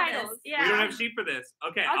song sheets for this. titles? We don't Yeah. have sheet for this.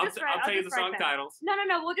 Okay, I'll I'll just write- I'll I'll tell you the just write song them. titles. No.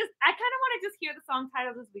 We'll just. I kind of want to just hear the song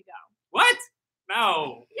titles as we go. What?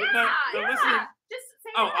 No. Yeah, The yeah. listeners. Just say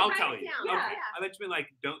Oh, it and I'll write tell it you. down. Okay. Yeah. I thought you meant like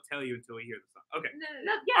don't tell you until we hear the song. Okay.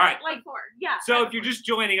 No. Yeah, All right. like Before. yeah. So if you're just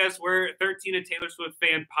joining us, we're 13 a Taylor Swift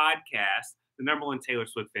fan podcast, the number one Taylor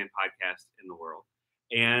Swift fan podcast in the world.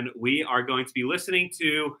 And we are going to be listening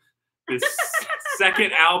to this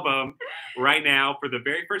second album right now for the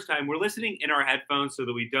very first time. We're listening in our headphones so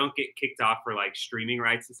that we don't get kicked off for like streaming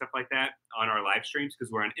rights and stuff like that on our live streams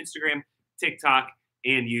because we're on Instagram, TikTok,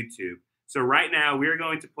 and YouTube. So right now we're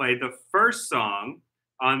going to play the first song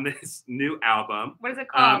on this new album. What is it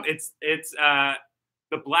called? It's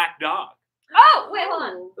The Black Dog. Oh, wait, hold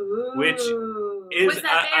on. Ooh. Which is What's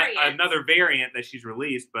that variant? another variant that she's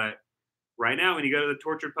released. But right now, when you go to the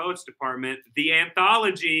Tortured Poets Department, the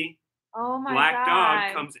anthology Oh my Black God.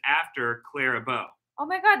 Dog comes after Clara Bow. Oh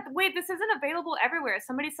my God. Wait, this isn't available everywhere.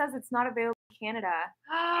 Somebody says it's not available in Canada.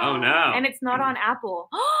 Oh no! And it's not on Apple.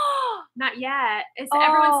 Not yet. It's Oh.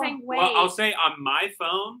 everyone's saying wait. Well, I'll say on my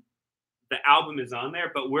phone, the album is on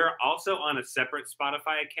there, but we're also on a separate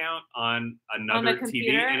Spotify account on another TV.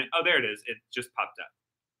 computer? And oh, there it is. It just popped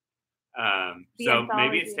up. The So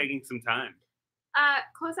maybe it's anthology. taking some time.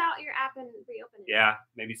 Close out your app and reopen it. Yeah,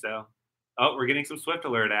 maybe so. Oh, we're getting some Swift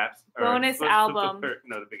Alert apps. or Bonus Swift album. Alert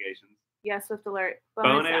notifications. Yeah, Swift Alert.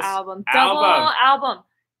 Bonus album. album.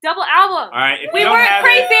 Double album. All right, if We you don't weren't have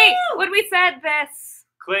crazy it, when we said this.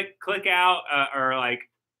 click out or like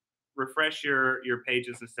refresh your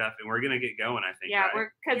pages and stuff, and we're gonna get going. I think. Yeah, right?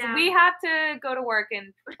 because Yeah. we have to go to work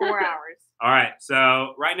in 4 hours. All right,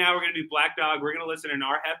 so right now we're gonna do Black Dog. We're gonna listen in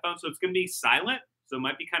our headphones, so it's gonna be silent, so it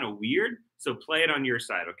might be kind of weird. So play it on your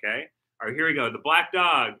side, okay? All right, here we go. The Black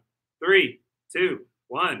Dog. 3, 2,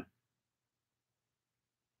 1.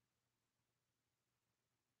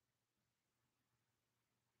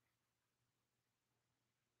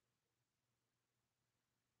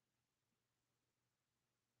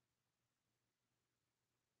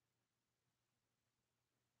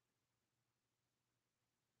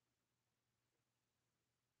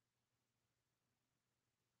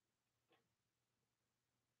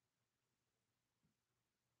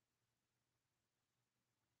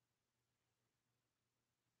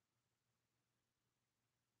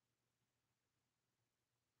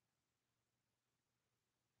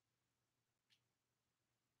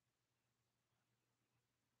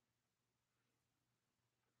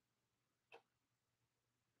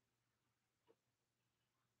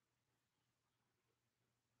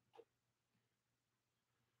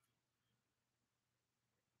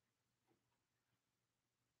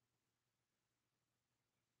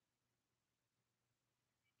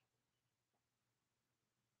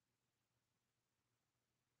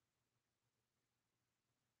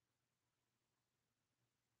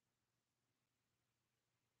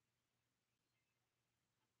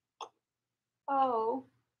 Oh.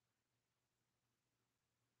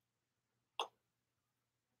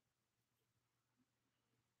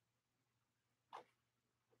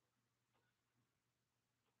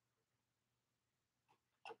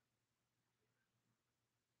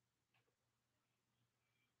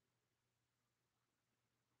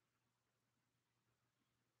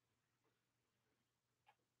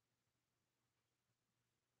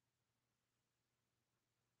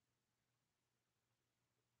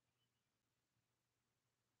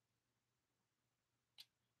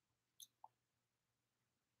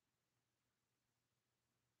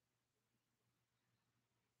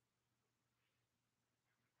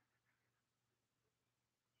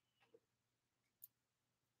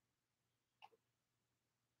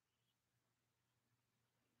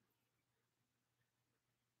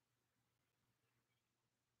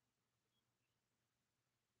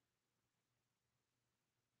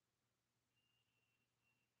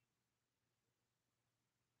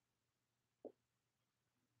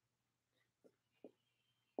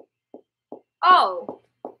 Oh.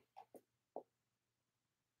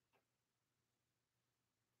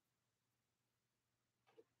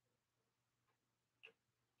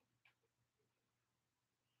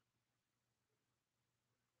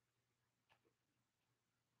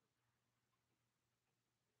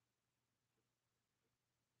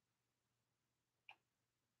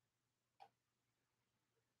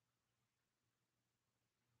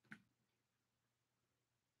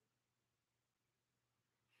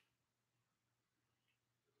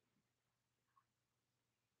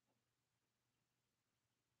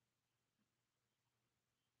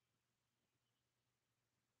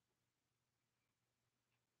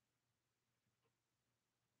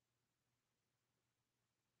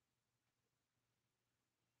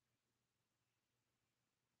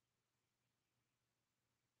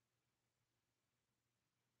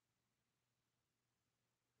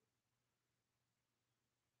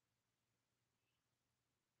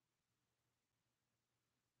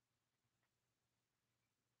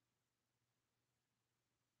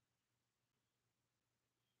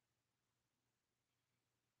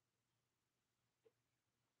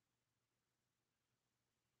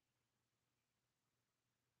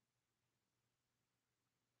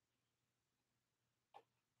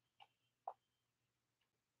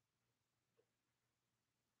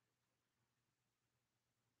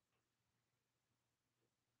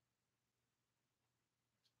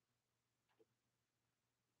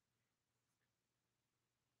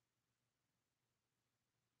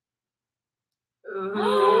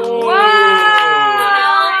 Ooh. Wow.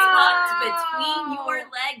 Tucked between your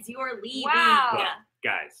legs, you're leaving. Wow. Well,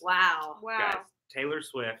 guys, Wow. guys, Taylor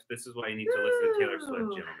Swift. This is why you need to listen to Taylor Swift,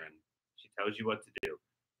 Ooh. gentlemen. She tells you what to do.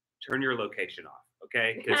 Turn your location off,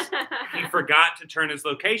 okay? Because he forgot to turn his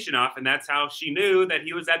location off, and that's how she knew that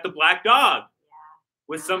he was at the Black Dog.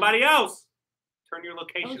 with somebody else. Turn your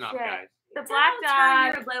location off, shit. guys. The black Don't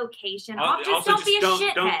turn dog. your location Al- off. Just also, don't be a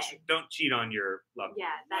shithead. don't cheat on your loved Yeah,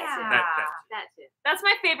 one. that's Yeah. it. That too. That's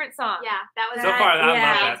my favorite song. Yeah, that was So far, I love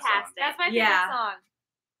Yeah. that song. fantastic. That's my favorite Yeah. song.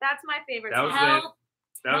 That's my favorite That was song. with- Hell,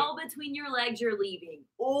 That was, hell between your legs, you're leaving.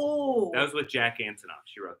 Oh. that was with Jack Antonoff.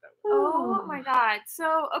 She wrote that one. Oh my god.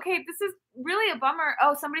 So, okay, this is really a bummer.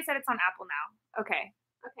 Oh, somebody said it's on Apple now. Okay.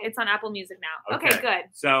 Okay. It's on Apple Music now. Okay, Okay. good.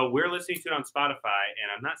 So we're listening to it on Spotify,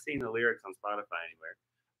 and I'm not seeing the lyrics on Spotify anywhere.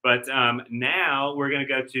 But now we're going to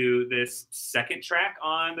go to this second track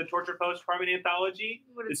on the Torture Poets Department anthology.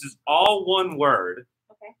 What is- This is all one word,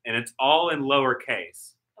 Okay. and it's all in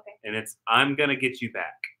lowercase. Okay. And it's I'm going to get you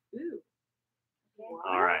back. Ooh.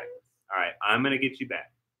 All right. All right. I'm going to get you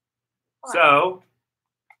back. All So,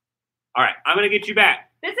 all right. I'm going to get you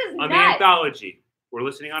back This is on the nuts. anthology. We're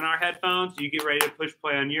listening on our headphones. You get ready to push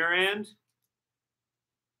play on your end.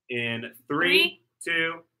 In 3,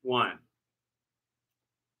 2, 1.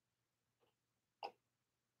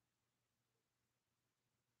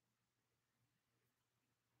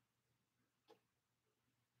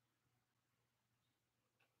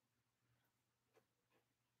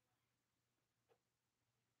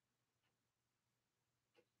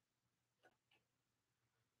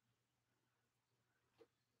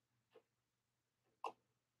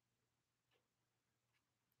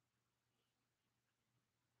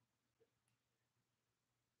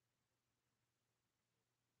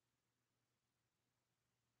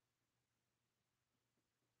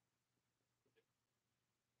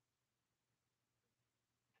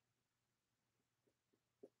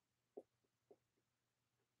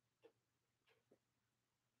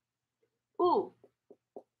 Ooh.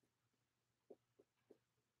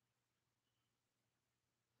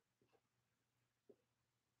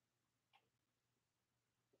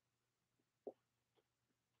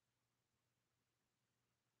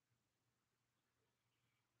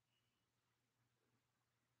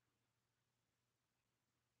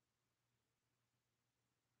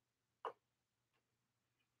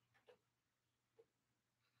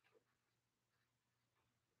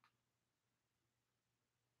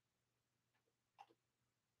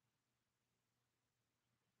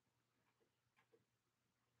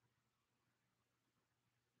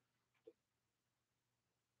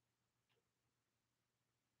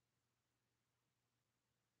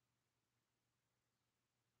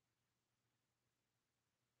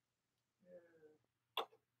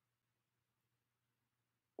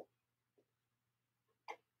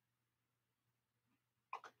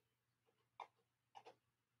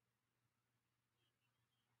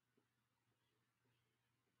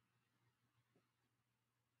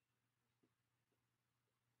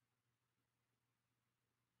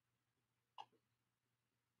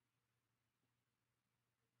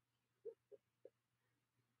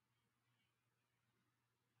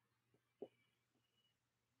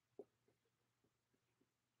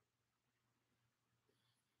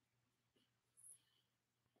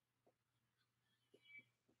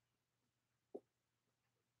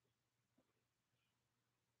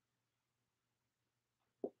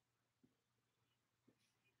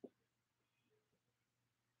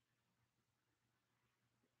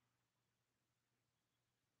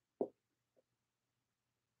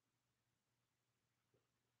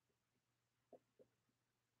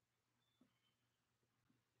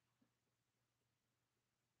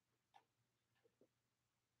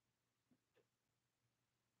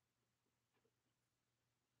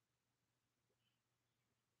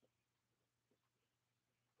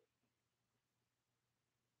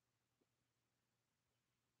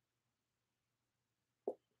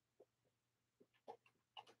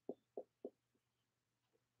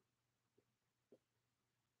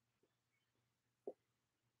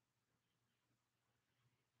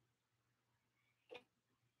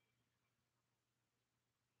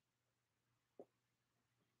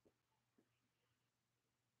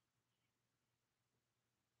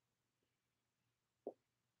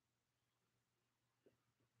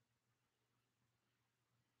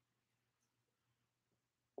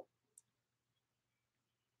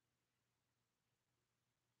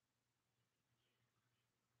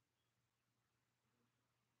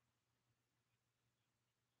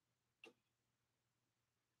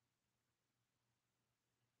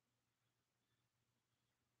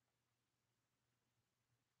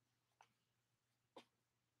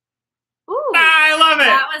 Ooh. I love it.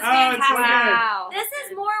 That was Oh, it's so fantastic. good. Wow. This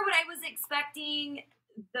is more what I was expecting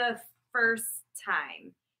the first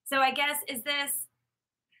time. So I guess is this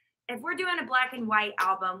if we're doing a black and white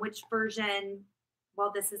album, which version?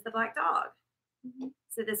 Well, this is the Black Dog.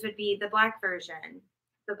 So this would be the black version,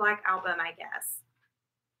 the black album, I guess.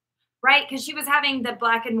 Right, because she was having the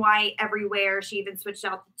black and white everywhere. She even switched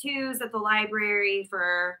out the twos at the library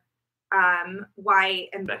for white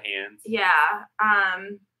and The hands. yeah.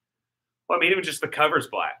 Well, I mean, even just the cover's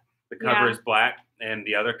black. The cover is black, and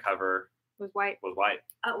the other cover Was white. was white.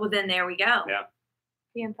 Oh, well, then there we go. Yeah.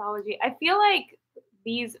 The anthology. I feel like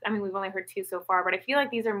these. I mean, we've only heard 2 so far, but I feel like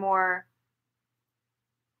these are more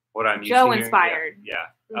What I'm Joe using here? inspired. Yeah.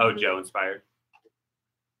 Oh, Mhm. Joe inspired.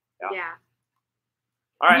 Yeah.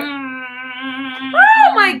 All right.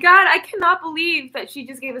 Oh my god! I cannot believe that she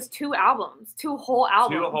just gave us 2 albums, 2 whole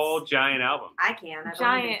albums, 2 whole giant albums. I can. I've only been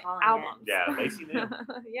giant calling albums. Yeah, Lacey knew.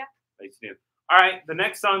 Yeah. Lacey knew. All right. The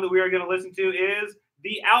next song that we are going to listen to is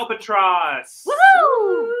The Albatross.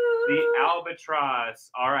 Woohoo! The Albatross.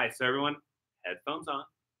 All right. So everyone, headphones on.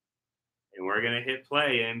 And we're going to hit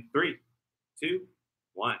play in 3, 2,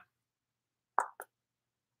 1.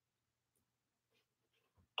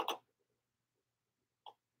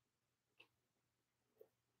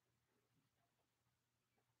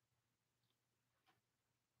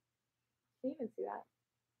 Can you even see that?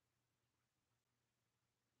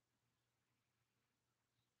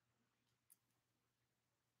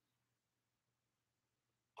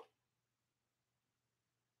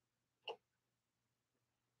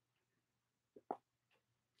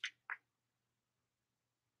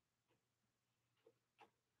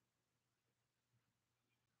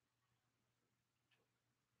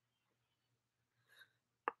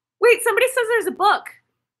 Wait, somebody says there's a book.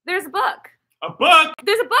 There's a book. A book?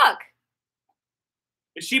 There's a book.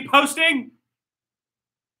 Is she posting?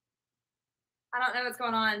 I don't know what's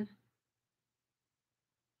going on.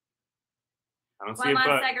 I don't see One a last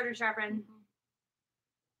book. second to sharpen.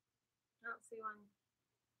 I don't see one.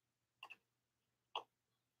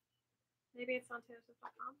 Maybe it's on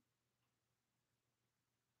TaylorSwift.com.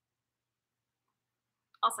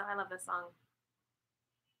 Also, I love this song.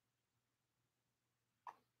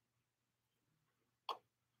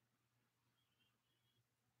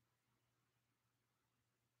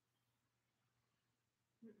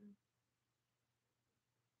 Mm-mm.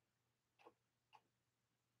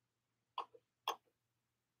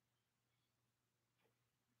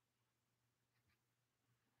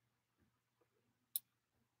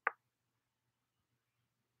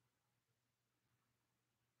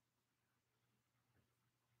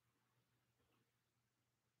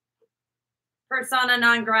 Persona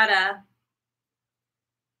non grata.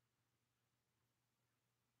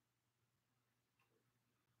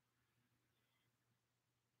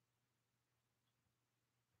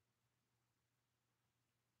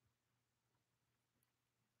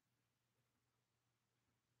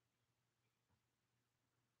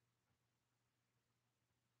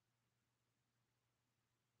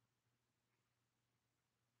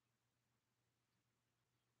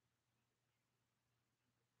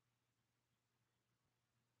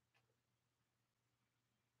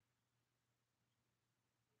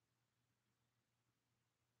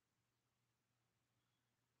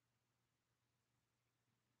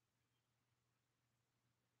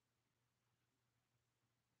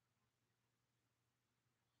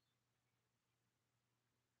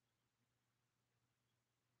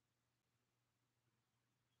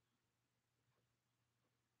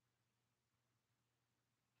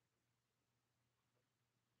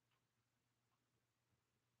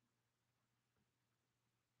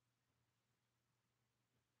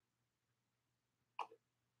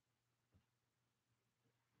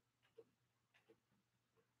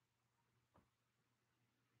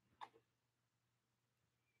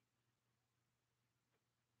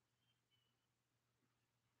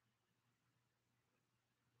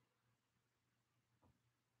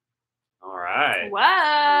 All right. Whoa.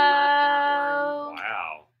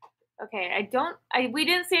 Wow. Okay, we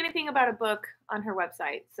didn't see anything about a book on her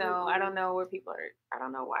website, so I don't know where people are. I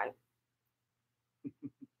don't know why.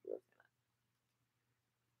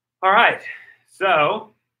 All right.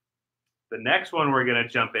 So the next one we're going to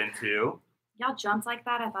jump into. Y'all jumped like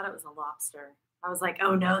that? I thought it was a lobster. I was like,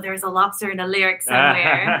 oh no, there's a lobster in a lyric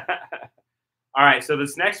somewhere. All right. So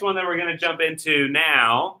this next one that we're going to jump into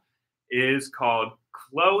now is called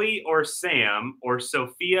Chloe or Sam or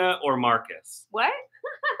Sophia or Marcus. What?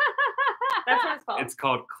 That's what it's called. It's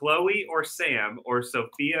called Chloe or Sam or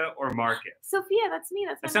Sophia or Marcus. Sophia. That's me.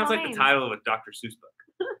 That's my It sounds middle like the name. title of a Dr. Seuss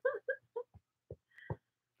book.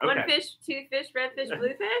 One Okay. fish, 2 fish, red fish,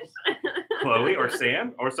 blue fish. Chloe or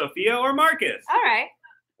Sam or Sophia or Marcus. All right.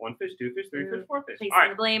 1 fish, 2 fish, 3 fish, 4 fish. Placing All right.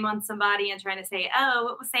 the blame on somebody and trying to say, oh,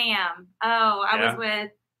 it was Sam. Oh, I was with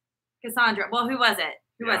Cassandra. Well, who was it?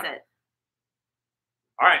 Who was it?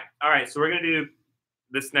 All right. All right. So we're going to do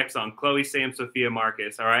this next song. Chloe, Sam, Sophia,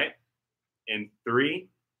 Marcus. All right. In 3,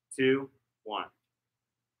 2, 1.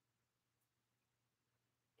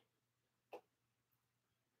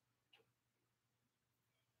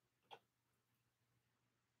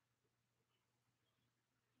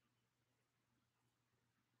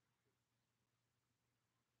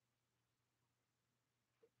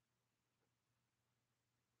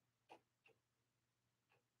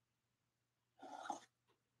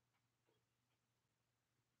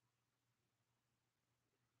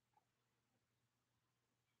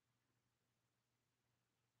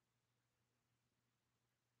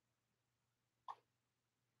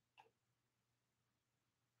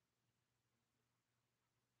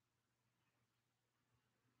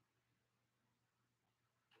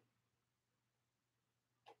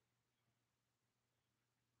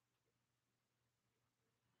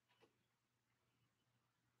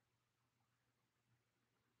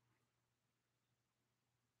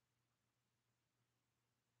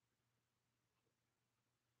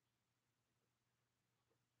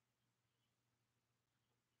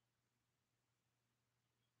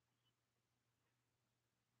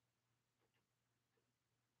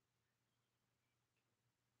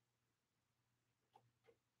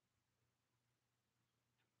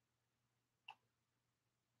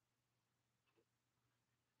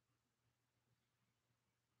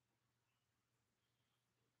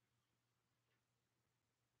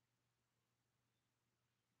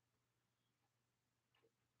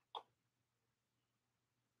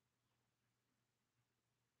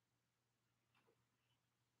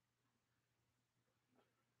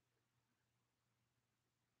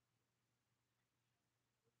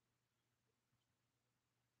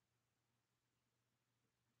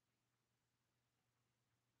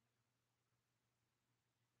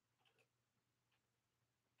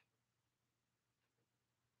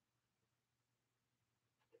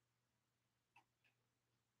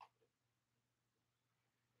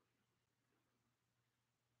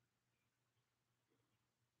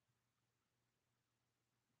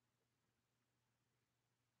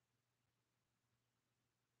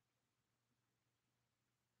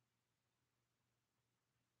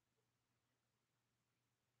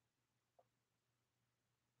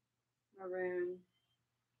 Maroon.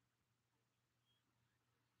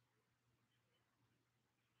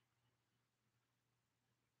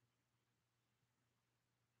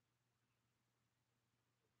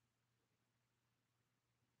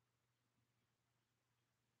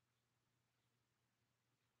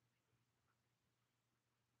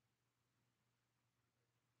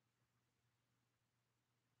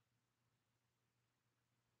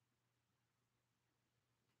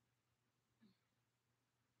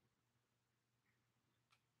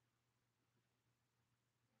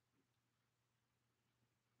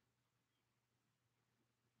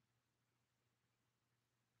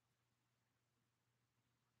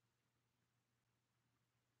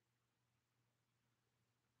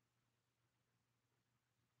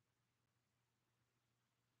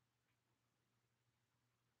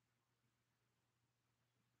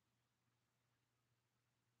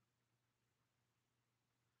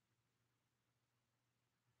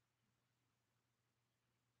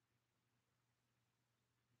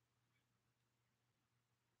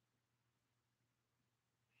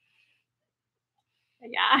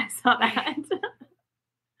 Yeah, I saw that.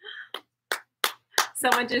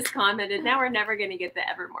 Someone just commented, now we're never going to get the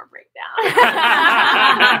Evermore breakdown.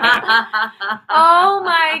 Oh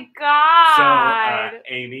my god. So,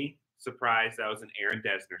 Amy, surprise, that was an Aaron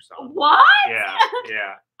Dessner song. What? Yeah,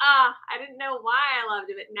 yeah. I didn't know why I loved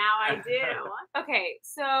it, but now I do. Okay,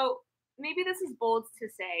 so maybe this is bold to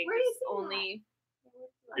say. Where do you just see only.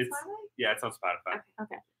 It's on Spotify.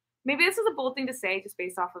 Okay. Maybe this is a bold thing to say just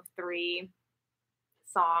based off of 3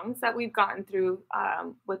 songs that we've gotten through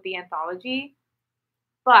with the anthology.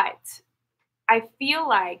 But I feel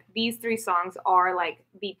like these 3 songs are like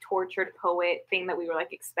the tortured poet thing that we were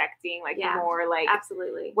like expecting, like Yeah, more like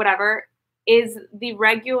Absolutely. whatever. Is the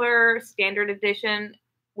regular standard edition,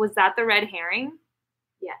 was that the red herring?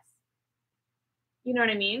 Yes. You know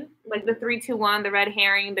what I mean? Like the 3, 2, 1, the red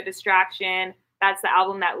herring, the distraction. That's the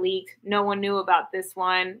album that leaked. No one knew about this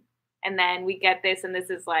one. And then we get this, and this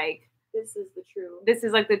is like, This is the true. this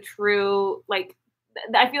is like the true, like,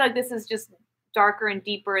 I feel like this is just darker and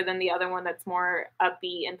deeper than the other one that's more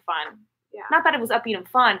upbeat and fun. Yeah. Not that it was upbeat and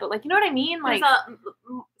fun, but like, you know what I mean? Like,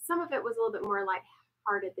 Some of it was a little bit more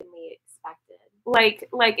lighthearted than we expected.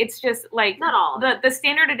 like it's just like Not all. the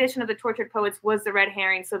standard edition of the Tortured Poets was the red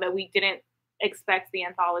herring, so that we didn't expect the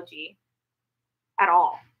anthology at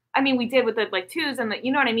all. I mean, we did with the like 2s and the,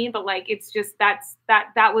 you know what I mean? But like, it's just that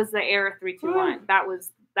was the era 3, 2, 1. That's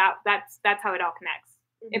how it all connects.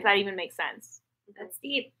 If that even makes sense. That's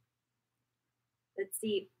deep. It's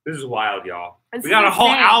deep. This is wild, y'all. It's We got a whole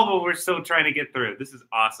insane. album we're still trying to get through. This is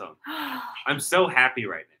awesome. I'm so happy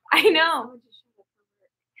right now. I know.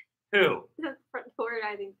 Who? The front door.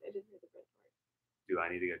 I think I just heard the front door. Do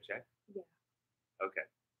I need to go check? Yeah. Okay.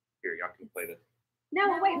 Here, y'all can play this.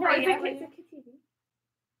 No, wait, no, it's yeah, okay. It's okay, TV.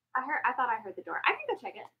 I thought I heard the door. I can go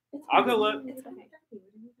check it. I'll go look. It's okay.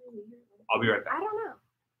 I'll be right back. I don't know.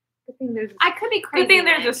 Good thing there's, I could be crazy. good thing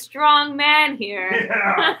there's a Nick. strong man here.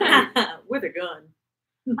 With a gun.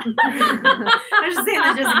 I'm just saying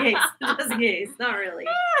that just in case. Just in case. Not really.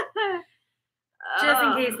 Just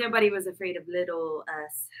in case nobody was afraid of little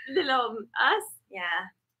us. Little us. Yeah.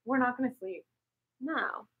 We're not gonna sleep.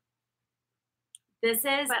 No. This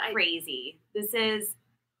is But I- crazy. This is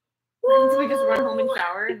So we just run home and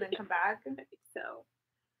shower and then come back. So.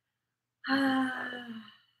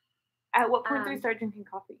 At what point do we start drinking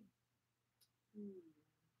coffee?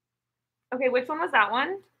 Okay, which one was that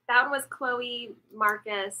one? That one was Chloe,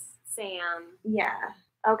 Marcus, Sam. Yeah.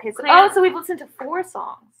 Okay, so Claire- so we've listened to 4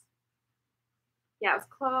 songs. Yeah, it was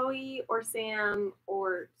Chloe or Sam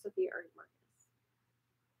or Sophia or Marcus.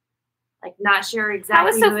 like not sure How exactly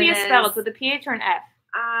is who Sophia it is. spelled? With a PH or an F?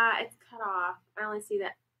 It's cut off. I only see the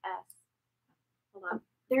S. Hold on.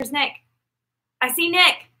 There's Nick. I see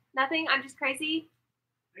Nick. Nothing. I'm just crazy.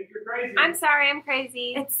 think you're crazy. I'm sorry. I'm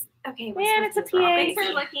crazy. It's okay. Man, it's a Sophie's wrong. PH. Thanks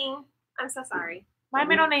for looking. I'm so sorry. My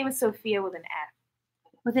middle name is Sophia with an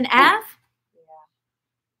F. With an F?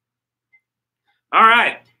 All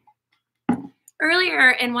right.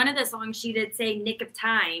 Earlier in one of the songs, she did say Nick of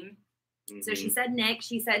Time. So she Mhm. said Nick.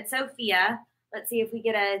 She said Sophia. Let's see if we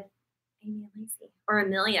get a Amy and Lacey or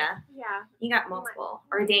Amelia. Yeah. You got multiple.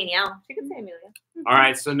 Or Danielle. She could say Amelia. All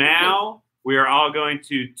right. So now we are all going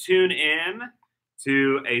to tune in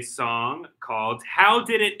to a song called "How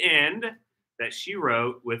Did It End" that she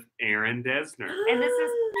wrote with Aaron Desner. And this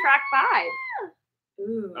is track 5.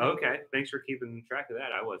 Ooh. Okay. Thanks for keeping track of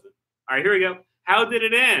that. I wasn't. All right. Here we go. How did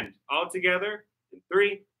it end? All together in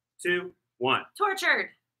 3, 2, 1.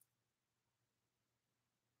 Tortured.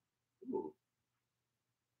 Ooh.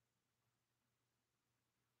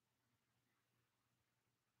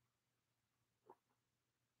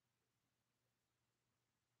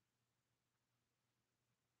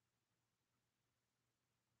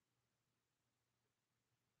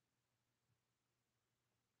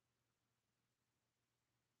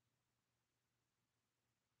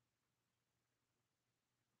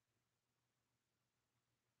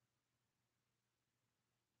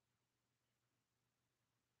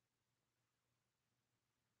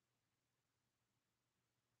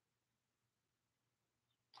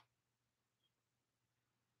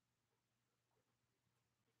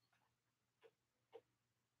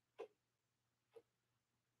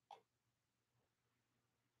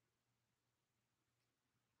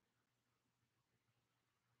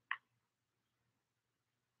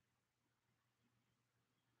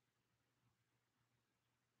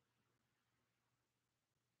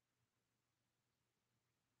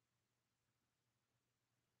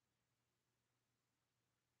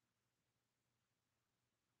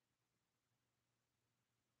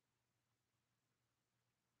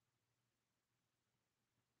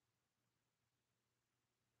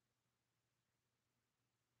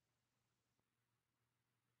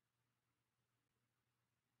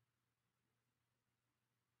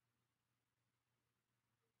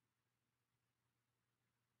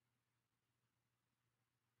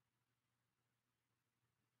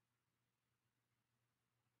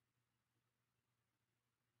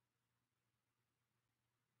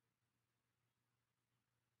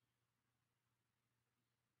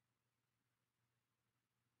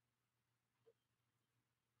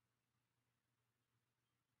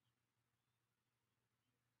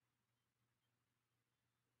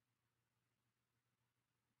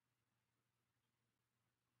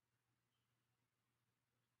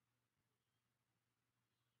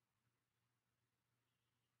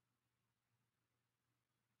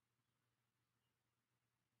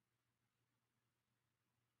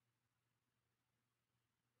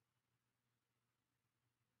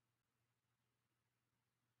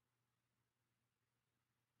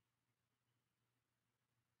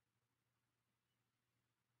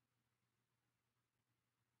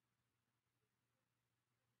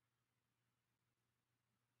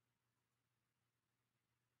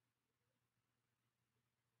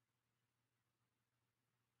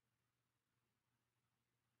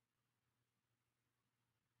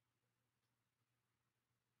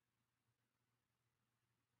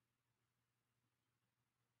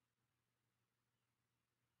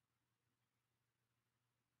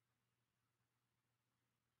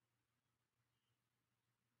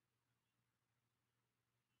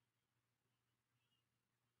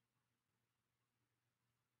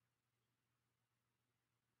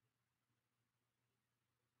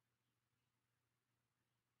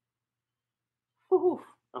 Ooh.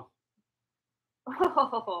 Oh.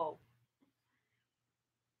 Oh.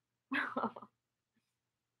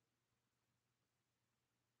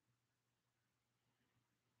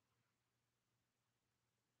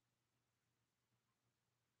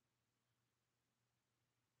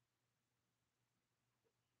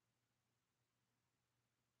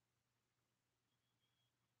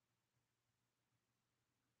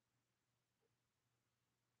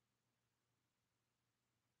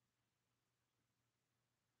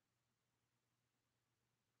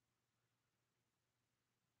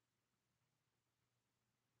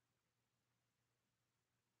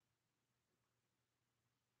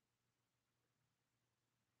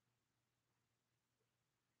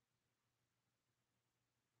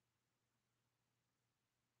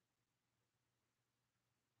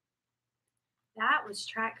 That was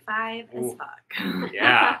track 5 as Ooh. fuck.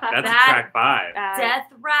 Yeah, that's That track 5. Death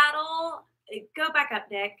rattle. Go back up,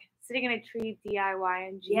 Nick. Sitting in a tree, DIY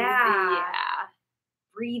and G. Yeah.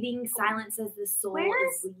 Breathing silences the soul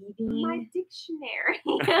Where's is leaving. My dictionary.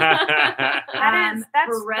 That's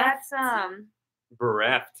bereft.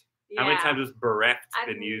 Bereft. How many Yeah. times has bereft I've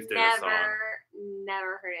been used in a song?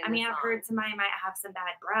 never heard it. I mean, I've heard somebody might have some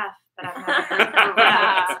bad breath, but I've never heard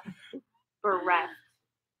bereft. Bereft.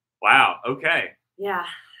 Wow. Okay. Yeah,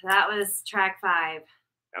 that was track 5.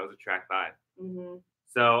 That was a track 5. Mm-hmm.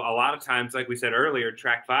 So a lot of times, like we said earlier,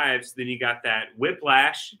 track 5s, then you got that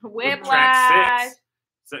whiplash. with Whiplash. Track 6.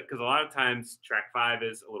 So, because a lot of times track 5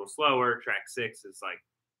 is a little slower. Track 6 is like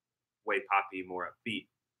way poppy, more upbeat.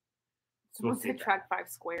 So Someone we'll see said that. track 5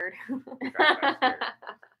 squared. Track 5 squared.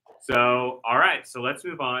 So, all right. So let's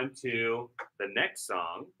move on to the next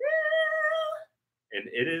song. And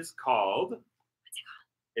it is called,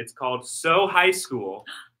 it's called So High School.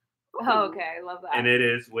 Oh, okay, I love that. And it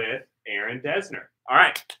is with Aaron Dessner. All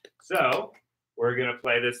right. So we're going to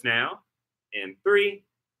play this now in 3,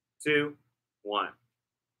 2, 1.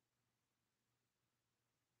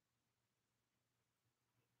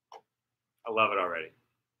 I love it already.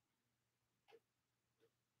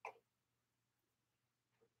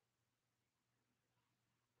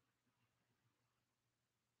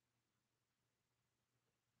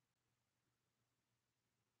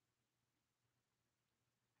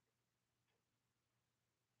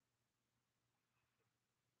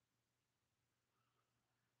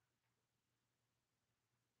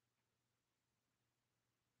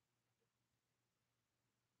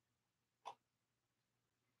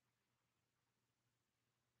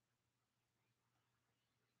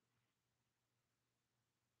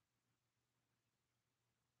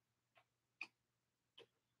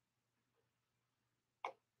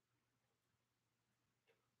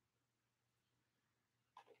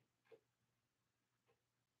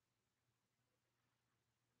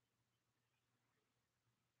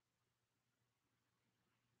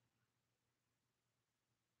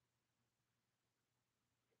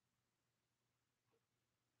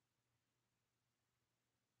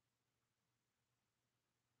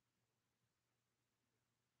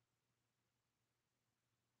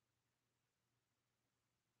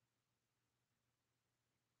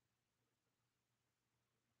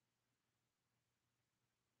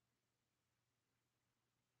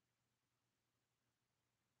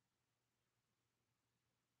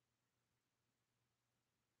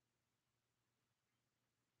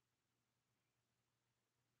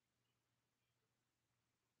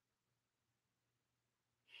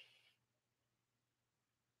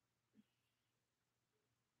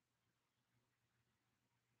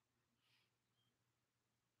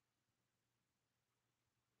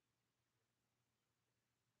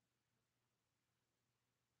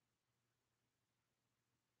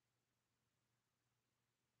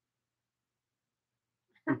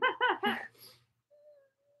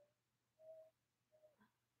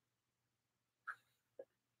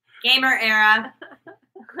 Gamer era.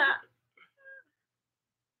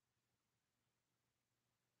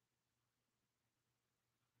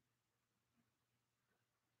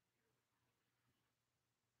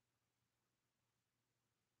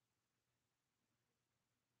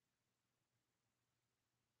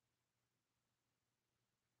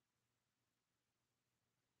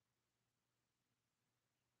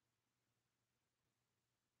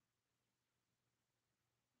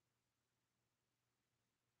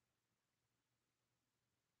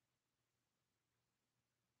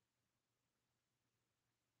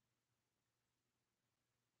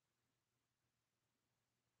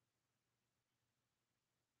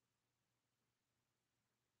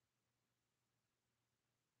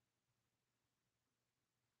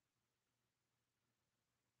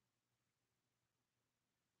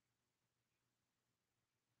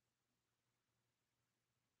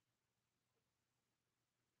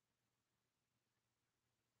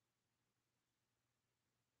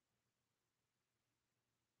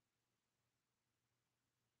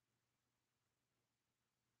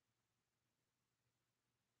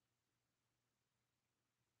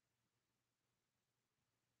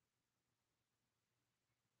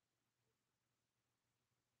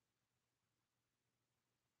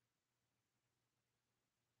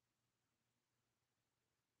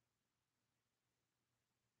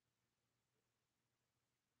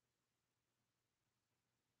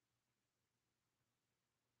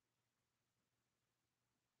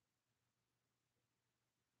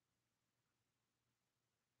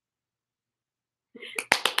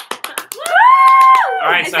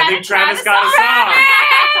 right, Is so I that think a Travis Travis got a song?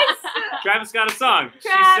 song. Travis got a song. She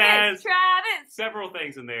Travis, says Travis. several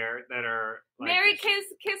things in there that are like Mary kiss,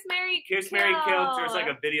 Mary Kiss, Mary, Kill. There's like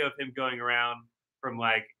a video of him going around from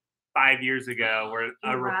like 5 years ago where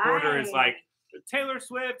a reporter is like, Taylor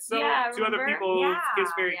Swift, so Yeah, two other remember? people, Yeah, Kiss,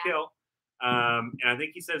 Mary, yeah. Kill. And I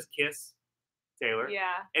think he says kiss Taylor. Yeah.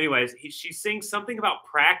 Anyways, she sings something about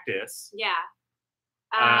practice. Yeah.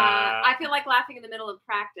 Uh, I feel like laughing in the middle of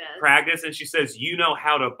practice. Practice, and she says, you know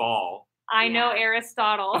how to ball. I know Yeah.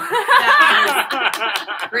 Aristotle.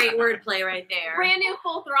 Great wordplay right there. Brand new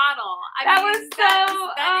Full Throttle. That was so-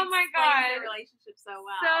 that oh my explains God. their relationship so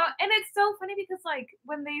well. So, and it's so funny because like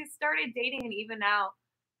when they started dating and even now,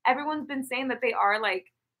 everyone's been saying that they are like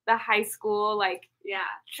the high school, like, yeah.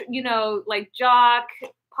 you know, like jock,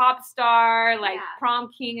 pop star, like Yeah. prom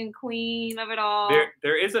king and queen of it all.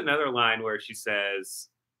 There is another line where she says,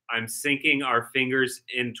 I'm sinking our fingers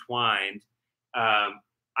entwined.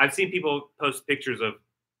 I've seen people post pictures of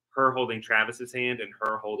her holding Travis's hand and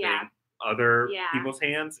her holding Yeah. other Yeah. people's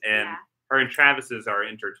hands, and Yeah. her and Travis's are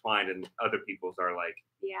intertwined, and other people's are like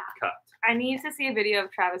Yeah. cut. I need to see a video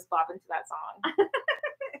of Travis bopping to that song.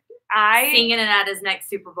 I Singing it at his next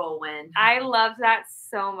Super Bowl win. I love that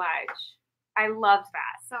so much. I loved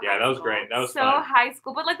that. So Yeah, high that was school. great. That was So fun. high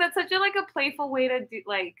school, but like that's such a like a playful way to do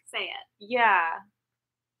like Say it. yeah.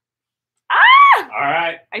 All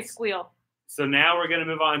right. I squeal. So now we're gonna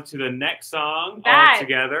move on to the next song That- all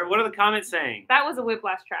together. What are the comments saying? That was a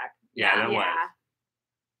Whiplash track. Yeah, that was.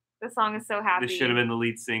 The song is so happy. This should have been the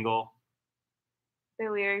lead single. The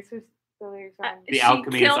lyrics are The She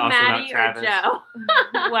Alchemy is kill also not Maddie or Travis. Joe.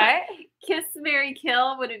 what? Kiss, Mary,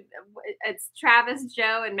 Kill. It's Travis,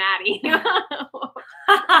 Joe, and Maddie.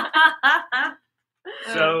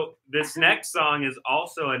 So this next song is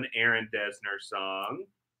also an Aaron Dessner song.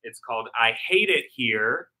 It's called I Hate It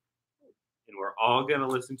Here. And we're all going to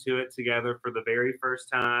listen to it together for the very first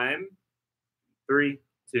time. 3,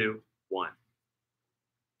 2, 1.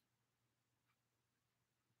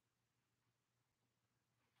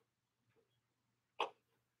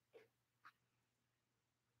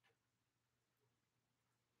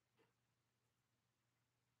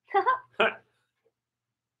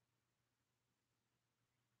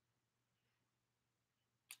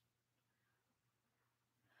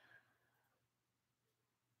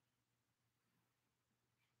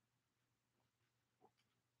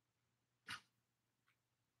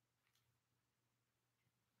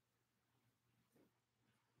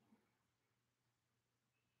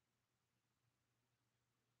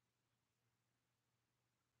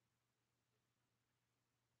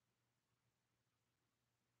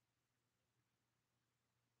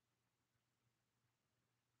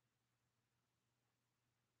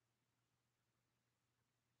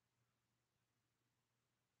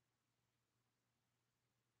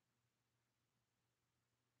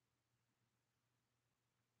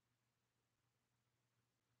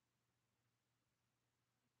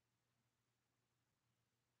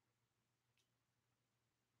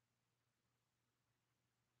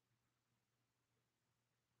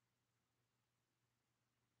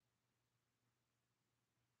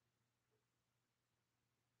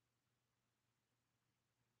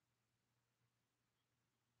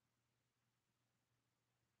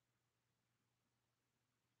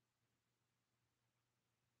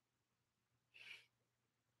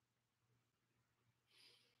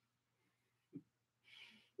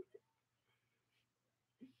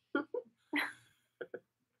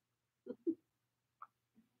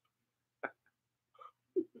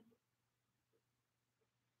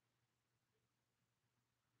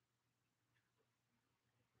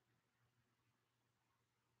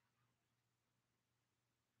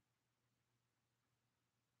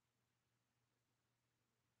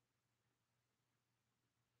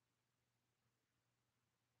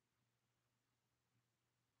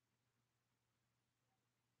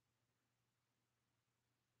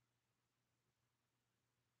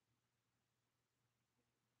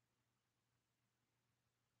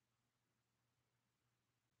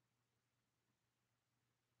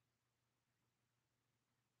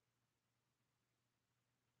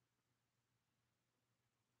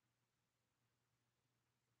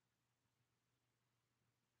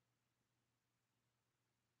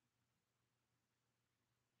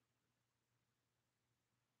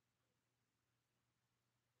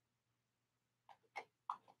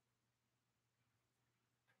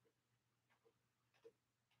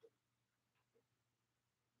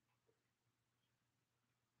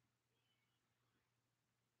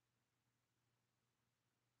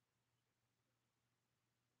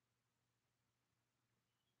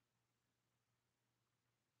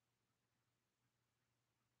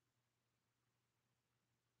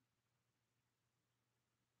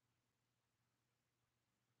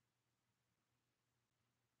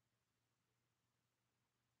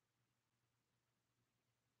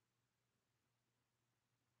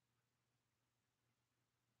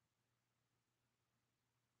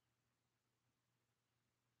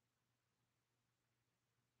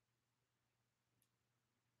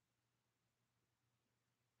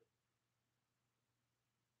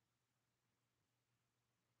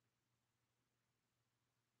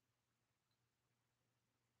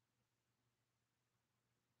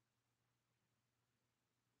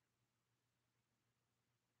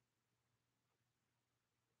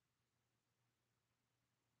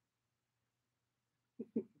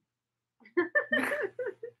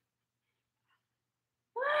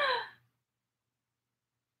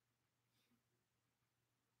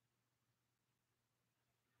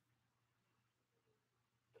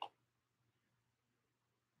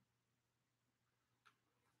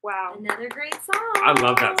 Wow. Another great song. I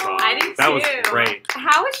love that song. I do That was too. great.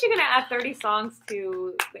 How is she gonna add 30 songs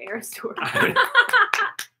to the Eras tour?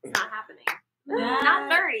 It's not happening. Not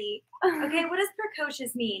 30. Okay, what does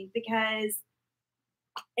precocious mean? Because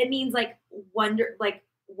it means like wondrous,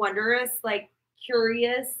 like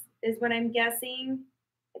curious is what I'm guessing.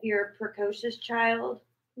 If you're a precocious child.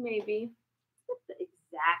 Maybe. The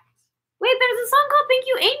exact. Wait, there's a song called "Thank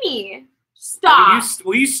You, Amy." Stop.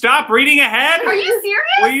 Will you stop reading ahead? Are you serious?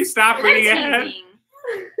 Will you stop reading You're ahead? teasing.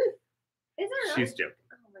 Is it really? She's joking.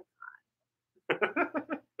 Oh my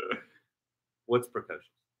god. What's precocious?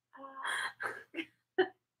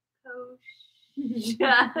 Just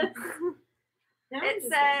Now I'm It just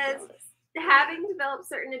says- jealous. having developed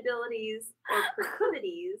certain abilities or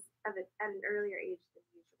proclivities at an earlier age than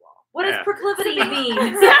usual. What Yeah. does proclivity mean?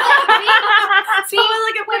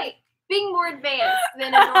 Wait, being more advanced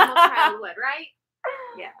than a normal child would, right?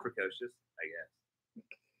 Precocious, I guess.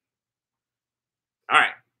 All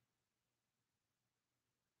right.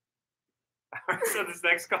 So this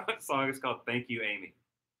next song is called "Thank You, Amy,"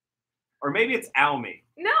 or maybe it's "Almy."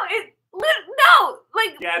 No, no,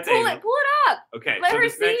 like Yeah, it's pull Amy. it up. Okay. Let so her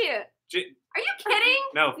this next- see it. Are you kidding?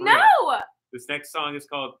 No, for No, real. This next song is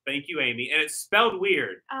called "Thank You, Amy," and it's spelled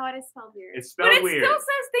weird. Oh, it is spelled weird. It's but spelled it weird. still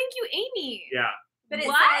says "Thank You, Amy." Yeah. But it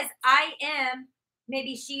What? says I am.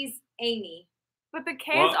 Maybe she's Amy. But the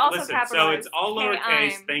K Well, is also listen. capitalized. So it's all K,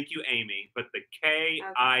 lowercase. I'm. Thank you, Amy. But the K,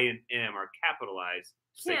 Okay. I, and M are capitalized.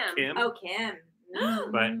 Say Kim. Kim. Oh, Kim.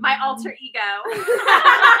 But My alter ego.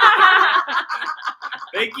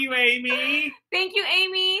 thank you, Amy. Thank you,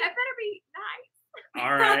 Amy. I better be nice.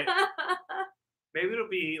 All right. Maybe it'll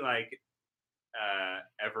be like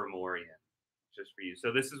Evermorean just for you.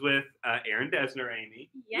 So this is with Aaron Desner, Amy.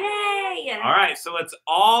 Yay! All right. So let's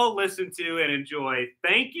all listen to and enjoy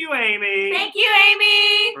 "Thank You, Amy" Thank you,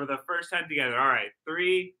 Amy. for the first time together. All right.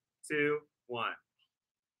 3, 2, 1.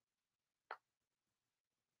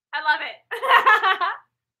 I love it.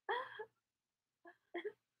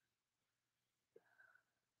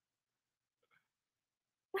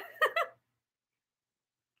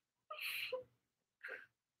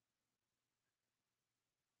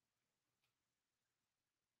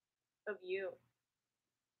 Of you.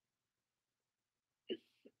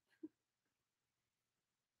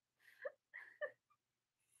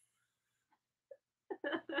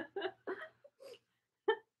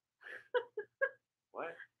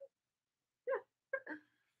 What?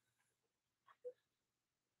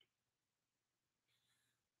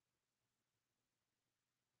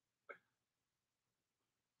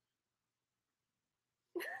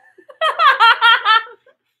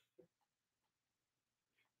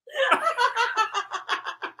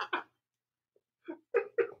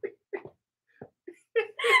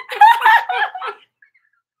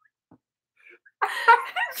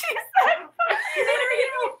 She said, "Fuck you,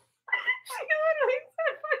 Amy." She literally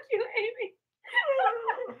said, "Fuck you, Amy."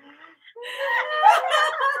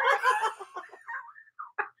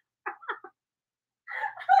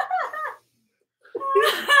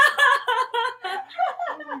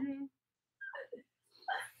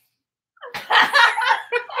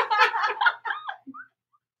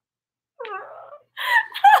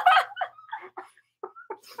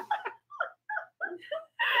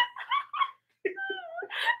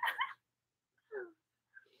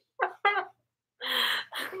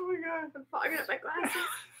 Oh my god. I'm fogging up my glasses.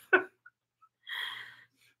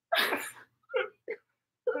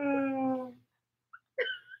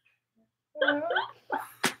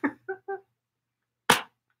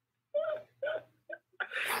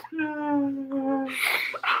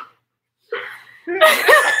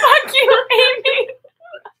 Fuck you, Amy.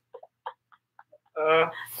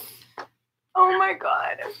 Oh my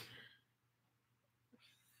god.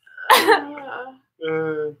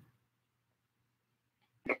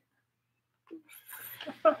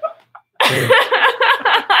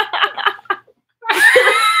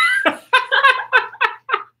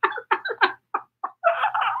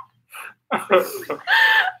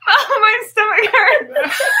 Oh, my stomach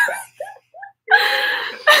hurts.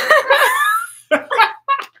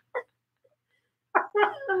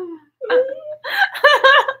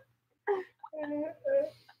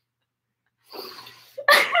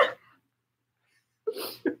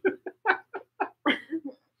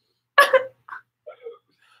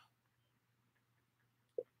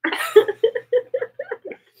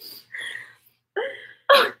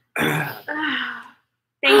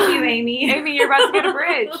 Thank you, Amy. Amy, you're about to get a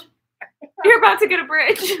bridge. You're about to get a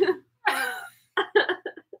bridge.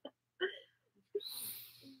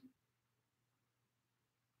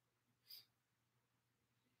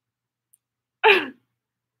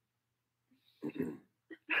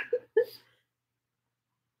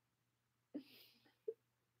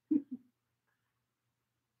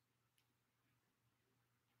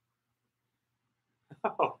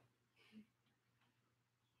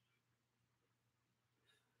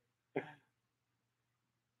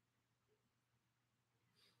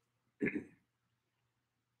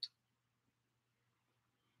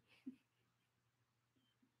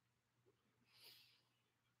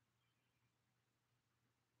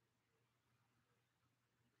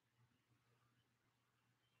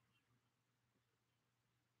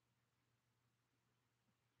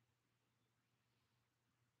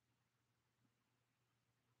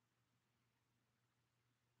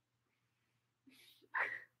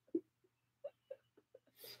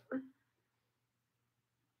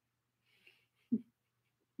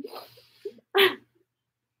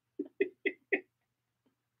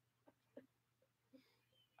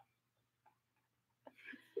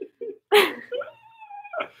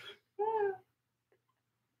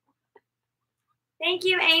 Thank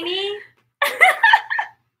you, Amy.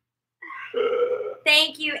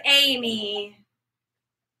 Thank you, Amy.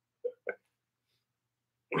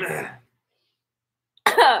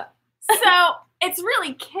 So it's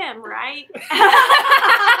really Kim, right? It's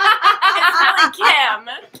really Kim.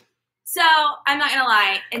 So I'm not gonna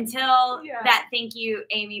lie. Until Yeah. that "thank you,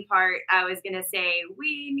 Amy" part, I was gonna say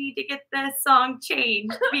we need to get this song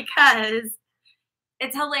changed because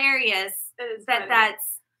it's hilarious It is that funny.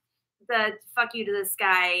 that's the "fuck you to the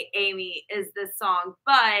sky." Amy is this song,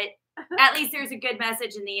 but at least there's a good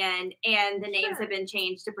message in the end, and the names have been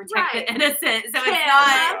changed to protect Right. the innocent. So Kim. it's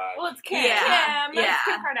not. Well, it's Kim. Yeah. Kim. That's Yeah.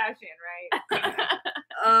 Kim Kardashian, right?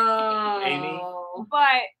 Oh, Amy?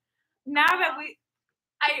 But now that we,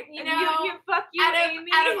 You fuck you,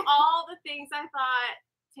 Amy. out of all the things I thought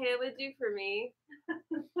Taylor would do for me,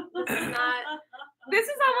 this is not. This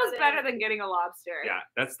is almost Not better it. than getting a lobster. Yeah,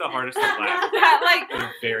 that's the hardest to laugh That, in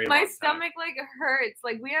a very my long time. stomach hurts.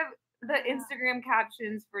 We have the Instagram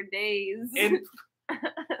captions for days. And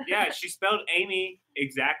yeah, she spelled Amy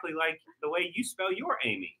exactly like the way you spell your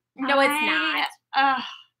Amy. No, it's not.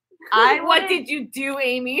 I what wanted- did you do,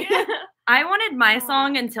 Amy? I wanted my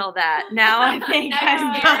song until that. Now I think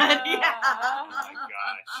I'm good. Yeah. Oh my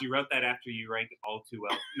gosh, she wrote that after you ranked All Too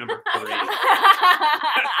Well number 3. That's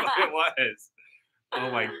what it was. Oh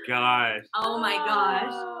my gosh, Oh my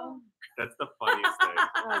gosh. that's the funniest thing.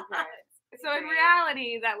 Okay. So in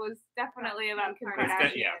reality, that was definitely about Kim That's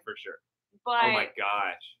Kardashian. yeah, for sure. But Oh my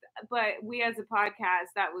gosh, we as a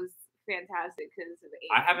podcast, that was fantastic because of Amy.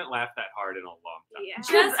 I haven't laughed that hard in a long time. Yeah.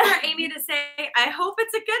 Just for Amy to say, I hope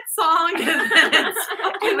it's a good song. And then it's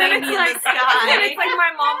fucking And then Amy it's in like, the sky. and it's like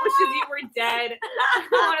my mom wishes you were dead. I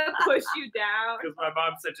want to push you down. Because my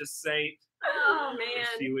mom's such a saint. Oh and man.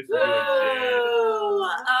 She wishes you were dead.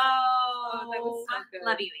 Oh, that was so good.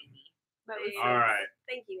 Love you, Amy. That was All right.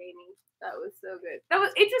 Thank you, Amy. That was so good. That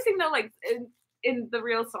was interesting though. In the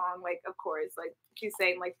real song, of course, she's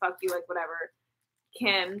saying fuck you, whatever,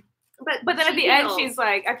 Kim. But then at the end,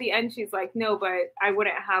 she's like, no, but I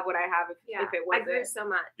wouldn't have what I have if it I grew wasn't. so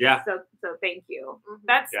much. Yeah. So thank you.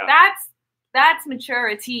 Mhm. That's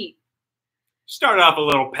maturity. Started off a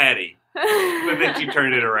little petty, but then she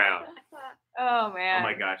turned it around. Oh man. Oh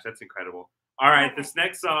my gosh, that's incredible. All right, this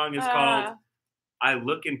next song is called I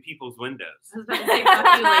Look in People's Windows. I was about to say,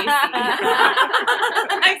 fuck you,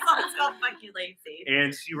 Lacey. My song's called Fuck You, Lacey.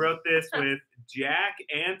 And she wrote this with Jack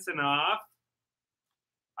Antonoff.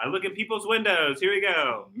 I look in people's windows. Here we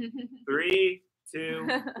go. 3, 2,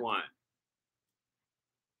 1.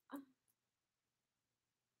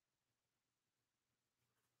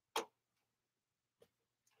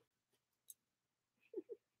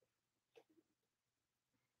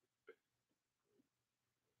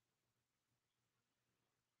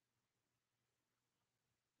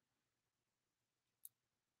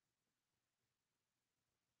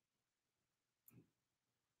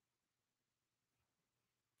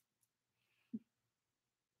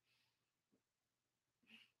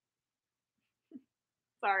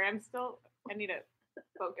 Sorry, I need to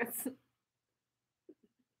focus.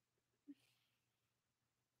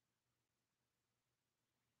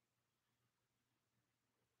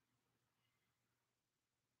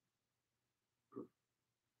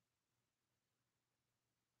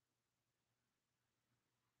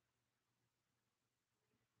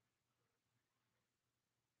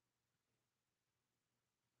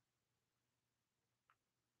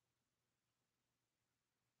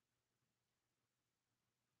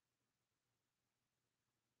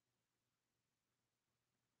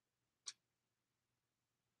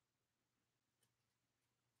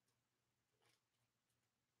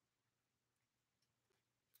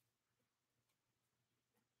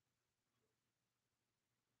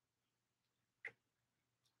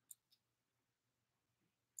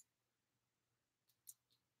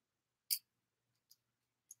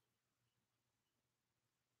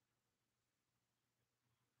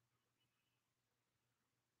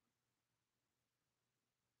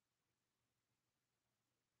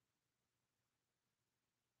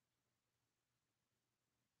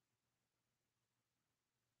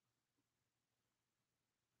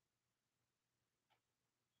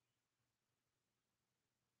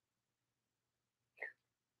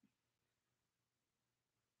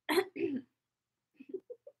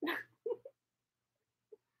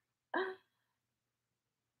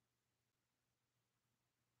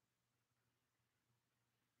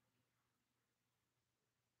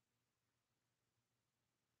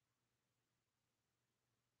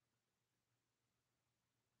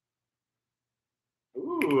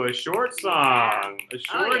 Ooh, a short song. A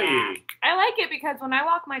shorty. yeah. I like it because when I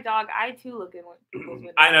walk my dog, I too look in people's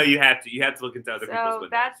windows. I know you have to. You have to look into other people's So windows.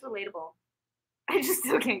 that's relatable. I just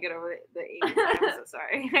still can't get over the 80s. I'm so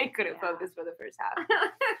sorry. I couldn't focus for the first half.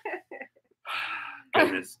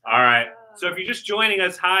 Goodness. All right. So if you're just joining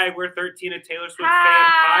us, hi, we're 13 a Taylor Swift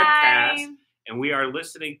Hi. fan podcast, and we are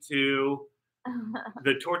listening to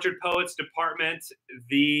the Tortured Poets Department.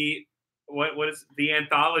 The what is the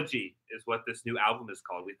anthology is what this new album is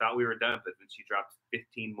called. We thought we were done, but then she dropped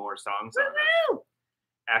 15 more songs on us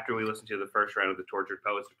after we listened to the first round of the Tortured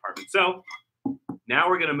Poets Department. So now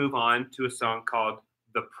we're going to move on to a song called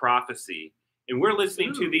The Prophecy. And we're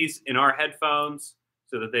listening to these in our headphones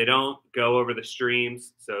so that they don't go over the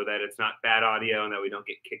streams, so that it's not bad audio and that we don't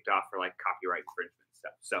get kicked off for like copyright infringement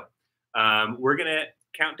stuff. So we're going to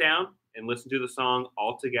count down and listen to the song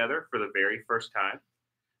all together for the very first time.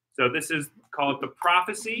 So this is called The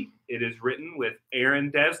Prophecy. It is written with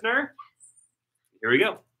Aaron Dessner. Here we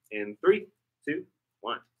go. In 3, 2,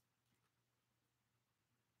 1.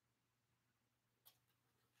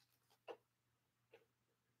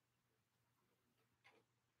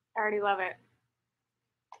 I already love it.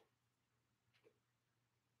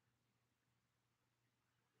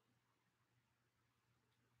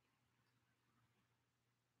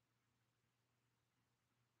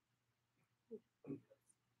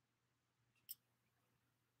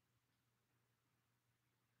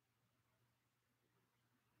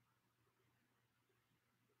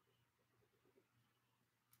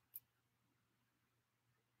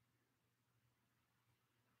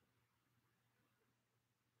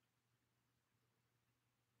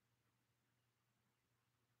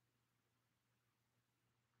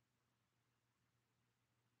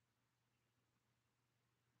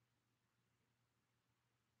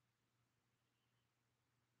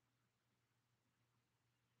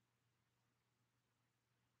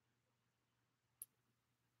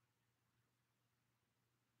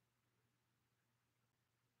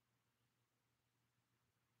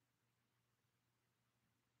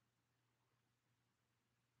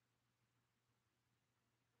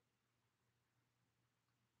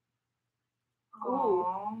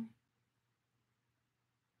 Aww.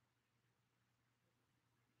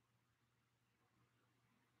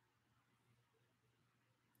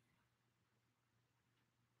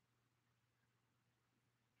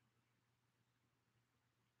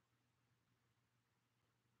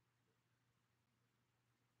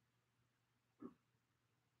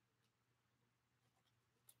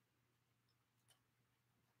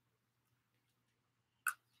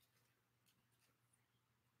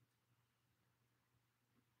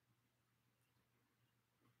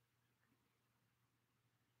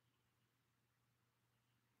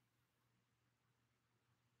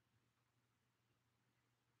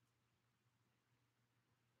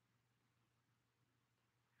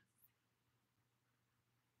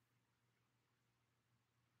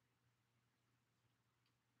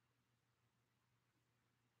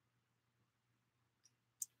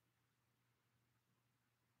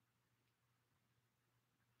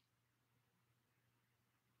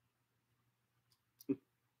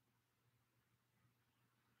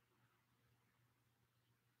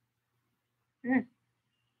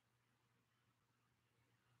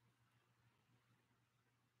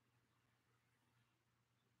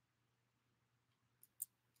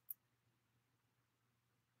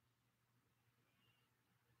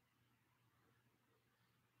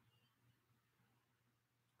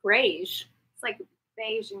 Grayish. It's like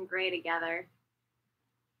beige and gray together.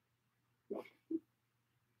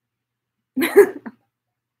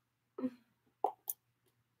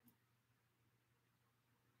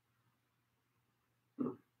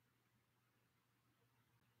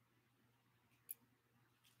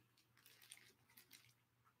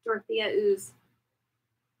 Dorothea Ooze.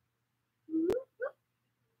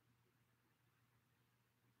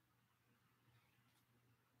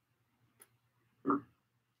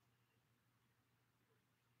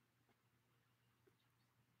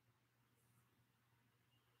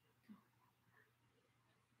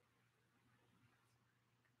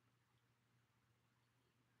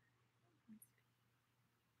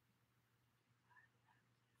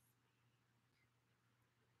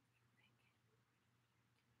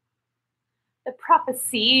 The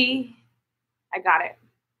Prophecy. I got it.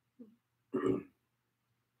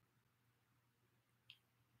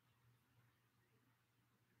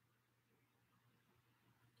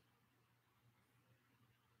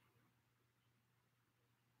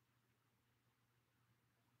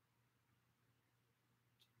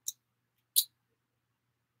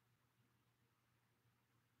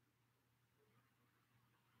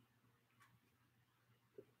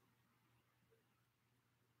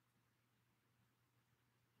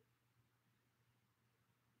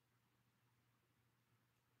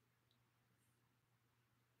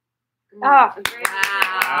 Oh, Great.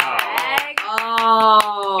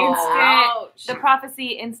 Oh. The Prophecy,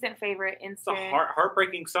 instant favorite. It's a Instant.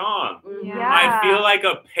 heartbreaking song. Mhm. Yeah. I feel like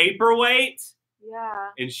a paperweight Yeah.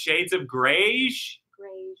 in shades of grayish.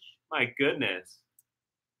 Great. My goodness.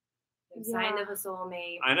 Sign of a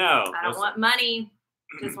soulmate. I know. I don't want money.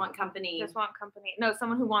 Just want company. Just want company. No,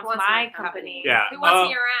 someone who wants Wants my my company. company. Yeah. Who wants Oh,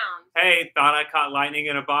 me around? hey, thought I caught lightning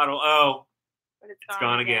in a bottle. Oh, But it's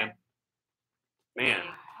gone again. Man.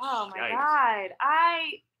 Oh my Yikes.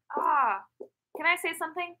 God. Can I say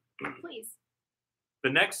something? Please. The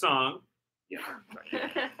next song. Yeah.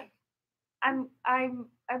 I'm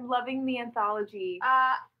loving the anthology.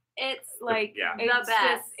 It's Like yeah. it's The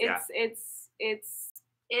best.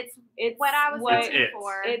 It's what I was It's looking it.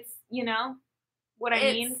 for. It's you know what I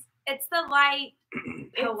mean. It's the light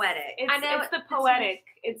It's- poetic. It's, I know it's the it's poetic.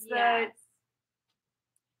 It's Yes.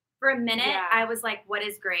 For a minute, Yeah. I was like, "What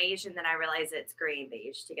is grayish?" And then I realized it's gray and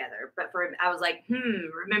beige together. But I was like,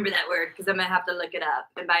 remember that word because I'm gonna have to look it up.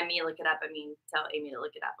 And by me look it up, I mean tell Amy to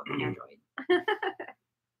look it up on Android.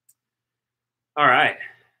 All right.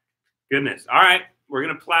 Goodness. All right. We're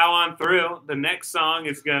going to plow on through. The next song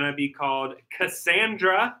is going to be called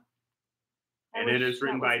Cassandra. And it is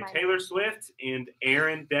written by Taylor Swift and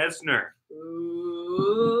Aaron Dessner.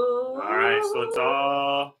 Ooh. All right. So let's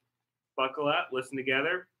all buckle up, listen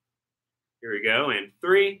together. Here we go. In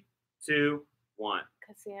 3, 2, 1.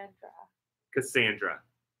 Cassandra. Cassandra.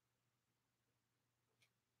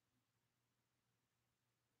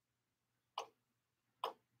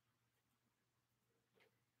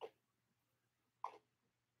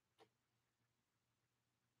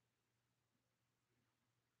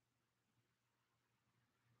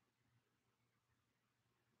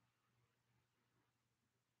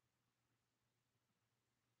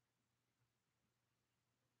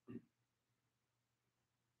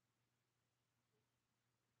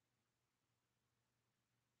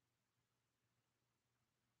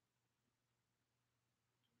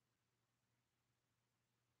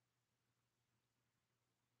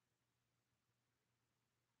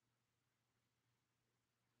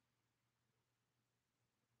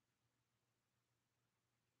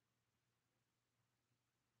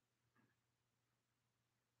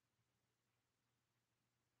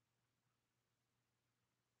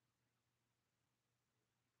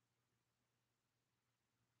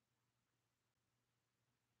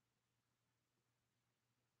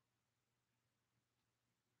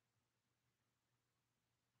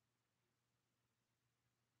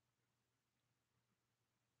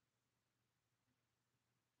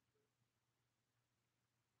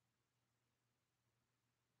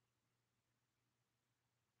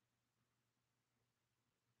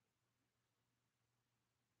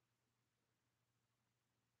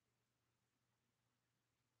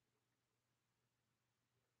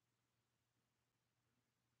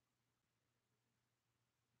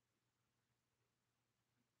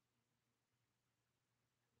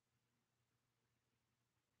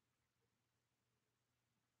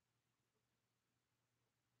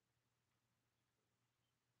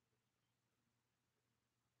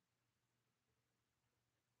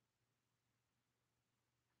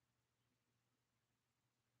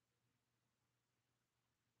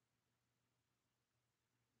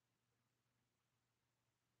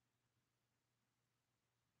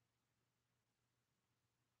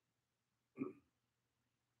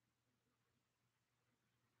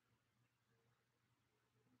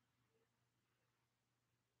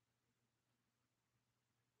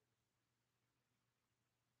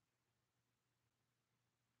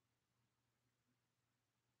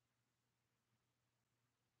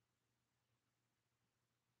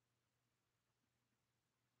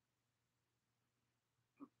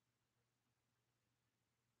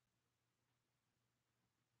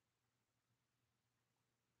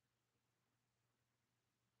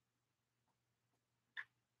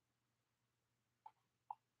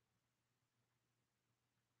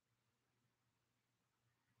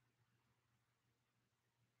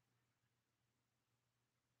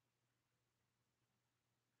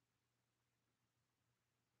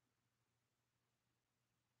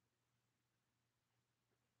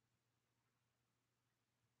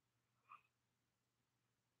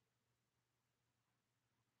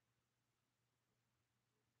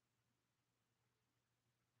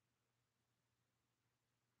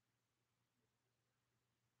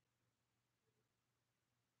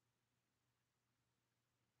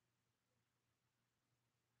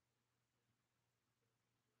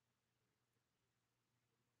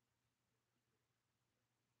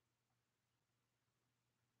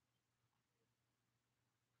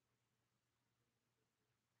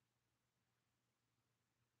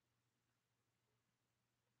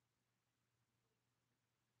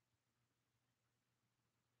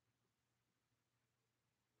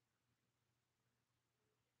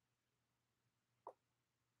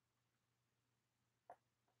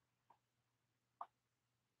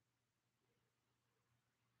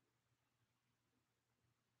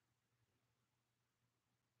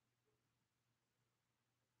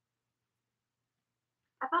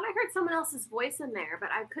 thought I heard someone else's voice in there, but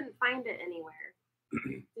I couldn't find it anywhere.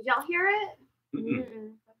 Did y'all hear it? Mm-mm.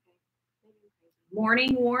 Okay.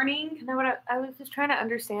 Morning warning. You know what? I was just trying to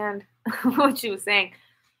understand what she was saying.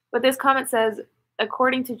 But this comment says,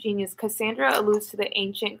 according to Genius, Cassandra alludes to the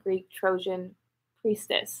ancient Greek Trojan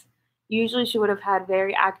priestess. Usually she would have had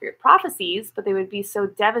very accurate prophecies, but they would be so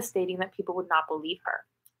devastating that people would not believe her.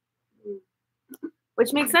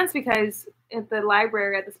 Which makes sense because at the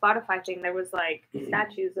library, at the Spotify thing, there was like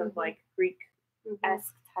statues of like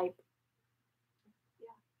Greek-esque type.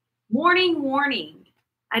 Morning warning.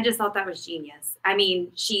 I just thought that was genius. I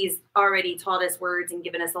mean, she's already taught us words and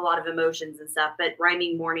given us a lot of emotions and stuff, but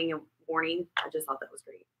rhyming morning and warning, I just thought that was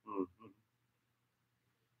great. Mm-hmm.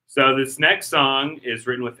 So this next song is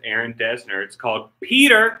written with Aaron Dessner. It's called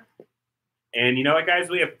Peter. And you know what, guys?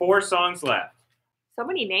 We have 4 songs left. So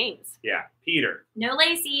many names. Yeah, Peter No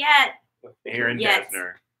Lacey yet. with Aaron Yes.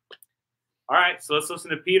 Dessner. All right, so let's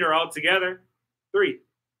listen to Peter all together. 3,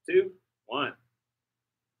 2, 1.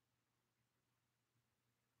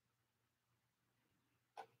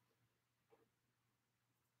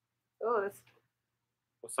 Oh,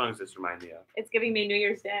 What song does this remind me of? it's giving me New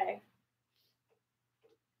Year's Day.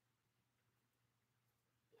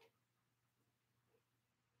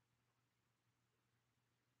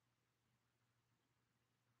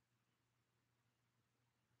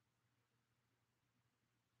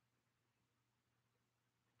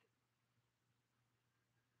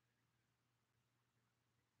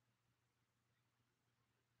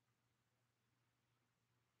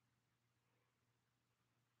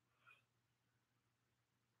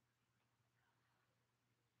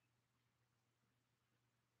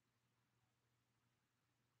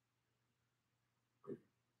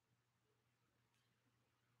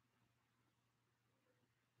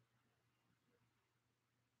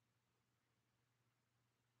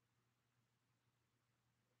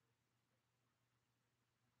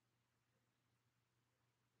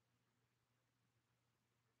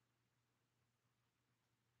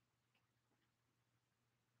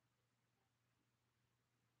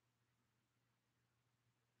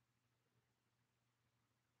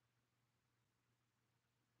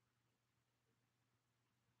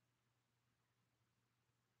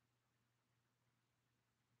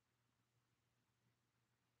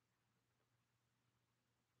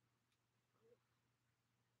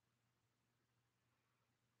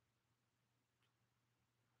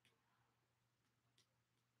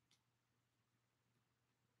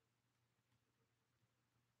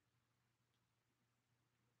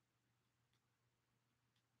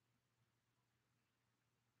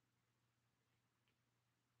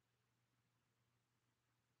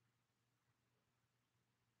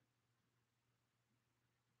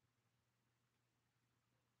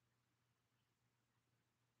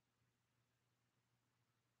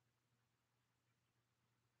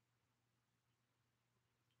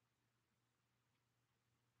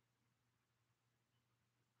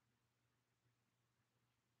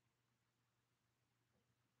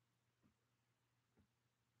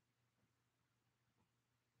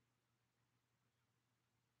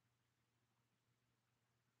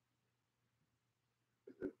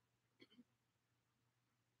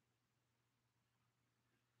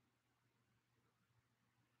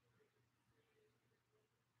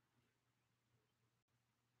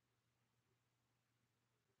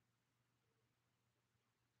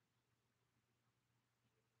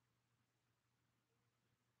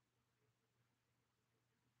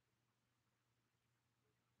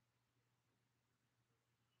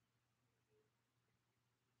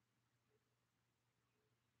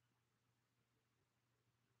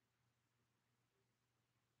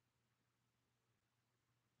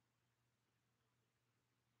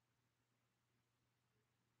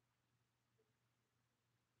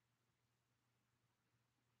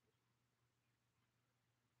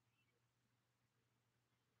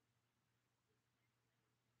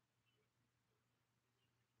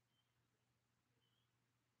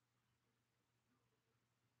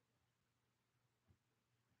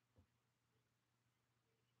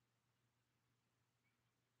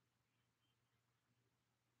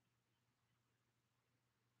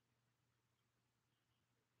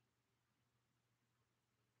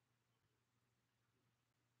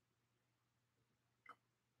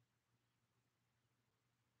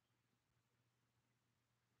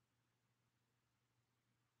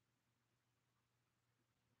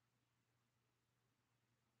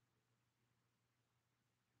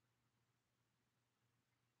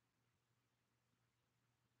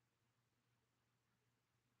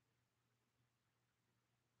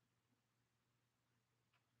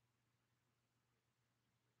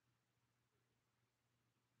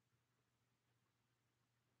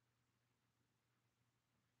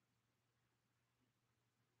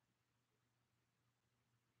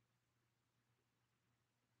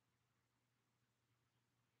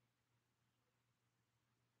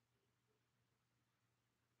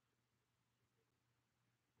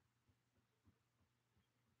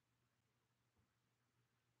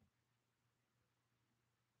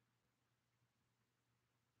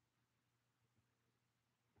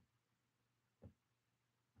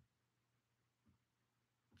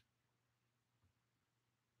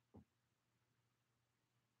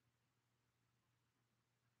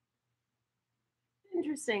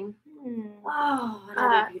 Interesting. Oh,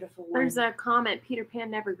 another beautiful one. There's a comment. Peter Pan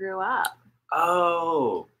never grew up.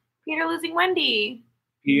 Oh, Peter losing Wendy.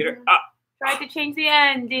 Peter. Tried to change the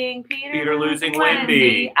ending. Peter losing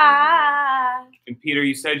Wendy. Ah. And Peter,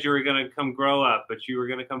 you said you were gonna come grow up, but you were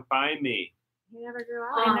gonna come find me. He never grew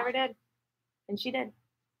up. But he never did. And she did.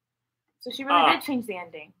 So she really did change the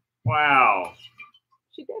ending. Wow.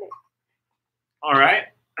 She did it. All right.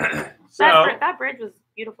 So that bridge was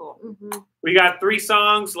beautiful. Mm-hmm. we got 3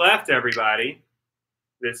 songs left, everybody.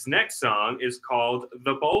 This next song is called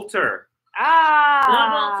The Bolter,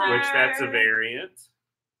 Ah. which that's a variant.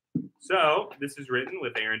 So this is written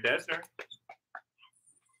with Aaron Dessner.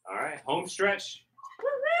 All right, home stretch.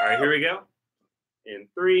 All right, here we go. In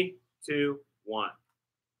 3, 2, 1.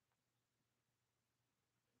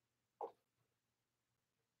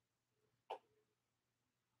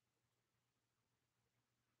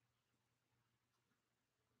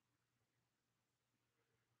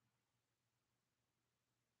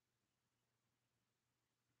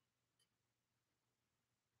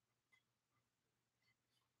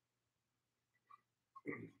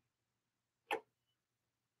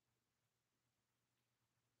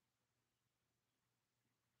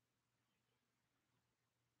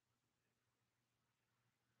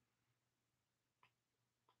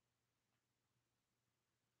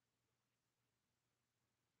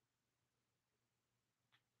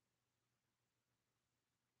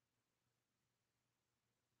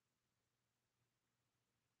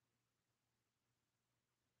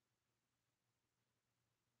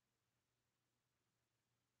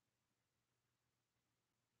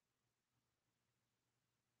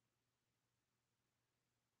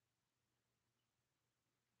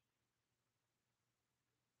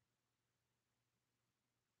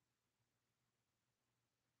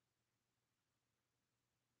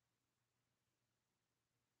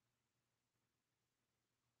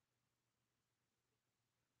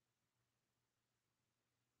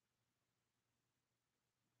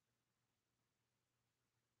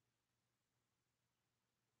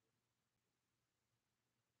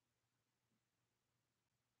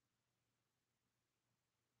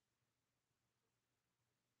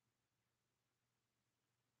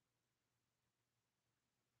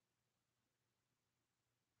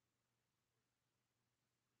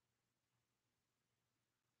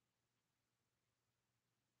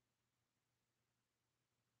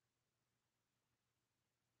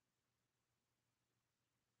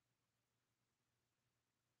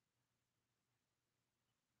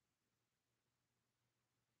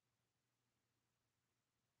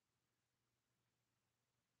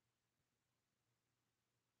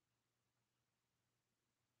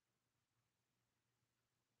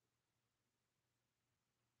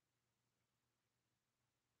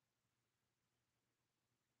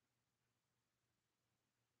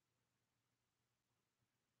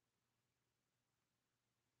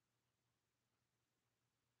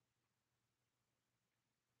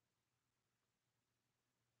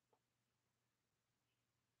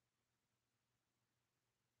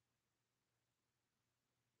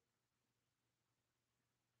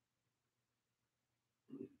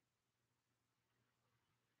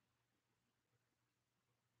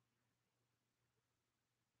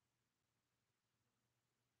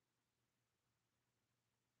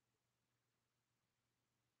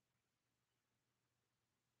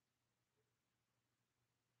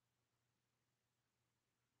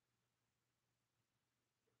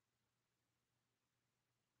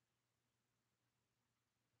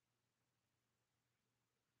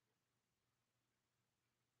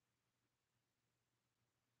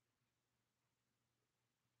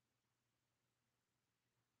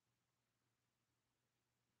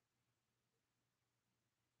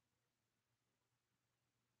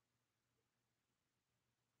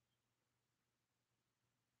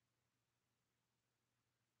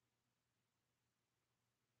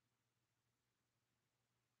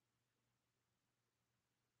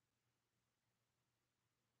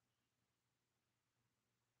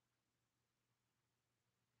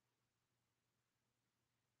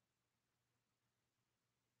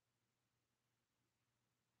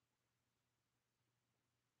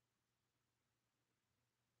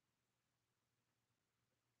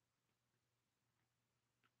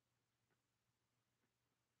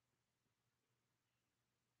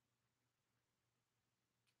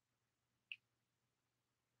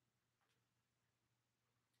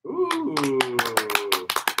 Ooh,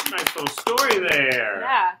 nice little story there.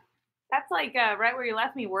 Yeah. That's like right where you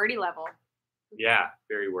left me, wordy level. Yeah,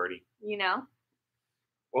 very wordy. You know?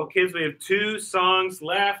 Well, kids, we have 2 songs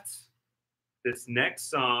left. This next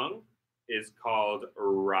song is called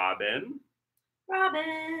Robin.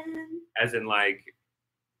 Robin. as in like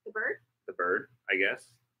The bird? the bird, I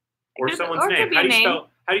guess, or could- someone's or it could name. be How a do you name. spell?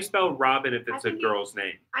 How do you spell Robin if I it's a think it- girl's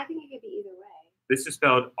name? I think it could be either way. This is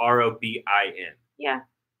spelled Robin. Yeah,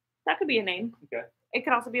 that could be a name. Okay. It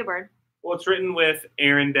could also be a bird. Well, it's written with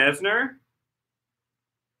Aaron Desner.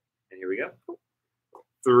 And here we go.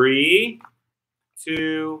 3,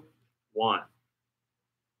 2, 1.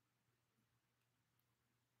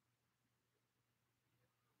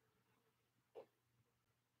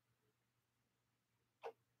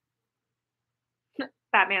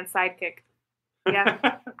 Batman's sidekick.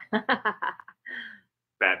 Yeah.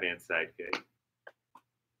 Batman's sidekick.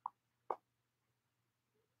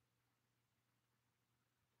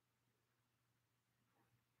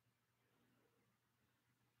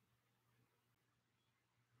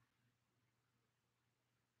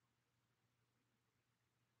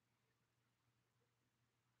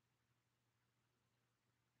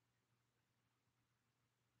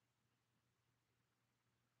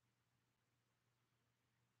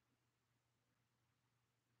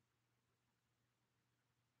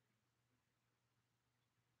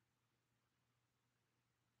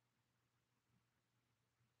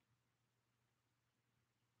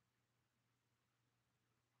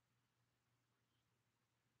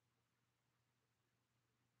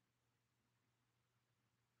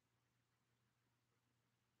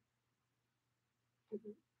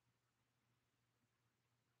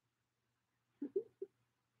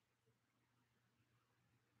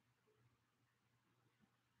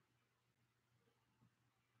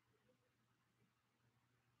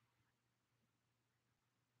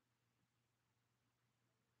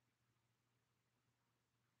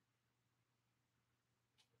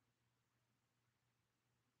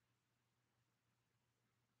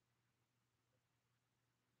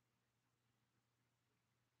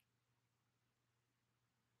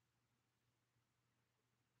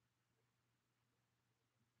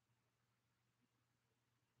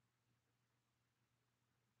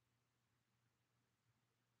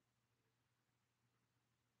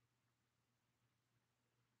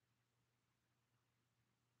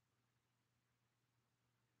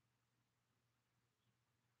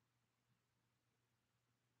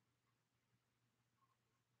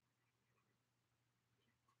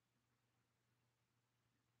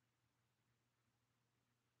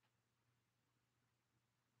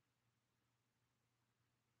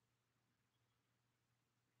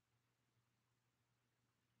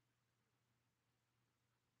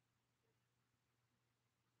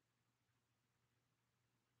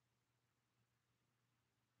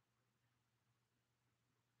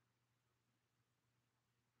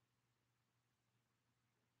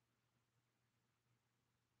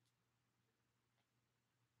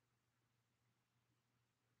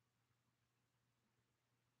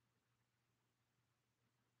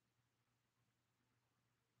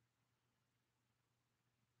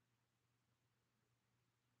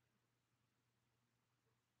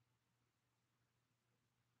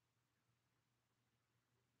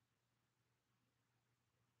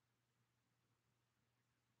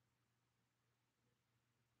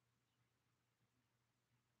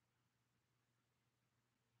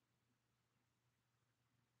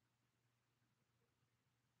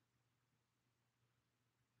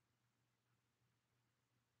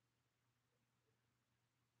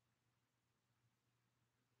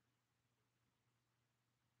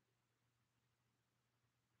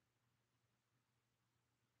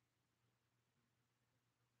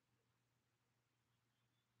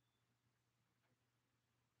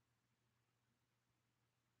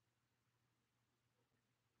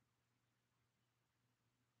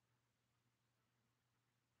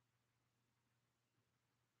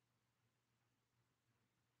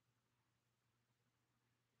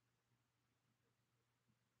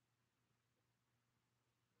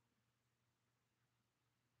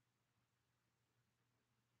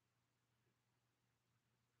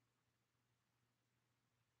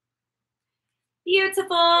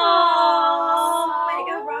 Beautiful. Aww. Way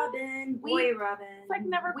to go, Robin. Boy, Robin. It's like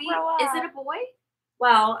never We, grow up. is it a boy?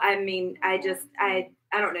 Well, I mean, I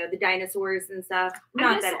don't know the dinosaurs and stuff.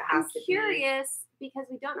 Not that it has I'm to curious because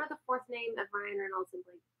we don't know the fourth name of Ryan Reynolds and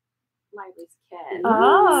Blake Lively's kid. be.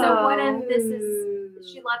 Oh. So what if this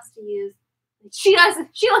is? She loves to use. She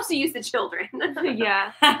loves to use the children.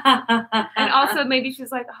 Yeah. And also maybe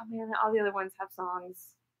she's like, oh man, all the other ones have songs.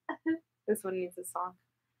 This one needs a song.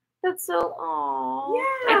 That's so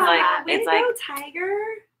Yeah. It's like Tiger.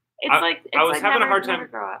 I was having a hard time- never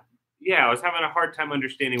grow up. Yeah, I was having a hard time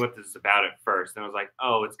understanding what this is about at first. And I was like,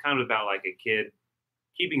 oh, it's kind of about like a kid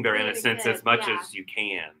keeping their Being a innocence kid, as much yeah. as you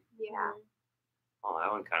can. Yeah. Oh,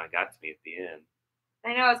 that one kind of got to me at the end.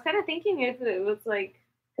 I know. I was kind of thinking if it was like.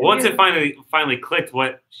 Once it finally clicked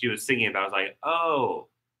what she was singing about, I was like, oh,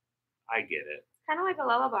 I get it. Kind of like a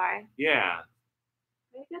lullaby. Yeah.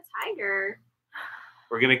 Like a tiger.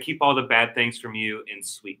 We're going to keep all the bad things from you in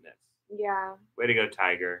sweetness. Yeah. Way to go,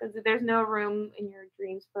 Tiger. 'Cause there's no room in your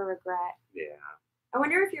dreams for regret. Yeah. I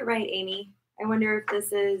wonder if you're right, Amy. I wonder if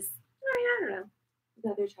this is Oh, yeah, I don't know. the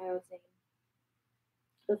other child's name.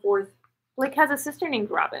 The fourth. Blake has a sister named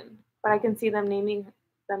Robin, but I can see them naming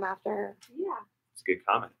them after her. Yeah. It's a good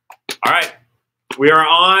comment. All right. We are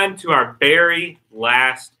on to our very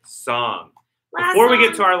last song. Before we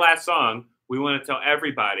get to our last song, we want to tell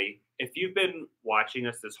everybody, if you've been watching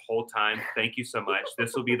us this whole time, thank you so much.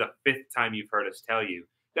 This will be the 5th time you've heard us tell you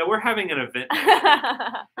that we're having an event next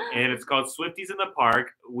week, and it's called Swifties in the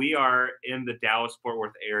Park. We are in the Dallas-Fort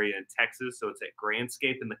Worth area in Texas, so it's at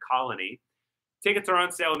Grandscape in the Colony. Tickets are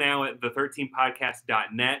on sale now at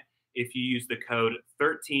the13podcast.net. If you use the code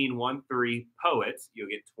 1313POETS, you'll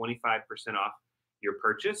get 25% off your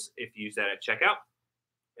purchase if you use that at checkout.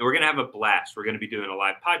 And we're going to have a blast. We're going to be doing a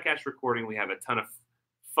live podcast recording. We have a ton of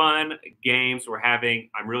fun games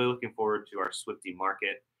I'm really looking forward to our Swiftie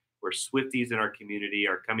market, where Swifties in our community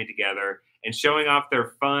are coming together and showing off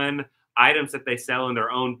their fun items that they sell in their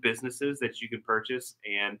own businesses that you can purchase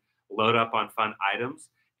and load up on fun items.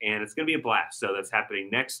 And it's going to be a blast. So that's happening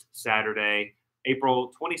next Saturday,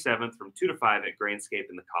 April 27th from 2 to 5 at Grandscape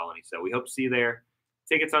in the Colony. So we hope to see you there.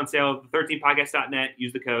 Tickets on sale at the13podcast.net.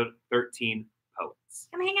 Use the code 13POETS.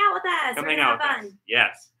 Come hang out with us. Come We're hang gonna out with have us. fun.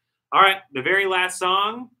 Yes. All right. The very last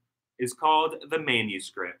song is called The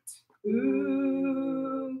Manuscript.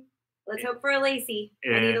 Ooh. Let's hope for a Lacey.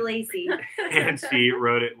 I need a Lacey. And she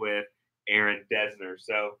wrote it with Aaron Desner.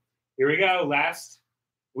 So here we go.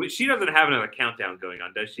 She doesn't have another countdown going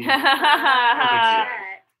on, does she? I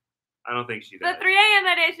don't think she does. The 3 a.m.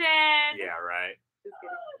 edition. Yeah, right.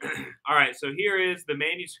 All right, so here is the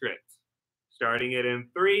manuscript. Starting it in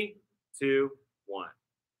 3, 2, 1.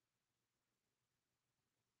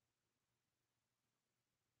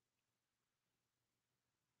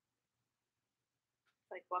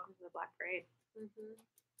 It's like Welcome to the Black Parade.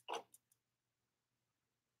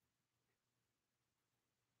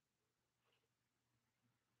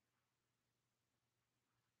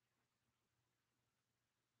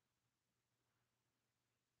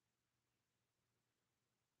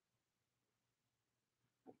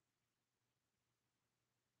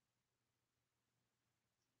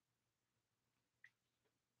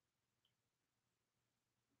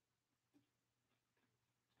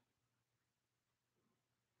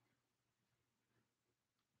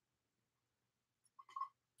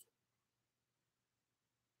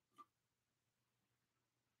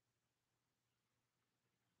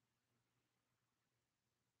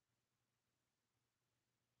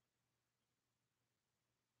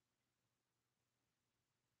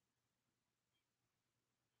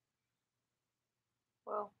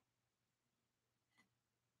 Well.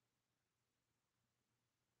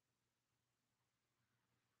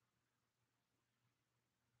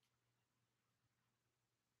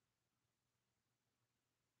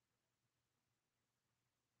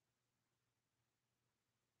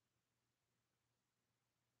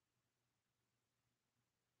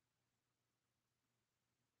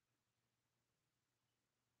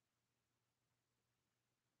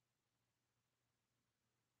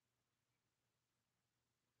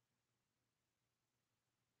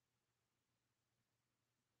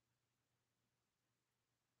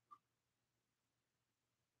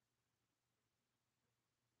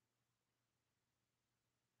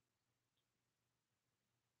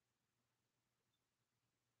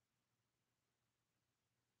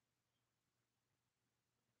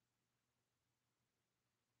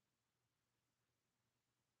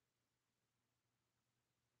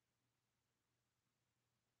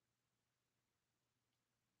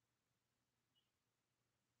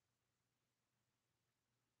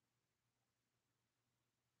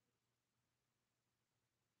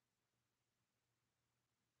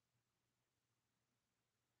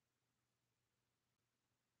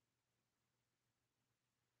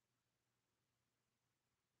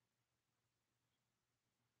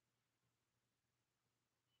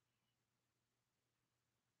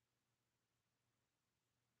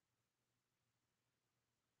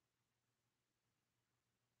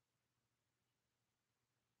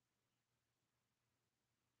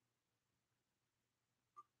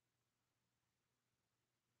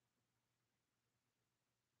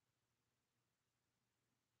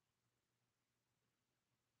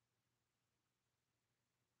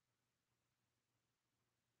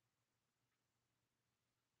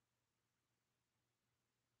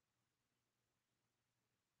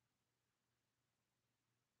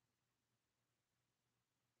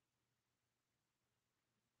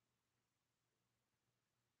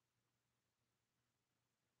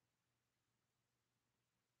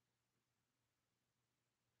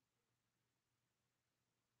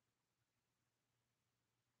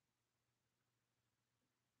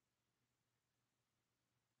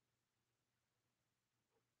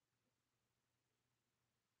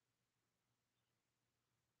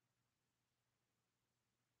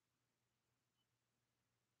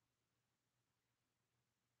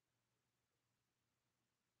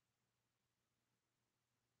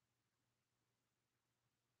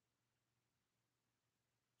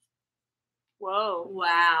 Whoa.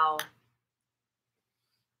 Wow.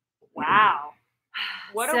 Wow.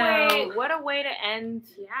 What So- a way to end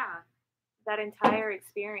Yeah. that entire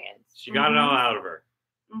experience. She got it all out of her.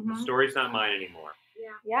 Mhm. The story's not mine anymore.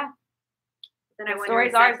 Yeah. Then The I wonder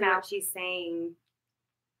story's ours exactly now. what she's saying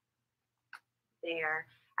there.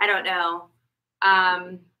 I don't know.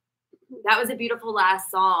 That was a beautiful last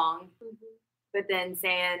song, but then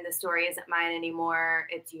saying the story isn't mine anymore,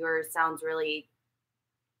 it's yours sounds really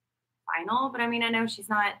final. But I mean, I know she's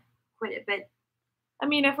not quit it, but I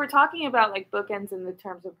mean, if we're talking about like bookends in the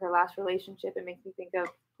terms of her last relationship, it makes me think of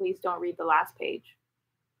please don't read the last page.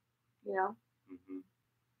 You know? Mm-hmm.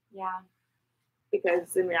 yeah.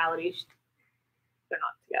 Because in reality, they're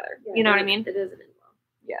not together. Yeah, You know it what I is- mean? It isn't in love.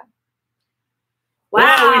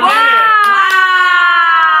 Wow, we did it. Wow!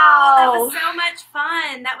 That Wow. was so much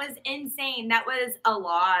fun. That was insane. That was a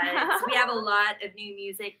lot. We have a lot of new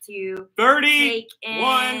music to 31 take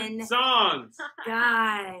in. songs.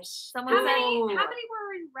 Gosh. Someone How said many were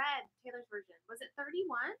in red? Taylor's version. Was it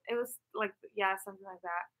 31? it was like, yeah, something like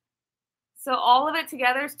that. So all of it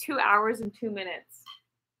together is 2 hours and 2 minutes.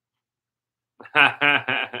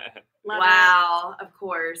 Wow. Of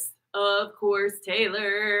course. Of course,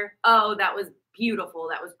 Taylor. Oh, that was beautiful.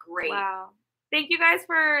 That was great. Wow. Thank you guys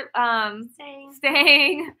for Staying.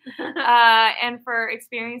 staying and for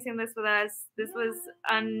experiencing this with us. This was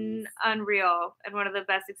unreal and one of the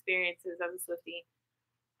best experiences as a Swiftie.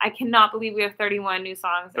 I cannot believe we have 31 new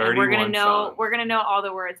songs, and we're gonna 31 know songs. we're gonna know all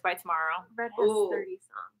the words by tomorrow. Red has Ooh. 30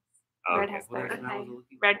 songs. Red Okay, has well, that's 30. what I was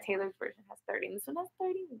looking Red for. Taylor's version has 30, and this one has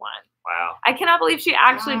 31. Wow. I cannot believe she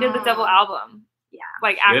actually did the double Wow. album. Yeah.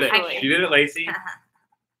 Like She did actually. it. She did it, Lacey.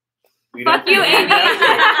 We Fuck don't- you, we don't Amy. need to doubt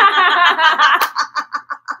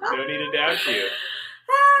you. We don't need to doubt you.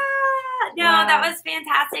 No, that was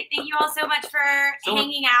fantastic. Thank you all so much for Someone-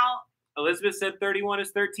 hanging out. Elizabeth said 31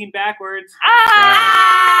 is 13 backwards.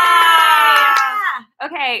 Ah!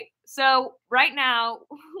 Okay, so right now,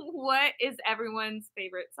 what is everyone's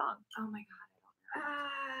favorite song? Oh my god.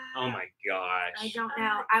 Oh my gosh. I don't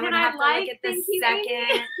know. I Can would I have to like look at the Thank You, second.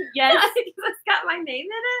 Amy? Yes. It's got my name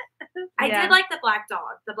in it. I Yeah. did like the Black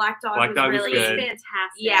Dog. The Black Dog Black was Dog was really good.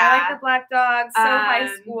 Fantastic. Yeah. I like the Black Dog, So High Um,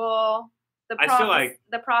 School, I still like-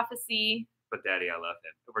 the Prophecy. But Daddy, I love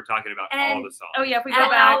him. We're talking about all And- the songs. Oh yeah, if we go LOL,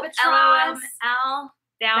 back, LOML.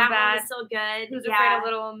 Down That one Bad. was so good. Who's yeah. Afraid of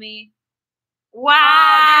Little Old Me? Oh,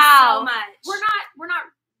 Wow. there's so much. We're not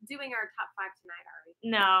doing our top 5 tonight, are we?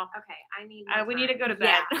 No. Okay, I need. We need to go to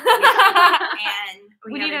bed. Yeah. And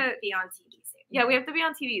We we, need need to- to be on TV soon. Yeah, we have to be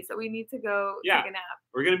on TV, so we need to go Yeah. take a nap.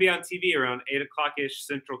 We're going to be on TV around 8 o'clock-ish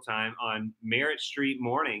Central Time on Merritt Street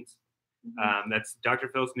Mornings. That's Dr.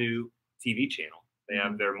 Phil's new TV channel. They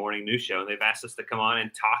have their morning news show, and they've asked us to come on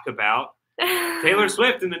and talk about Taylor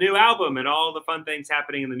Swift and the new album and all the fun things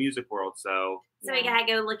happening in the music world. So So we gotta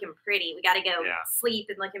go looking pretty. We gotta go Yeah. sleep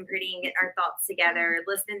and looking pretty and get our thoughts together.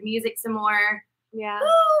 Listen to music some more. Yeah.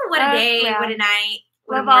 Woo, what a day! Yeah. What a night!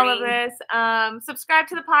 What a Love all of morning. this. Subscribe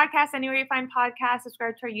to the podcast anywhere you find podcasts.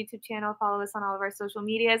 Subscribe to our YouTube channel. Follow us on all of our social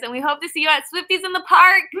medias. And we hope to see you at Swifties in the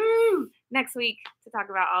Park next week to talk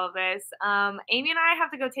about all of this. Amy and I have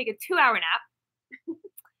to go take a 2-hour nap.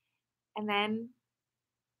 And then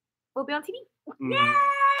we'll be on TV. Yay!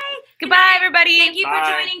 Goodbye, everybody. Thank you Bye.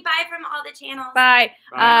 for joining. Bye from all the channels. Bye.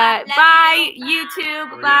 Bye. Love Bye, you. YouTube.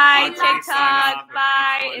 Bye. Bye, Bye. Sign TikTok. off.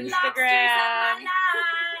 Bye, Thanks Lobsters for of my Instagram. life.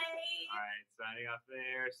 all right, signing off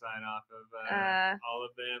there, sign off of Uh, all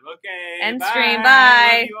of them. Okay. end bye. stream. Love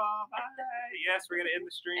Bye. you all. Bye. Yes, we're going to end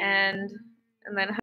the stream. And then